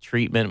seek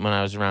treatment when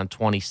I was around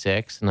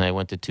 26, and I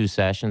went to 2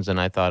 sessions,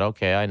 and I thought,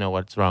 okay, I know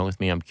what's wrong with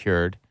me. I'm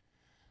cured.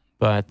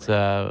 But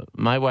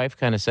my wife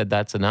kind of said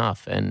that's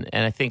enough. And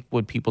I think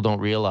what people don't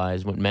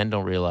realize, what men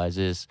don't realize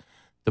is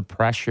the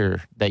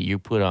pressure that you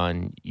put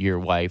on your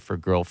wife or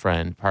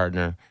girlfriend,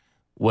 partner,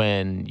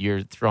 when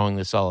you're throwing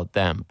this all at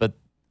them. But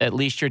at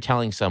least you're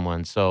telling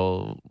someone.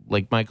 So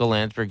like Michael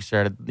Landsberg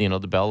started, the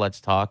Bell Let's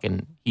Talk,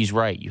 and he's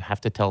right. You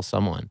have to tell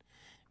someone.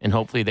 And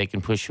hopefully they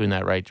can push you in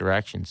that right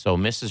direction. So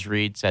Mrs.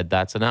 Reed said,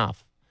 that's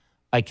enough.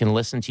 I can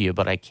listen to you,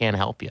 but I can't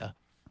help you.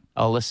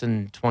 I'll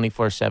listen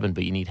 24/7,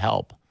 but you need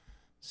help.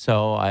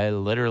 So I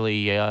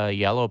literally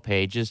yellow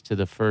pages to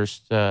the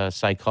first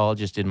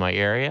psychologist in my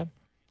area.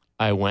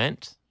 I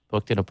went,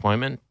 booked an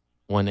appointment,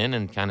 went in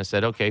and kind of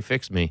said, okay,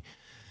 fix me.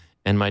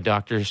 And my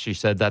doctor, she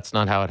said, that's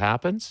not how it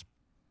happens.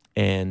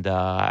 And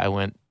I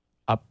went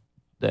up.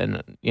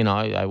 Then,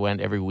 I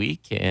went every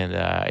week, and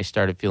I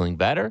started feeling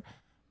better.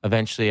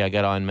 Eventually, I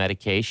got on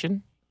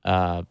medication.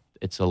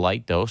 It's a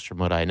light dose from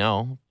what I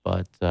know,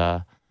 but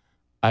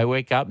I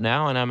wake up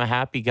now, and I'm a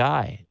happy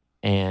guy.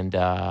 And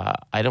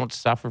I don't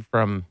suffer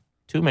from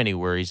too many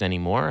worries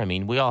anymore. I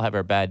mean, we all have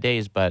our bad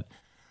days, but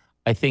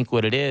I think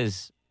what it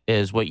is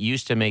what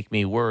used to make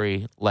me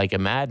worry like a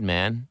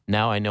madman.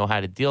 Now I know how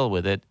to deal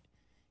with it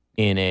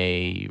in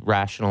a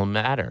rational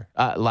manner.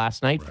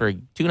 Last night, 2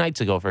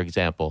 nights ago, for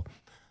example,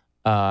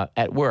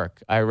 at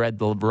work, I read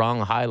the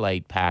wrong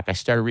highlight pack. I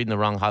started reading the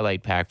wrong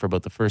highlight pack for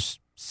about the first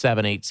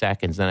 7-8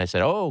 seconds. Then I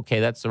said, oh,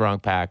 okay, that's the wrong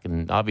pack.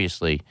 And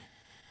obviously,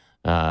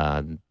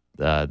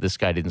 this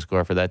guy didn't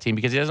score for that team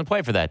because he doesn't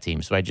play for that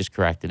team. So I just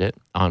corrected it.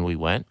 On we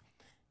went.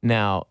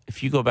 Now,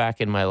 if you go back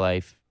in my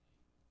life,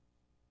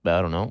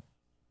 I don't know,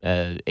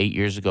 8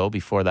 years ago,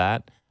 before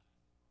that,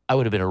 I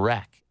would have been a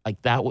wreck.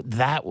 Like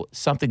that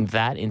something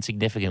that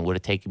insignificant would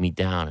have taken me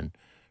down and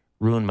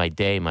ruined my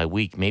day, my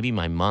week, maybe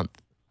my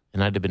month.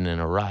 And I'd have been in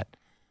a rut.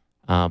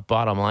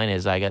 Bottom line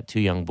is I got 2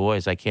 young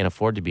boys. I can't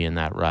afford to be in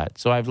that rut.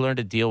 So I've learned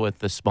to deal with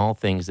the small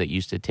things that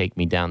used to take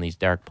me down these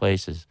dark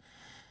places.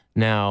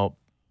 Now,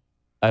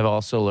 I've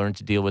also learned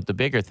to deal with the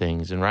bigger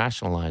things and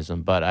rationalize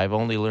them. But I've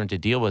only learned to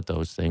deal with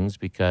those things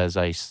because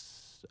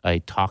I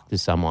talked to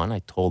someone. I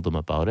told them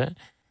about it.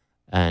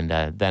 And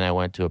then I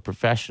went to a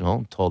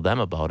professional, told them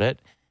about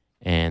it.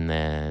 And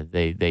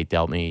they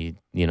dealt me,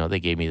 they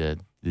gave me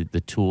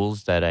the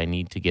tools that I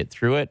need to get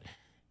through it.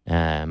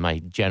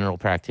 My general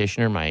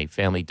practitioner, my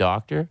family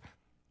doctor,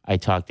 I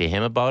talked to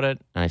him about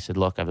it. And I said,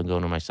 look, I've been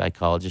going to my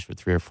psychologist for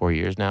 3 or 4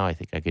 years now. I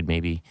think I could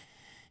maybe,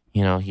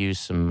 use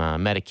some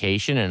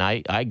medication. And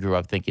I grew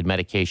up thinking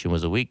medication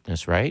was a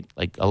weakness, right?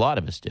 Like a lot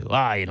of us do.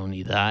 You don't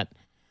need that.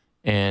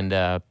 And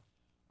I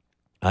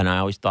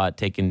always thought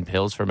taking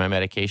pills for my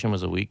medication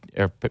was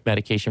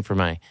medication for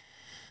my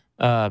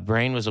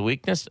brain was a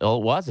weakness. Oh,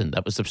 it wasn't.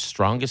 That was the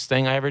strongest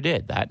thing I ever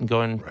did. That and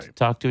going to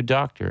talk to a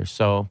doctor.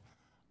 So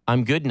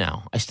I'm good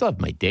now. I still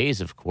have my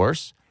days, of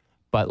course,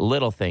 but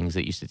little things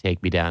that used to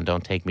take me down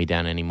don't take me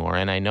down anymore.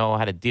 And I know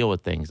how to deal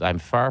with things. I'm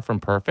far from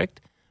perfect,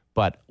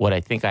 but what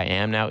I think I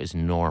am now is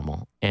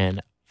normal.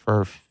 And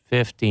for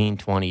 15,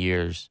 20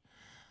 years,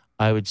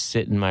 I would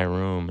sit in my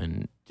room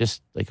and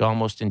just like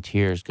almost in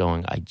tears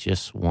going, I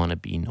just want to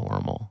be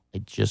normal. I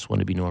just want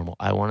to be normal.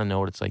 I want to know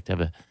what it's like to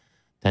have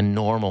a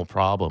normal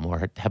problem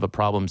or have a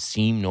problem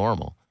seem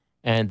normal.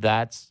 And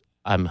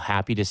I'm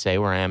happy to say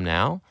where I am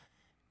now.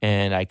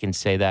 And I can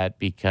say that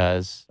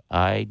because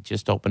I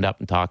just opened up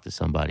and talked to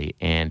somebody.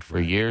 And for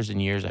years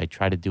and years, I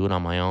tried to do it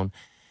on my own,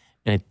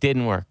 and it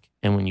didn't work.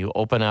 And when you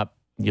open up,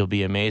 you'll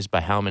be amazed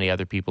by how many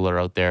other people are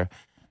out there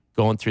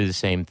going through the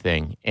same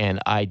thing. And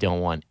I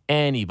don't want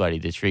anybody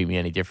to treat me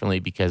any differently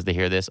because they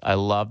hear this. I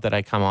love that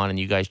I come on and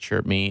you guys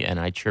chirp me and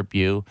I chirp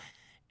you.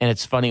 And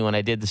it's funny, when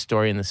I did the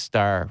story in the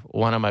Star,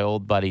 one of my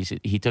old buddies,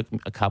 he took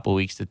a couple of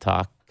weeks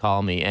to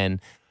call me. And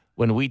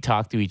when we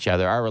talk to each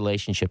other, our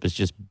relationship is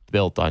just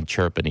built on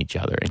chirping each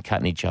other and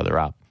cutting each other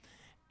up.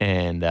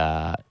 And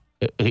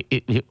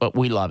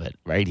we love it,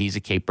 right? He's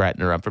a Cape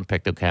Brettoner. I'm from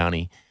Pictou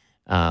County.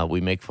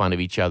 We make fun of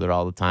each other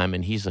all the time.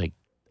 And he's like,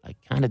 I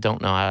kind of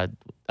don't know how.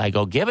 I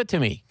go, give it to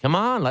me. Come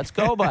on, let's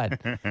go, bud.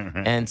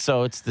 And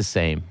so it's the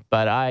same.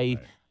 But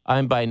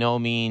I'm by no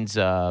means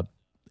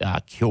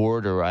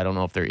cured, or I don't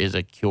know if there is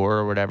a cure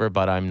or whatever,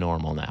 but I'm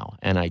normal now.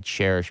 And I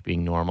cherish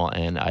being normal.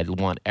 And I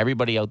want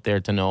everybody out there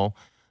to know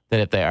that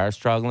if they are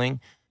struggling,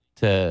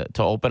 to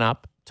open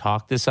up,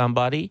 talk to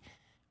somebody,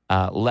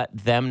 let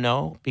them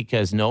know,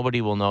 because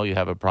nobody will know you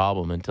have a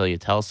problem until you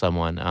tell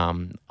someone.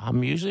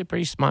 I'm usually a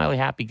pretty smiley,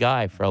 happy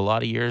guy. For a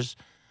lot of years,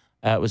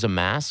 it was a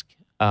mask.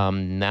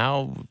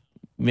 Now,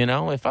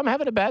 if I'm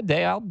having a bad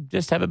day, I'll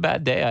just have a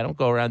bad day. I don't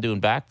go around doing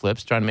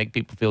backflips trying to make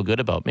people feel good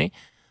about me.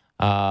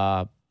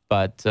 But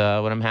But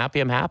when I'm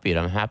happy, I'm happy, and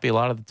I'm happy a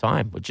lot of the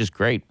time, which is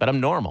great. But I'm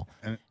normal.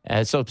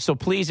 So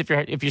please,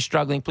 if you're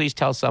struggling, please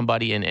tell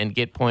somebody and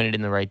get pointed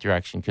in the right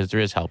direction, because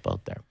there is help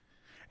out there.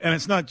 And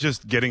it's not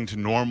just getting to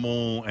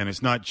normal, and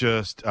it's not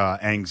just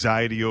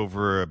anxiety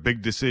over a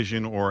big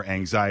decision or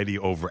anxiety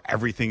over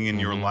everything in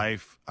your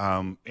life.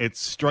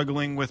 It's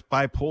struggling with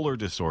bipolar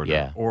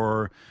disorder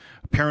or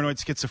paranoid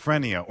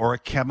schizophrenia or a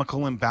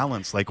chemical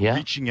imbalance. Like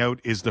reaching out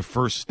is the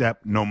first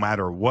step no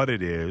matter what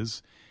it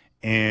is.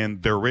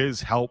 And there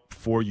is help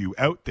for you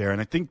out there. And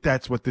I think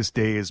that's what this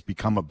day has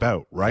become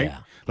about, right? Yeah.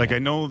 Like I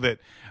know that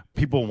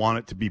people want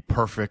it to be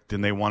perfect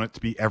and they want it to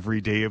be every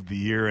day of the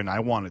year, and I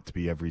want it to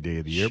be every day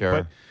of the year. Sure.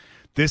 But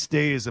this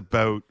day is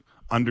about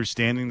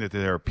understanding that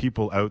there are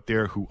people out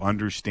there who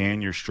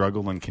understand your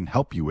struggle and can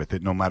help you with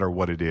it no matter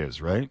what it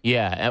is, right?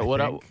 Yeah,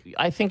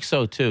 I think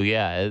so too.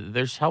 Yeah,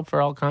 there's help for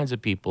all kinds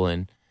of people,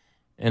 and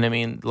I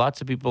mean, lots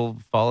of people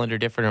fall under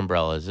different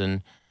umbrellas.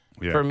 And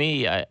for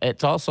me,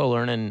 it's also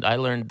learning. I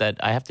learned that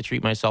I have to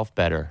treat myself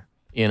better.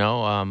 You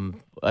know,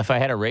 if I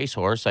had a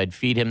racehorse, I'd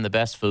feed him the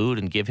best food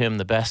and give him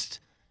the best.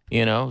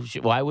 You know,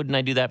 why wouldn't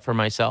I do that for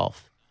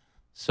myself?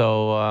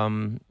 So,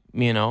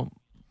 you know,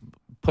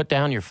 put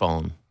down your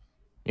phone.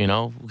 You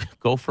know,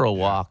 go for a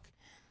walk,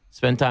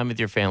 spend time with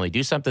your family,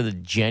 do something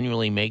that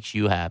genuinely makes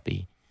you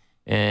happy.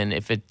 And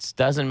if it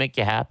doesn't make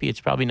you happy, it's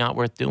probably not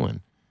worth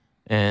doing.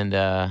 And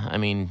I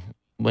mean,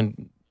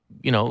 when,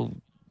 you know,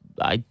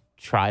 I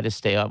try to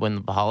stay up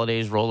when the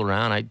holidays roll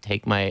around, I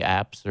take my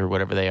apps or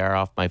whatever they are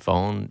off my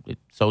phone,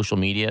 social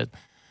media.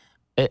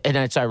 And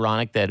it's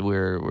ironic that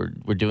we're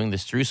doing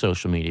this through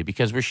social media,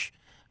 because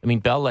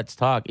Bell Let's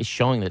Talk is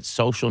showing that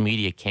social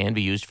media can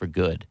be used for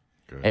good.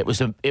 It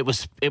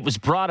was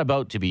brought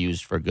about to be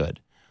used for good.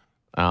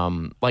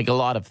 Like a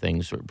lot of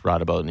things were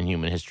brought about in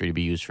human history to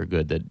be used for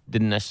good that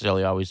didn't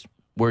necessarily always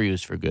were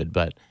used for good.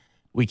 But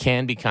we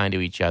can be kind to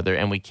each other,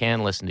 and we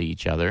can listen to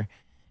each other,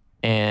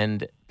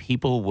 and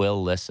people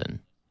will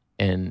listen.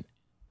 And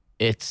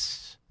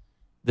it's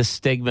the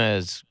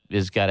stigma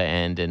is got to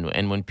end.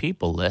 And when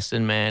people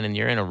listen, man, and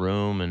you're in a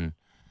room, and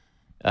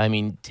I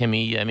mean,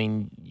 Timmy,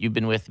 you've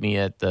been with me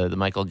at the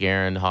Michael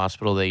Guerin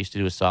Hospital. They used to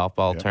do a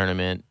softball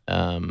tournament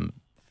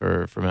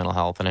for mental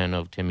health. And I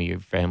know, Timmy, your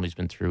family's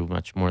been through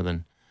much more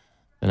than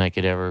I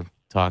could ever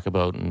talk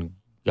about. And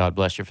God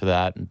bless you for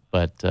that.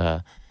 But,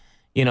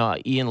 you know,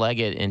 Ian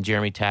Leggett and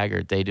Jeremy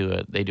Taggart, they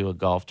do a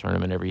golf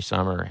tournament every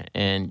summer.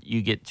 And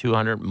you get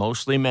 200,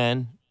 mostly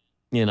men,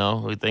 you know,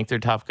 who think they're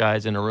tough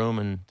guys in a room,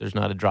 and there's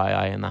not a dry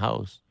eye in the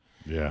house.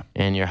 Yeah.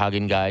 And you're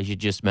hugging guys you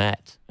just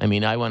met. I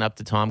mean, I went up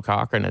to Tom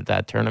Cochran at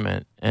that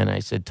tournament, and I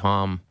said,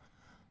 Tom,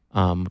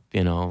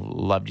 you know,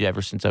 loved you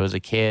ever since I was a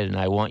kid, and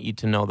I want you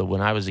to know that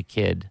when I was a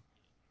kid,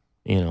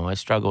 you know, I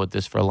struggled with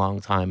this for a long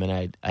time,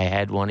 and I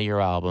had one of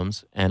your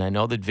albums, and I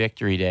know that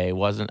Victory Day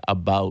wasn't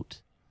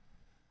about,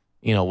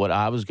 you know, what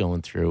I was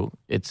going through.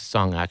 It's a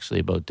song actually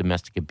about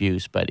domestic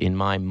abuse, but in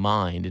my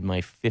mind, in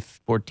my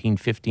 14,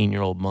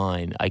 15-year-old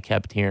mind, I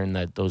kept hearing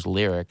those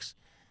lyrics,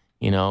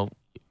 you know,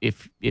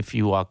 if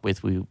you walk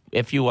with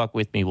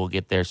me, we'll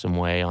get there some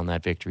way on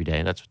that Victory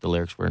Day. That's what the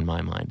lyrics were in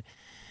my mind.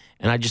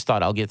 And I just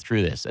thought, I'll get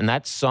through this. And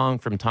that song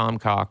from Tom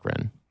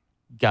Cochran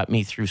got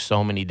me through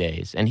so many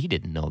days. And he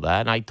didn't know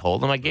that. And I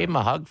told him, I gave him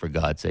a hug, for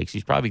God's sakes.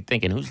 He's probably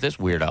thinking, who's this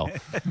weirdo?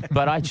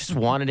 But I just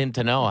wanted him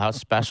to know how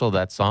special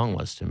that song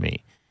was to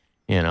me,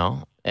 you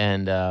know?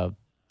 And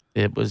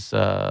it was,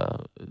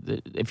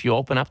 if you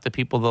open up to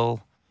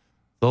people,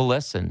 they'll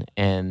listen.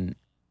 And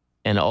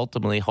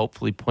ultimately,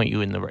 hopefully, point you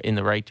in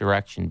the right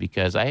direction.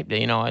 Because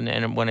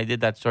and when I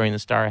did that story in the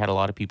Star, I had a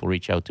lot of people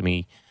reach out to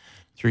me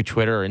through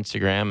Twitter or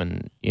Instagram,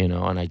 and you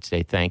know, and I'd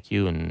say thank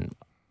you, and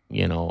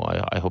you know,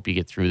 I hope you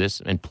get through this,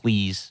 and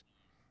please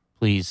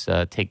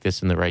take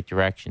this in the right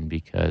direction,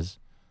 because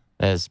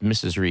as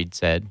Mrs. Reed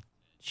said,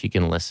 she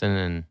can listen,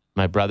 and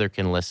my brother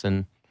can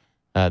listen.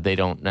 They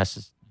don't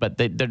necessarily, but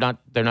they're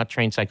not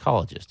trained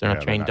psychologists. They're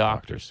not trained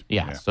doctors.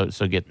 Yeah,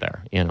 so get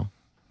there, you know.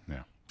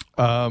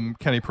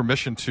 Kenny,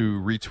 permission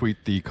to retweet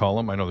the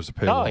column? I know there's a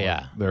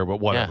paywall there, but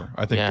whatever.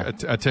 Yeah. I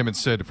think Tim and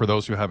Sid, for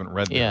those who haven't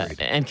read that. Yeah,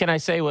 and can I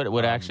say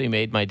what actually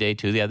made my day,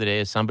 too, the other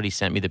day is somebody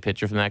sent me the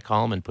picture from that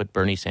column and put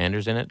Bernie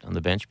Sanders in it on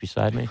the bench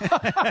beside me.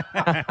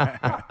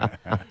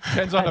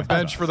 Ken's on a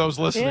bench for those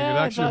listening.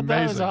 Yeah, it's actually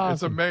amazing. Awesome.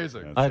 It's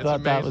amazing. I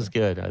thought that was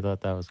good.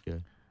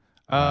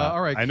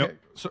 All right. I know.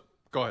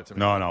 Go ahead, Tim.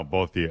 No,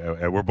 both of you.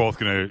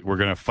 We're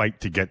gonna fight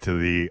to get to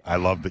the. I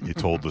love that you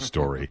told the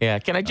story. Yeah.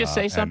 Can I just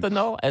say something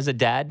though? As a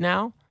dad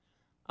now,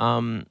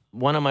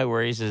 one of my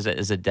worries is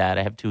as a dad,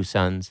 I have two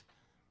sons.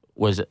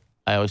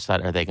 I always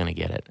thought, are they going to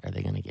get it? Are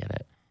they going to get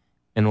it?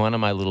 And one of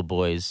my little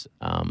boys,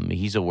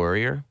 he's a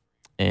worrier,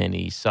 and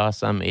he saw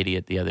some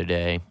idiot the other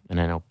day,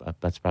 and I know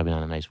that's probably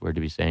not a nice word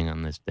to be saying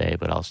on this day,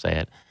 but I'll say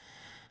it.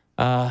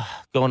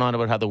 Going on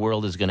about how the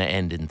world is going to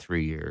end in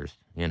 3 years,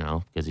 you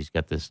know, because he's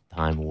got this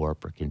time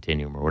warp or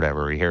continuum or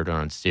whatever. He heard it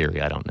on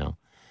Siri, I don't know.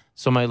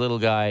 So my little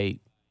guy,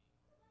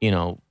 you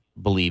know,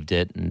 believed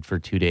it, and for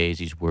 2 days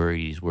he's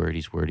worried.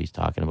 He's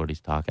talking about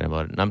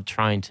it. And I'm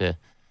trying to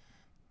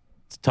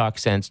talk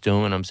sense to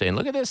him, and I'm saying,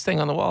 look at this thing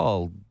on the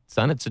wall.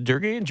 son, it's a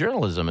degree in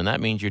journalism, and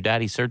that means your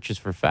daddy searches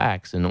for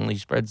facts and only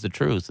spreads the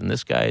truth. And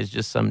this guy is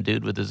just some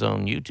dude with his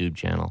own YouTube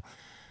channel.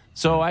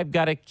 So I've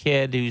got a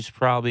kid who's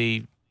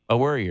probably a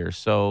worrier.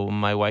 So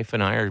my wife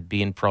and I are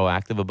being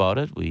proactive about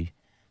it. We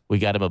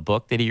got him a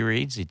book that he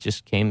reads. It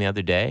just came the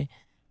other day.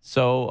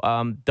 So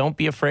don't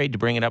be afraid to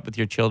bring it up with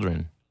your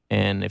children.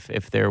 And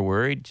if they're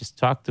worried, just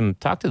talk to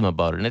them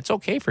about it. And it's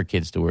okay for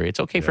kids to worry. It's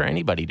okay for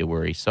anybody to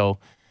worry. So,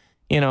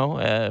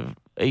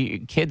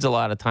 kids a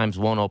lot of times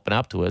won't open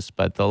up to us,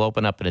 but they'll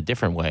open up in a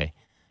different way.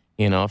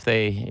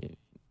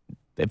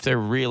 If they're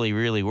really,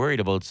 really worried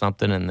about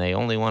something and they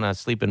only want to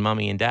sleep in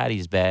mommy and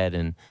daddy's bed,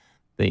 and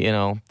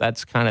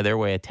that's kind of their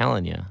way of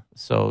telling you.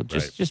 So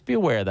just be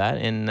aware of that.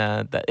 And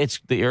that it's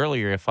the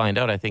earlier you find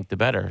out, I think, the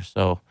better.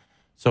 So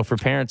for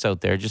parents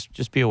out there,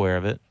 just be aware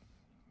of it.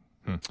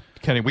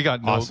 Kenny, we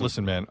got awesome.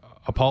 Listen, man.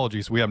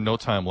 Apologies, we have no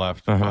time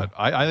left. But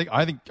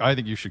I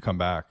think you should come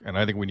back, and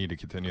I think we need to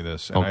continue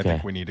this, and I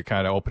think we need to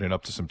kind of open it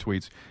up to some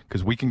tweets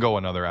because we can go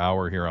another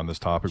hour here on this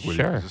topic with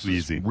you. This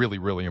is really,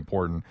 really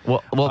important.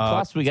 Well,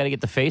 plus we got to get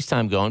the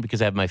FaceTime going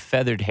because I have my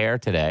feathered hair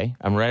today.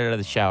 I'm right out of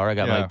the shower. I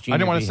got my. I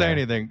didn't want to say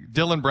anything.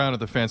 Dylan Brown at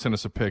the fan sent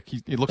us a pic.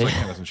 He looks like he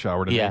hasn't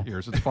showered in 8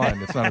 years. It's fine.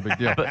 It's not a big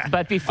deal.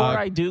 But before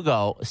I do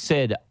go,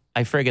 Sid,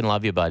 I friggin'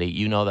 love you, buddy.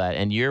 You know that.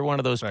 And you're one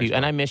of those people.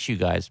 And I miss you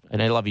guys.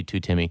 And I love you too,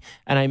 Timmy.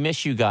 And I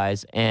miss you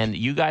guys. And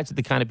you guys are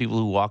the kind of people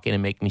who walk in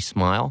and make me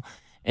smile.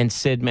 And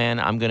Sid, man,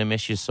 I'm going to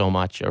miss you so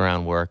much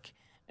around work.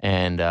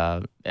 And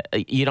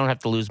you don't have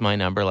to lose my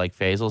number like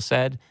Faisal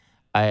said.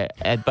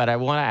 But I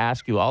want to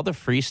ask you, all the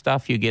free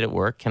stuff you get at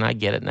work, can I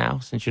get it now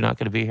since you're not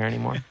going to be here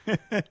anymore?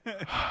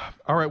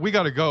 All right, we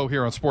got to go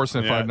here on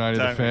Sportsnet 590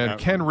 The Fan.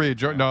 Ken Reed,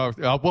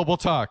 we'll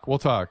talk. We'll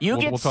talk. You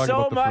get talk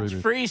so about much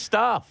free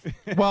stuff.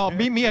 Well,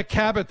 meet me at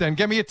Cabot then.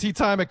 Get me a tea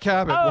time at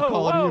Cabot. We'll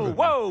call it even.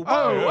 Whoa.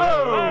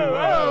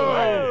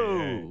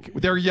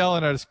 They're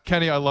yelling at us.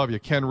 Kenny, I love you.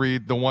 Ken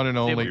Reed, the one and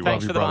only.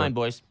 Thanks for the brother. line,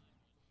 boys.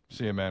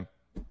 See you, man.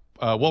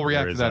 We'll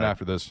react to that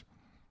after this.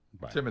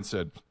 Bye. Tim and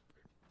Sid.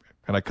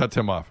 And I cut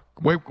Tim off.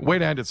 Wait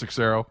to end it,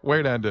 Sixero.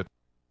 Wait to end it.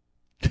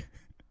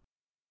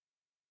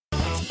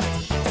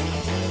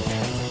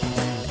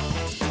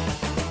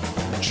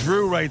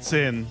 Drew writes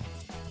in,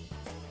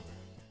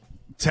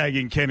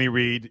 tagging Kenny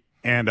Reed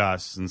and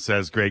us, and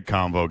says, great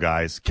convo,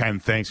 guys. Ken,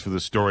 thanks for the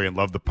story and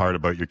love the part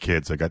about your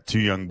kids. I got 2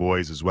 young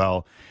boys as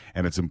well,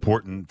 and it's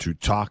important to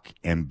talk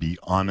and be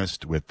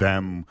honest with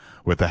them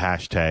with the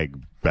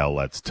hashtag Bell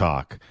Let's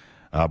Talk.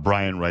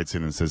 Brian writes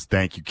in and says,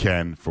 thank you,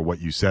 Ken, for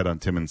what you said on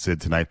Tim and Sid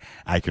tonight.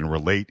 I can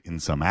relate in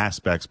some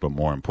aspects, but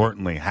more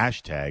importantly,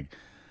 hashtag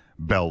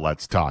Bell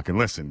Let's Talk. And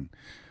listen,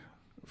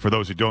 for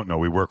those who don't know,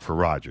 we work for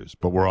Rogers,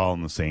 but we're all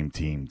on the same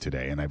team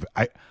today. And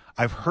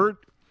I've heard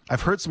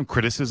some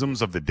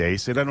criticisms of the day,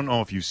 Sid. I don't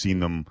know if you've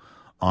seen them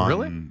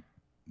on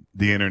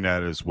the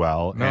internet as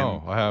well.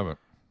 No, I haven't.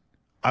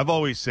 I've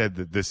always said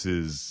that this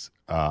is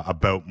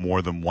about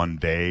more than one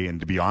day. And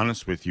to be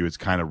honest with you, it's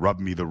kind of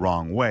rubbed me the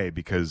wrong way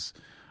because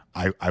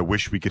I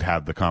wish we could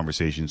have the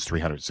conversations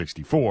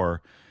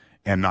 364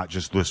 and not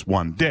just this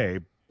one day.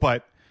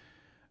 But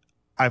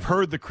I've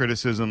heard the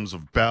criticisms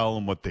of Bell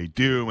and what they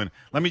do. And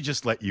let me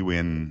just let you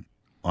in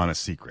on a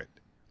secret.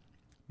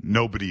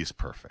 Nobody is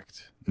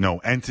perfect. No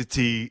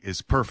entity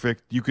is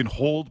perfect. You can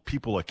hold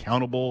people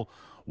accountable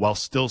while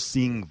still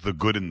seeing the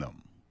good in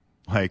them.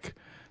 Like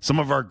some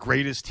of our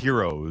greatest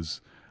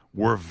heroes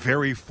were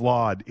very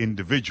flawed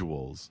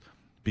individuals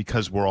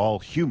because we're all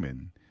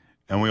human.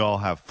 And we all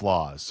have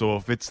flaws. So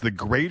if it's the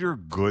greater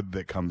good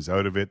that comes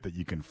out of it that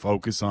you can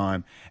focus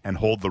on and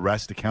hold the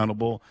rest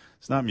accountable,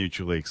 it's not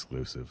mutually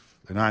exclusive.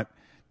 They're not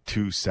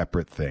 2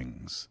 separate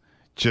things.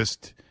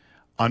 Just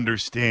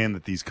understand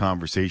that these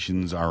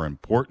conversations are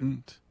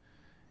important,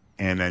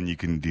 and then you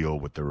can deal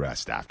with the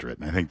rest after it.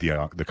 And I think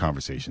the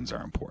conversations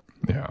are important.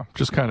 Yeah,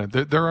 just kind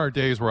of. There are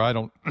days where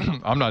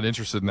I'm not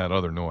interested in that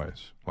other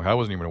noise. Like I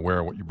wasn't even aware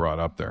of what you brought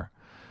up there,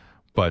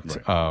 but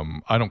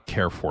I don't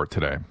care for it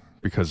today.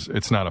 Because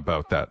it's not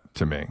about that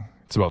to me.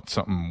 It's about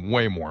something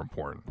way more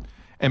important.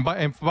 And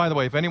by the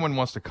way, if anyone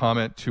wants to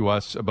comment to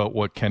us about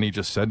what Kenny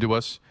just said to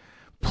us,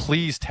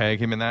 please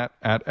tag him in that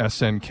at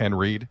SN Ken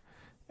Reed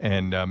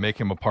and make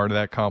him a part of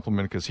that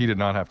compliment because he did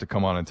not have to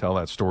come on and tell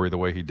that story the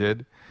way he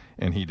did,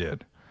 and he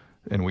did.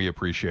 And we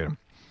appreciate him.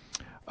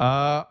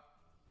 That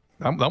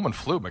one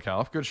flew,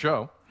 McAuliffe. Good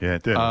show. Yeah,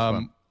 it did. It was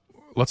fun.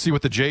 Let's see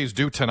what the Jays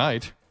do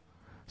tonight.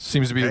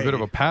 Seems to be a bit of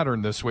a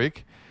pattern this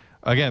week.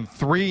 Again,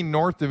 3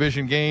 North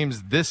Division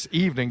games this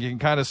evening. You can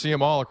kind of see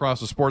them all across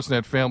the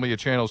Sportsnet family of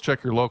channels.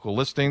 Check your local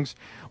listings.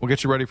 We'll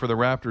get you ready for the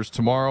Raptors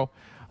tomorrow.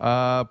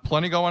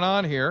 Plenty going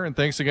on here. And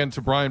thanks again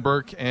to Brian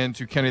Burke and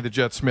to Kenny the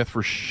Jet Smith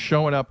for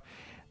showing up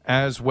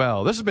as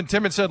well. This has been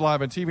Tim and Sid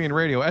live on TV and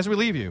radio. As we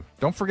leave you,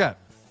 don't forget,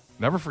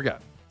 never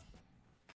forget,